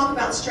you all talk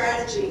about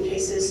strategy in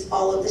cases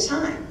all of the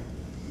time.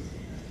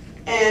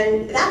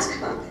 And that's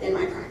come up in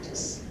my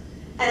practice.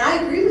 And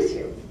I agree with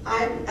you.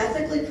 I'm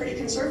ethically pretty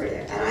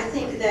conservative. And I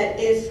think that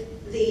if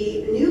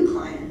the new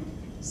client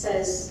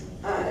says,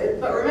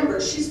 but remember,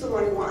 she's the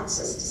one who wants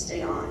us to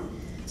stay on.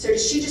 So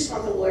does she just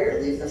want the lawyer to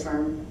leave the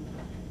firm?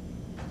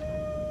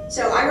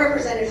 So I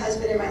represented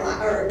husband in my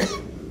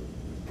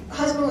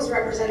husband was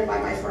represented by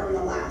my firm in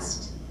my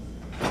last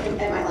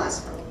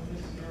firm.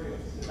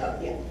 Oh,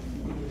 yeah.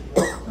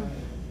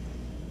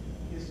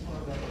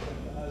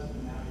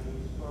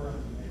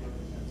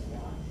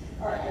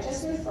 All right, I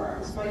just moved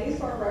firms. My new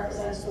firm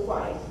represents the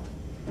wife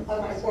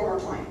of my former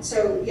client.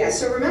 So yeah,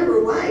 so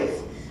remember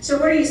wife. So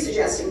what are you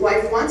suggesting?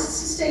 Wife wants us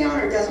to stay on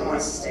or doesn't want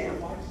us to stay on?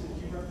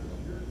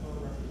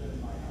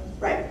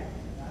 Right.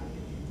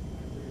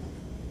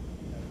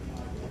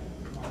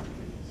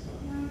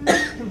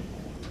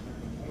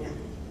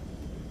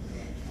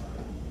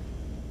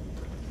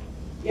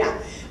 Yeah.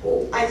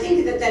 Well, I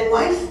think that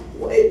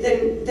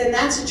then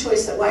that's a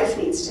choice that wife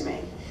needs to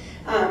make.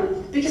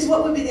 Because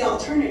what would be the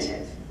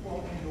alternative?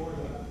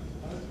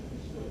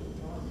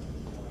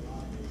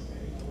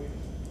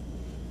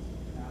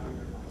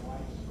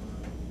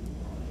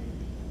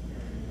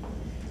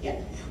 Yeah.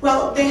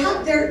 Well, they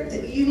have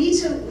you need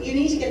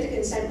to get the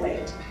consent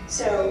waived.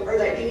 So, or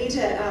that you need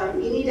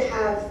to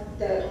have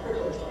the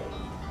privilege waived.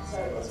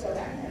 So let's go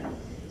back now.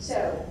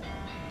 So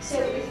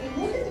if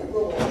you look at the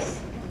rules,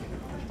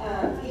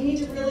 you need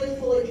to really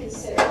fully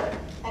consider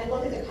and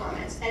look at the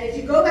comments. And if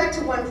you go back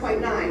to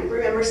 1.9,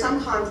 remember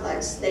some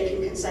conflicts they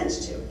can consent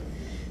to.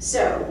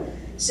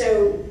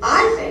 So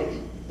I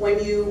think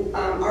when you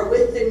are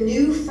with the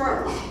new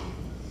firm,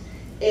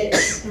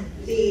 it's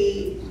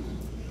the,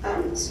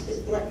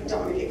 don't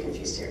want to get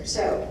confused here.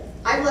 So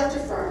I've left a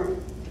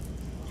firm,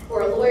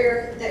 or a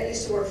lawyer that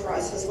used to work for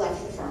us has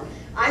left the firm.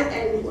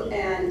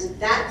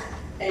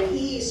 And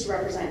he used to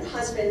represent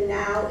husband,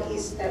 now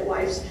he's at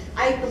wife's.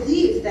 I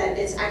believe that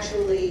it's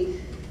actually,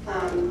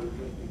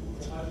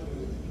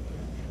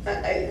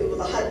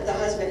 the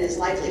husband is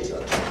likely to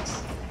object.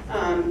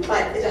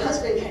 But the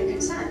husband can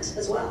consent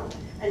as well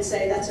and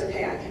say, that's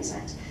okay, I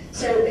consent.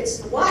 So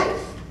it's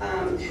wife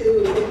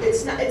who,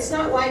 it's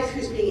not wife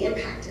who's being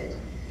impacted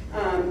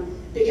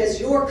because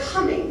you're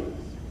coming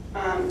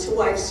to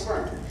wife's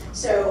firm.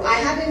 So I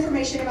have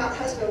information about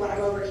husband when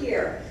I'm over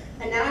here,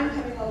 and now I'm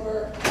coming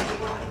over to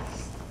wife.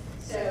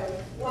 So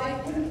why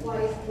wouldn't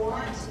wife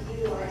want to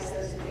utilize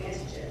those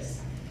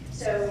advantages?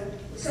 So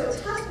it's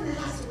husband that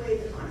has to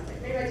waive the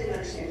conflict. Maybe I didn't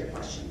understand your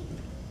question.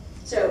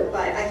 So,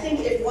 but I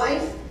think if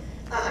wife,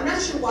 I'm not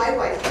sure why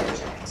wife would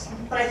object,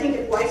 but I think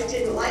if wife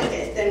didn't like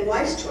it, then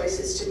wife's choice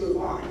is to move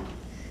on.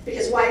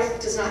 Because wife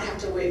does not have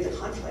to waive the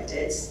conflict.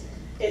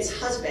 It's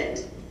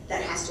husband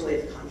that has to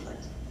waive the conflict.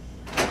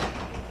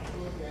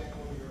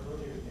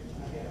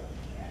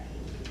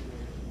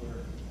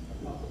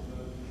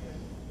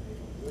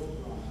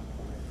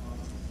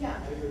 Yeah.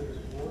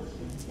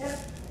 Yep.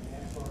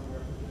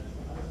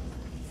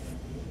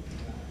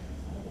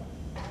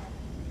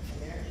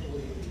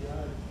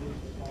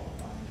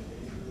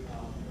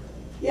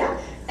 Yeah,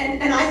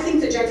 and I think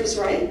the judge was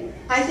right.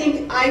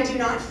 I do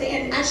not think,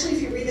 and actually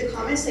if you read the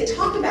comments, they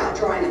talk about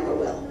drawing up a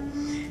will.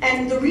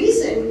 And the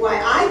reason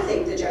why I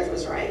think the judge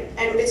was right,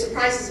 and it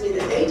surprises me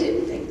that they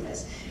didn't think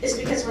this, is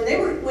because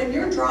when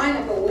you're drawing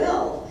up a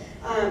will,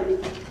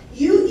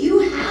 you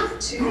have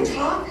to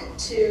talk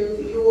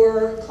to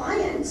your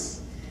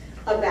clients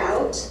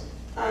about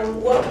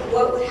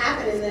what would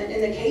happen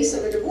in the case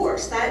of a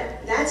divorce.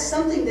 That's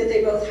something that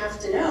they both have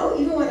to know,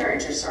 even when their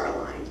interests are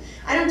aligned.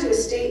 I don't do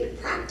estate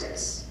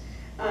practice,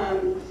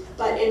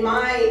 but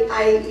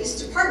I used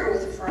to partner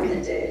with a firm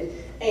that did,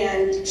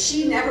 and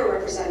she never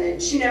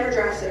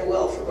drafted a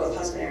will for both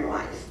husband and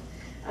wife.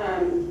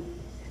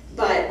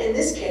 But in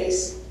this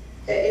case,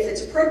 if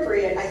it's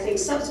appropriate, I think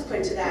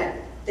subsequent to that,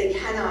 they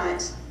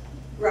cannot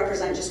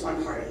represent just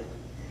one party.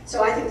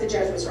 So I think the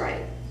judge was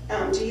right.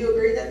 Do you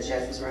agree that the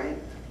judge was right?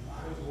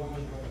 I was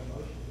wondering what the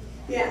motion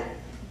was. Yeah.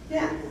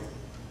 Yeah.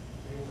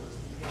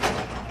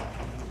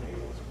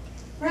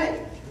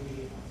 Right.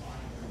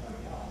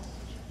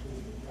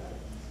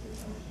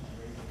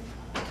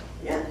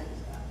 Yeah.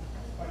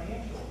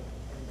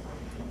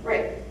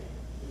 Right.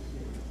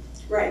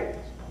 Right.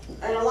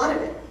 And a lot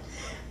of it.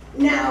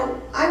 Now,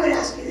 I would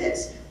ask you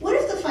this. What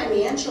if the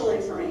financial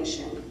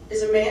information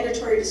is a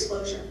mandatory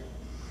disclosure?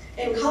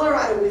 In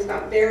Colorado, we've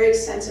got very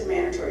extensive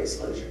mandatory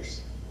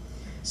disclosures.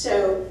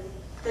 So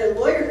the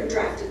lawyer who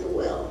drafted the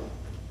will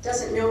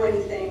doesn't know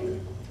anything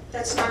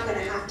that's not going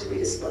to have to be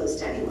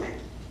disclosed anyway.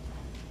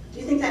 Do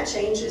you think that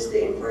changes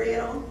the inquiry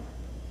at all?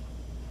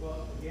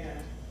 Well,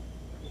 again,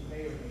 it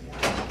may or may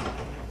not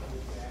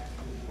goes back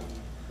to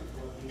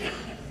what we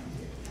intend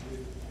to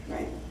do.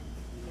 Right.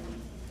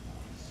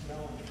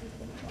 Smelling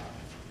the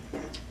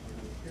product.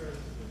 Yeah.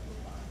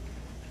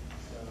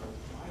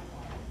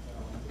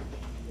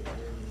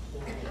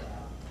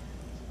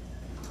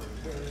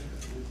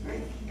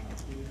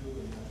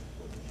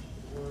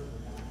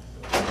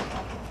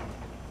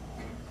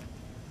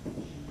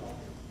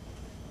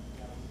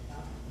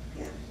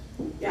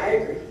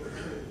 agree.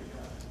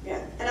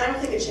 Yeah, and I don't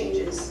think it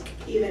changes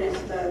even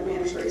if the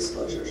mandatory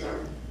disclosures are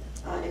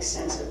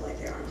extensive like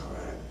they are in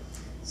Colorado.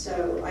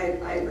 So I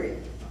agree.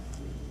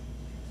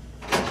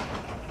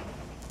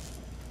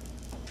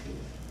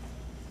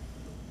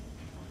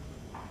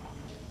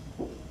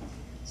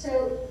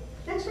 So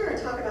next we're going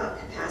to talk about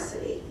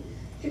capacity.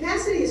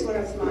 Capacity is one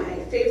of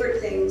my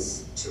favorite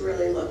things to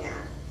really look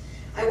at.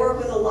 I work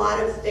with a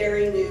lot of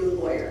very new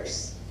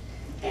lawyers,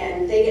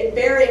 and they get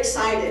very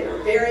excited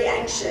or very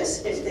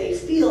anxious if they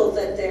feel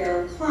that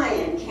their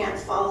client can't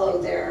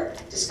follow their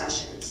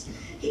discussions.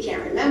 He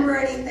can't remember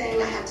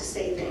anything, I have to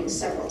say things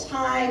several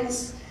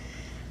times.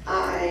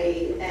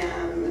 I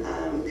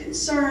am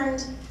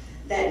concerned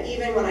that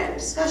even when I have a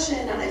discussion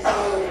and I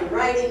follow it in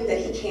writing, that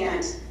he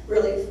can't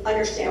really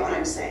understand what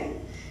I'm saying.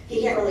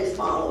 He can't really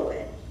follow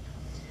it.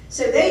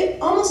 So they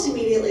almost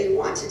immediately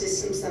want to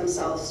distance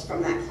themselves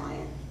from that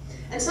client.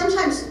 And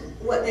sometimes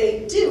what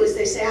they do is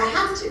they say, I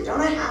have to.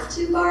 Don't I have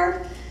to,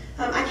 Barb?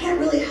 I can't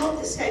really help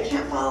this guy. He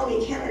can't follow me.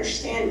 He can't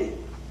understand me.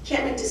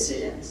 Can't make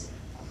decisions.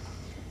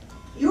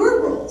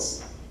 Your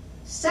rules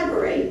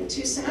separate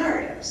two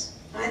scenarios.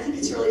 And I think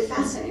it's really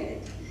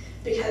fascinating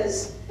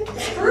because the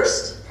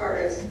first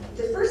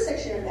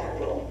section of that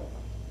rule,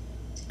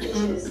 which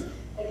is,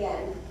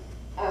 again,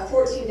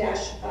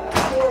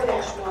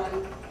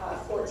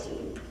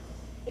 14-4-1-14.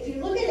 If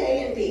you look at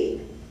A and B,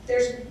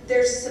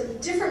 there's some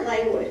different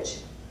language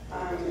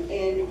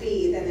in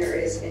B than there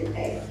is in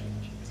A.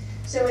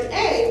 So in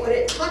A, what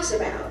it talks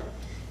about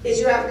is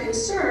you have a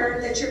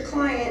concern that your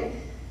client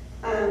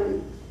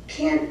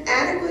can't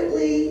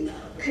adequately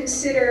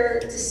consider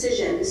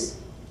decisions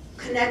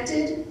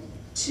connected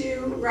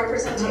to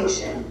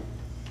representation,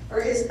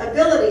 or his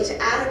ability to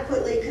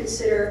adequately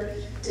consider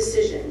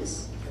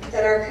decisions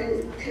that are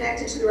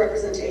connected to the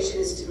representation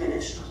is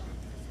diminished.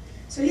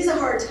 So he's a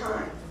hard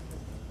time.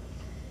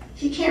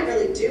 He can't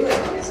really do it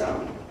on his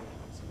own.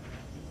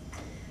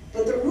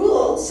 But the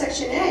rule,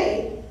 Section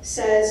A,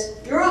 says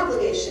your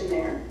obligation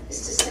there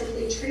is to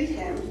simply treat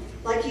him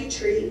like you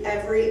treat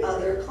every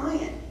other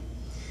client.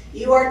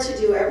 You are to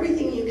do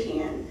everything you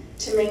can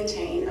to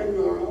maintain a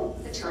normal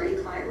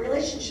attorney-client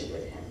relationship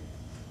with him.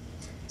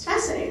 It's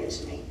fascinating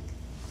to me.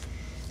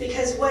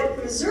 Because what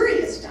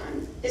Missouri has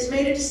done is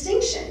made a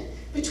distinction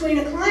between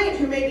a client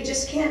who maybe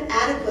just can't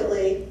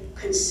adequately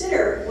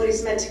consider what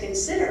he's meant to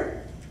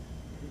consider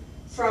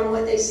from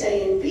what they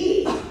say in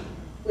B,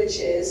 which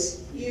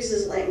is,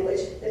 uses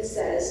language that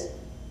says,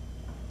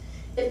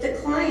 if the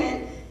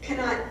client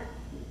cannot,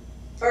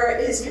 or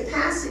his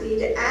capacity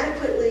to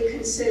adequately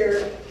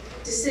consider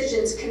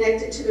decisions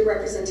connected to the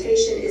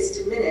representation is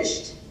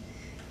diminished,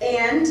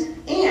 and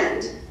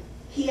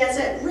he is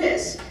at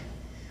risk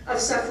of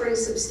suffering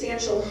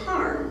substantial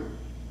harm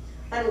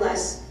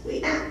unless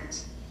we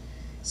act.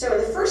 So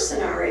in the first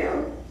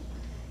scenario,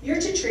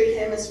 you're to treat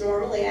him as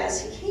normally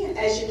as you can.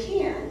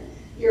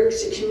 You're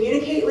to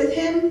communicate with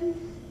him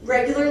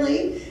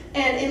regularly,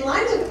 and in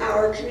light of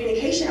our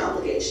communication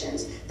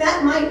obligations,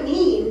 that might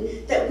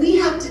mean that we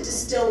have to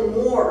distill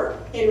more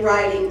in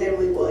writing than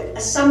we would.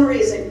 A summary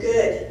isn't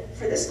good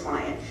for this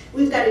client.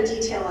 We've got to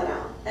detail it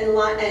out and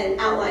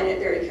outline it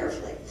very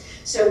carefully.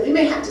 So we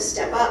may have to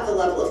step up the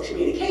level of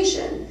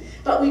communication,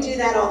 but we do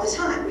that all the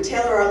time. We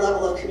tailor our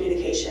level of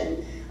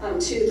communication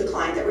to the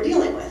client that we're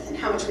dealing with and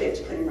how much we have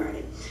to put in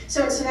writing.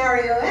 So in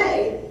scenario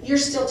A, you're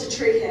still to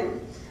treat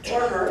him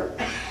or her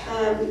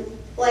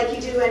like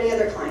you do any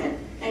other client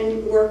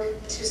and work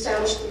to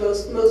establish the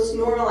most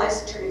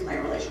normalized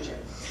attorney-client relationship,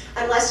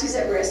 unless he's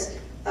at risk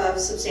of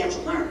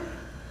substantial harm.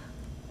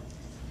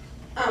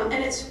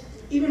 And it's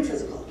even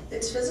physical.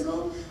 It's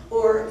physical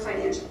or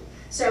financial.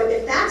 So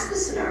if that's the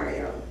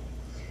scenario,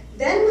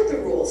 then what the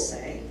rules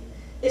say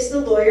is the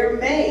lawyer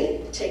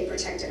may take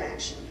protective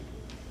action.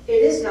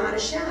 It is not a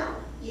shall.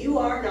 You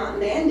are not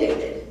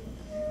mandated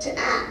to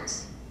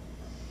act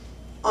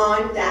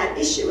on that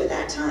issue at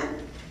that time.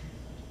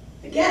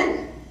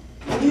 Again,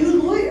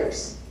 new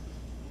lawyers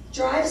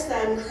drives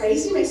them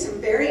crazy, makes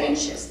them very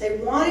anxious. They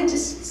want to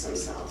distance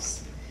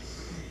themselves.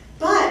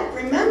 But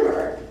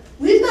remember,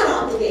 we've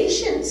got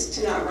obligations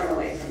to not run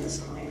away from this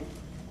client.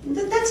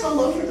 That's all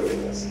over the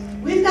rules.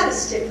 We've got to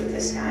stick with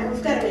this guy.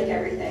 We've got to make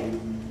everything,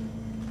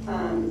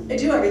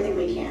 do everything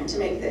we can to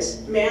make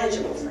this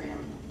manageable for him.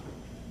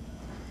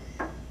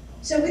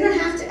 So we don't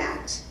have to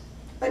act.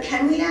 But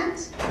can we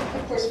act?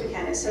 Of course we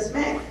can. It says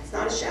may. It's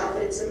not a shall,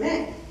 but it's a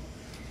may.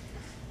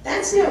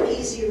 That's no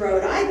easy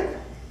road either.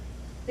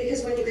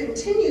 Because when you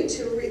continue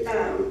to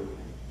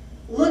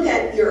look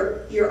at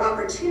your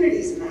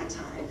opportunities at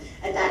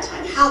that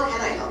time, how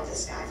can I help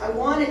this guy? If I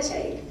want to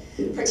take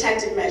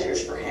protective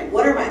measures for him,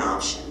 what are my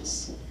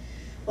options?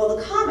 Well,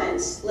 the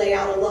comments lay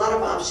out a lot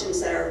of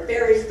options that are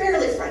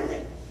fairly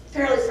friendly.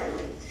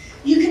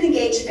 You can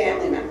engage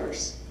family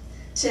members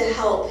to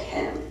help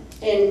him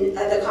in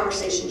the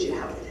conversations you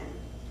have with him.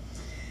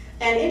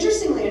 And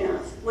interestingly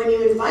enough, when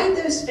you invite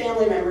those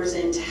family members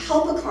in to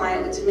help a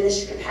client with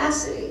diminished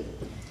capacity,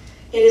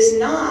 it is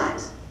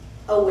not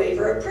a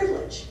waiver of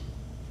privilege.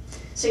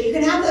 So you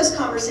can have those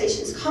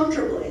conversations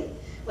comfortably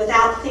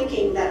without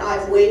thinking that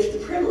I've waived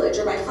the privilege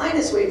or my client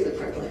has waived the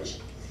privilege.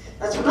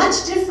 That's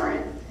much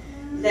different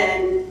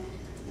than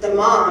the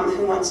mom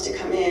who wants to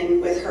come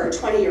in with her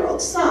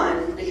 20-year-old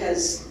son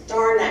because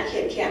darn, that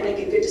kid can't make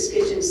a good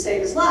decision to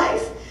save his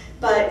life,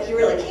 but he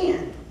really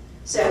can.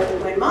 So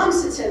when mom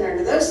sits in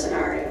under those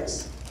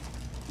scenarios,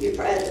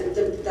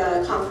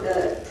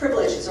 the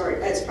privilege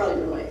it's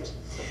probably been waived.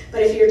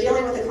 But if you're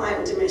dealing with a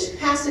client with diminished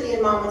capacity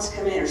and mom wants to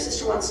come in, or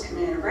sister wants to come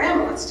in, or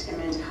grandma wants to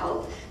come in to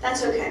help,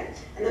 that's okay.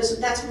 And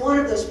that's one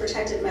of those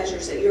protective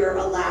measures that you're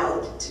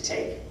allowed to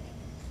take.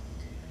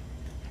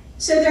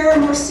 So there are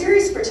more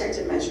serious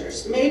protective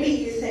measures. Maybe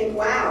you think,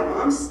 wow,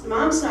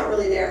 mom's not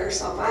really there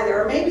herself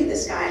either, or maybe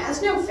this guy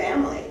has no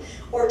family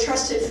or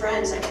trusted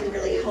friends that can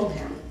really help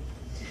him.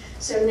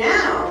 So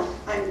now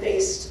I'm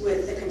faced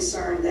with the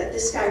concern that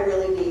this guy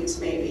really needs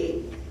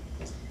maybe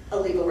a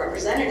legal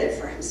representative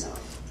for himself.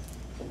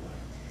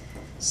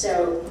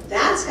 So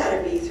that's got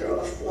to be through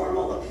a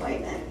formal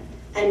appointment.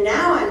 And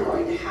now I'm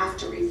going to have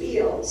to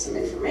reveal some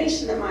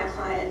information that my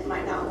client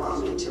might not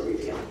want me to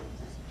reveal.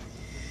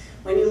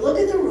 When you look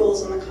at the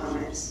rules and the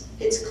comments,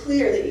 it's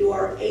clear that you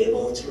are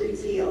able to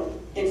reveal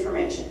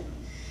information.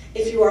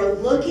 If you are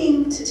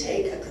looking to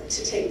take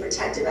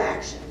protective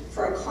action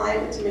for a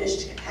client with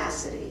diminished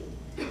capacity,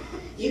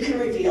 you can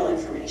reveal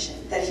information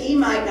that he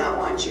might not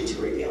want you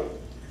to reveal.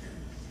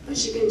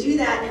 But you can do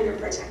that and you're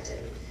protected.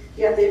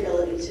 You have the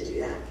ability to do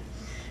that.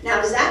 Now,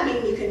 does that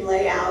mean you can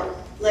lay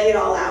it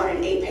all out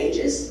in 8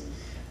 pages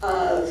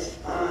of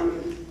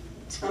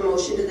a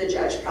motion to the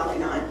judge? Probably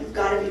not. You've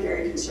got to be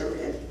very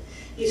conservative.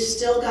 You've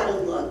still got to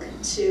look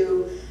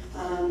to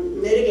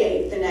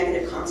mitigate the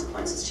negative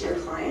consequences to your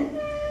client.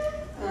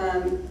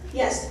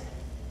 Yes?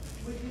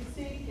 Would you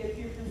seek, if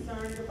you're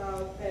concerned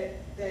about that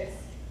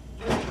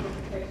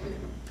protection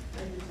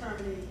and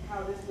determining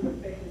how this would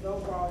affect his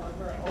overall or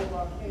her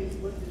overall case,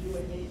 what to do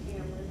in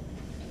camera?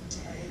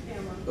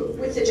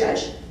 With the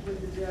judge?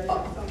 With the judge,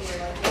 somewhere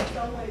like that,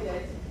 some way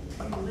that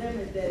you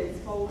limit that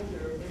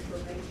exposure of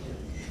information.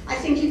 I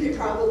think you could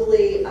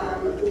probably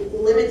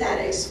limit that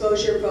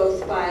exposure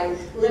both by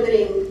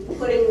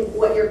putting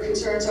what your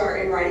concerns are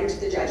in writing to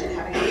the judge and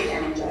having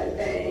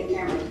it in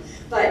camera.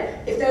 But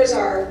if those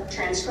are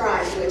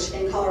transcribed, which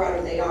in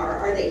Colorado they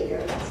are they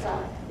here?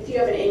 Stop. If you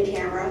have an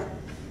in-camera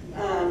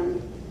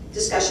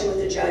discussion with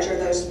the judge, are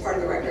those part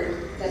of the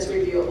record that's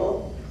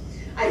reviewable?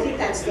 I think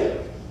that's the,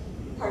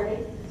 pardon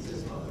me?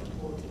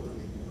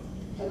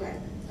 Okay,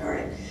 all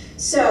right.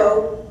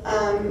 So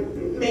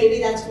maybe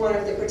that's one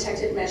of the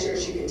protective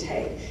measures you can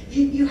take.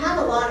 You have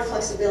a lot of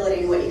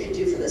flexibility in what you can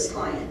do for this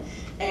client,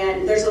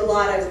 and there's a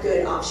lot of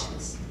good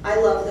options. I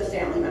love the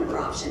family member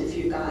option if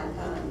you've got,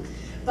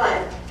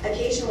 but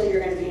occasionally you're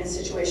going to be in a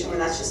situation where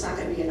that's just not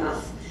going to be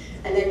enough,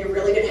 and then you're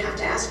really going to have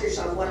to ask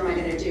yourself, what am I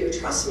going to do?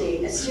 Trust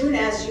me, as soon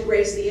as you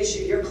raise the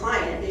issue, your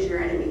client is your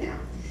enemy now.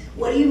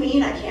 What do you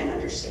mean I can't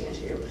understand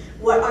you?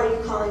 What are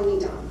you calling me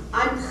dumb?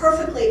 I'm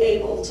perfectly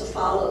able to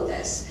follow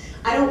this.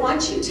 I don't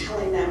want you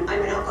telling them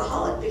I'm an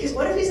alcoholic, because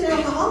what if he's an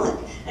alcoholic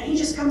and he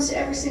just comes to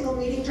every single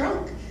meeting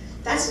drunk?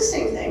 That's the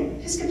same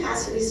thing. His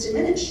capacity is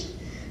diminished.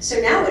 So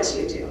now what do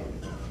you do?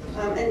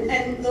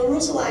 And the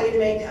rules allow you to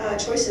make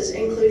choices,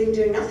 including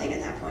doing nothing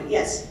at that point.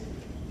 Yes?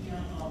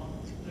 Yeah,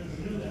 there's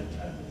a new that's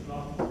the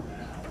trouble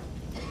now.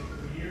 For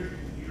years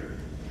and years,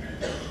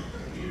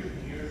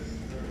 it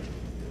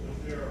was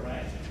their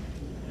right.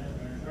 And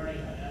an attorney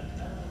had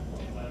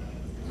but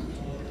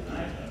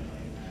tonight I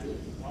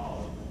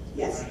followed.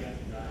 Yes.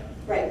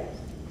 Right.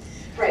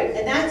 Right.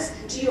 And that's,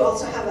 do you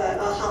also have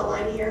a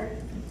hotline here?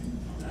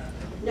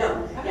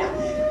 No. Yeah.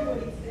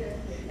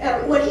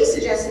 What he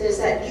suggested is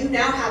that you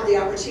now have the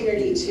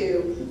opportunity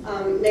to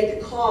make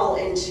a call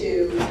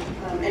into,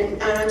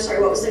 and I'm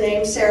sorry, what was the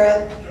name,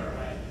 Sarah?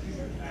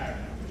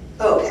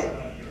 Oh, okay.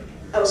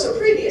 Oh, so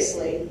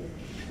previously,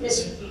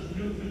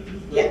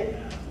 yeah,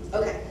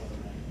 okay,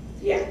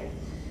 yeah.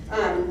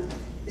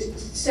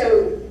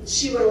 So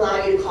she would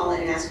allow you to call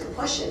in and ask her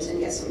questions and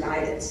get some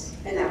guidance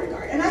in that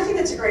regard. And I think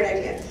that's a great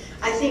idea.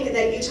 I think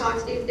that you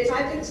talked, if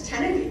I picked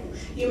 10 of you,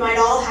 you might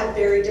all have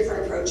very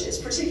different approaches,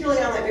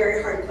 particularly on that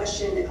very hard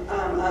question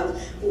of,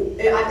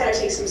 I've got to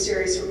take some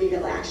serious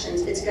remedial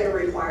actions. It's going to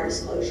require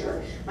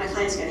disclosure. My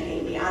client's going to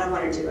hate me. I don't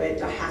want to do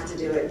it. I have to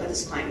do it, but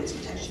this client needs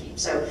protection.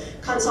 So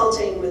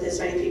consulting with as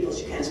many people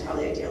as you can is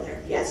probably ideal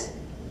there. Yes?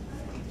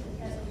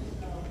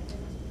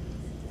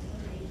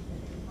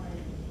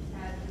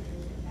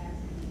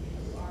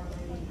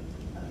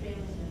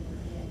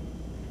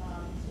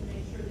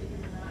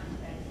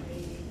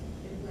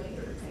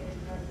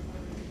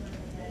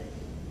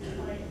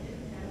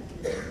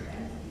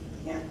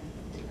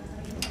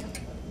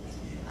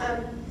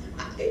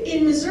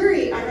 In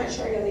Missouri, I'm not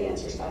sure I know the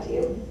answer, Scott, do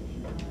you?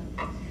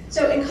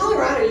 So in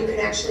Colorado, you can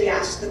actually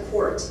ask the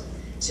court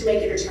to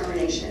make a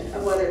determination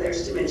of whether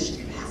there's diminished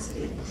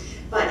capacity.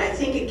 But I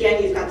think,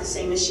 again, you've got the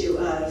same issue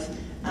of,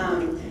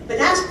 but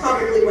that's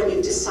probably when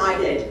you've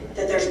decided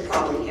that there's a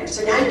problem here.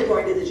 So now you're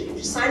going to you've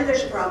decided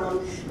there's a problem.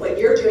 What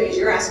you're doing is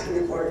you're asking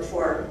the court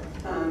for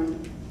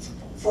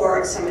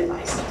some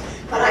advice.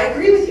 But I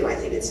agree with you, I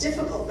think it's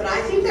difficult. But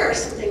I think there are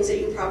some things that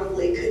you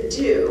probably could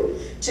do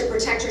to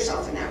protect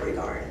yourself in that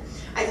regard.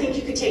 I think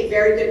you could take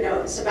very good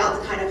notes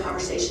about the kind of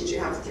conversations you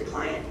have with your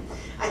client.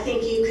 I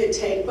think you could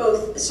take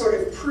both sort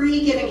of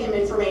pre-giving him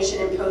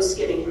information and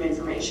post-giving him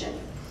information.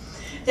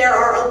 There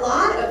are a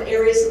lot of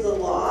areas of the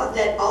law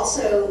that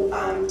also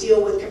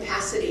deal with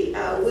capacity.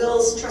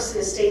 Wills, trust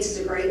and estates is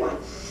a great one.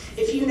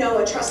 If you know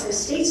a trust and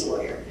estates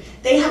lawyer,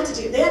 they have to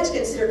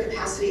consider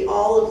capacity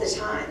all of the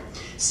time.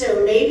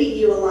 So maybe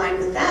you align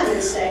with them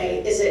and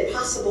say, is it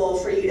possible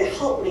for you to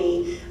help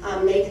me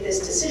make this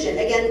decision?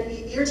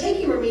 Again, you're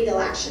taking remedial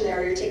action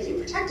there, or you're taking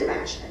protective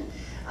action.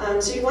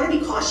 So you want to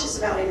be cautious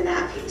about even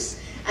that piece.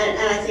 And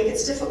I think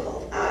it's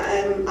difficult.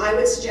 I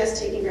would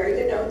suggest taking very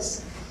good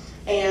notes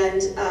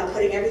and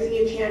putting everything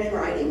you can in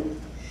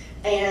writing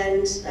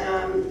and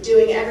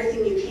doing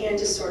everything you can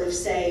to sort of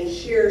say,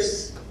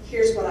 here's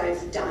what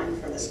I've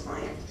done for this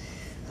client.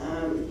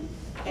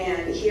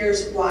 And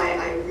here's why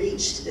I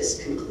reached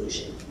this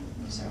conclusion.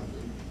 So,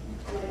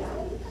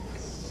 oh,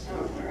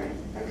 all right,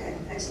 okay,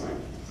 excellent.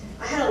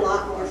 I had a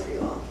lot more for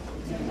you all.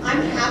 I'm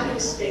happy to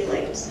stay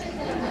late.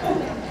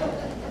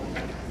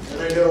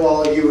 And I know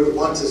all of you would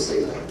want to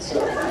stay late, so,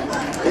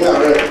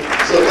 yeah, right.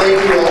 So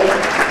thank you all.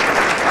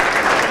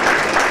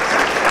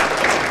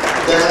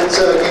 That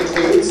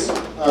concludes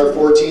our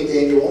 14th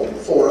annual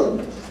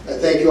forum.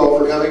 Thank you all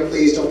for coming.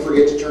 Please don't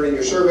forget to turn in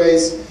your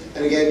surveys.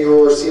 And again,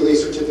 your CLE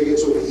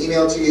certificates will be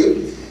emailed to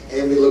you.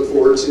 And we look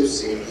forward to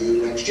seeing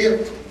you next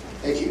year.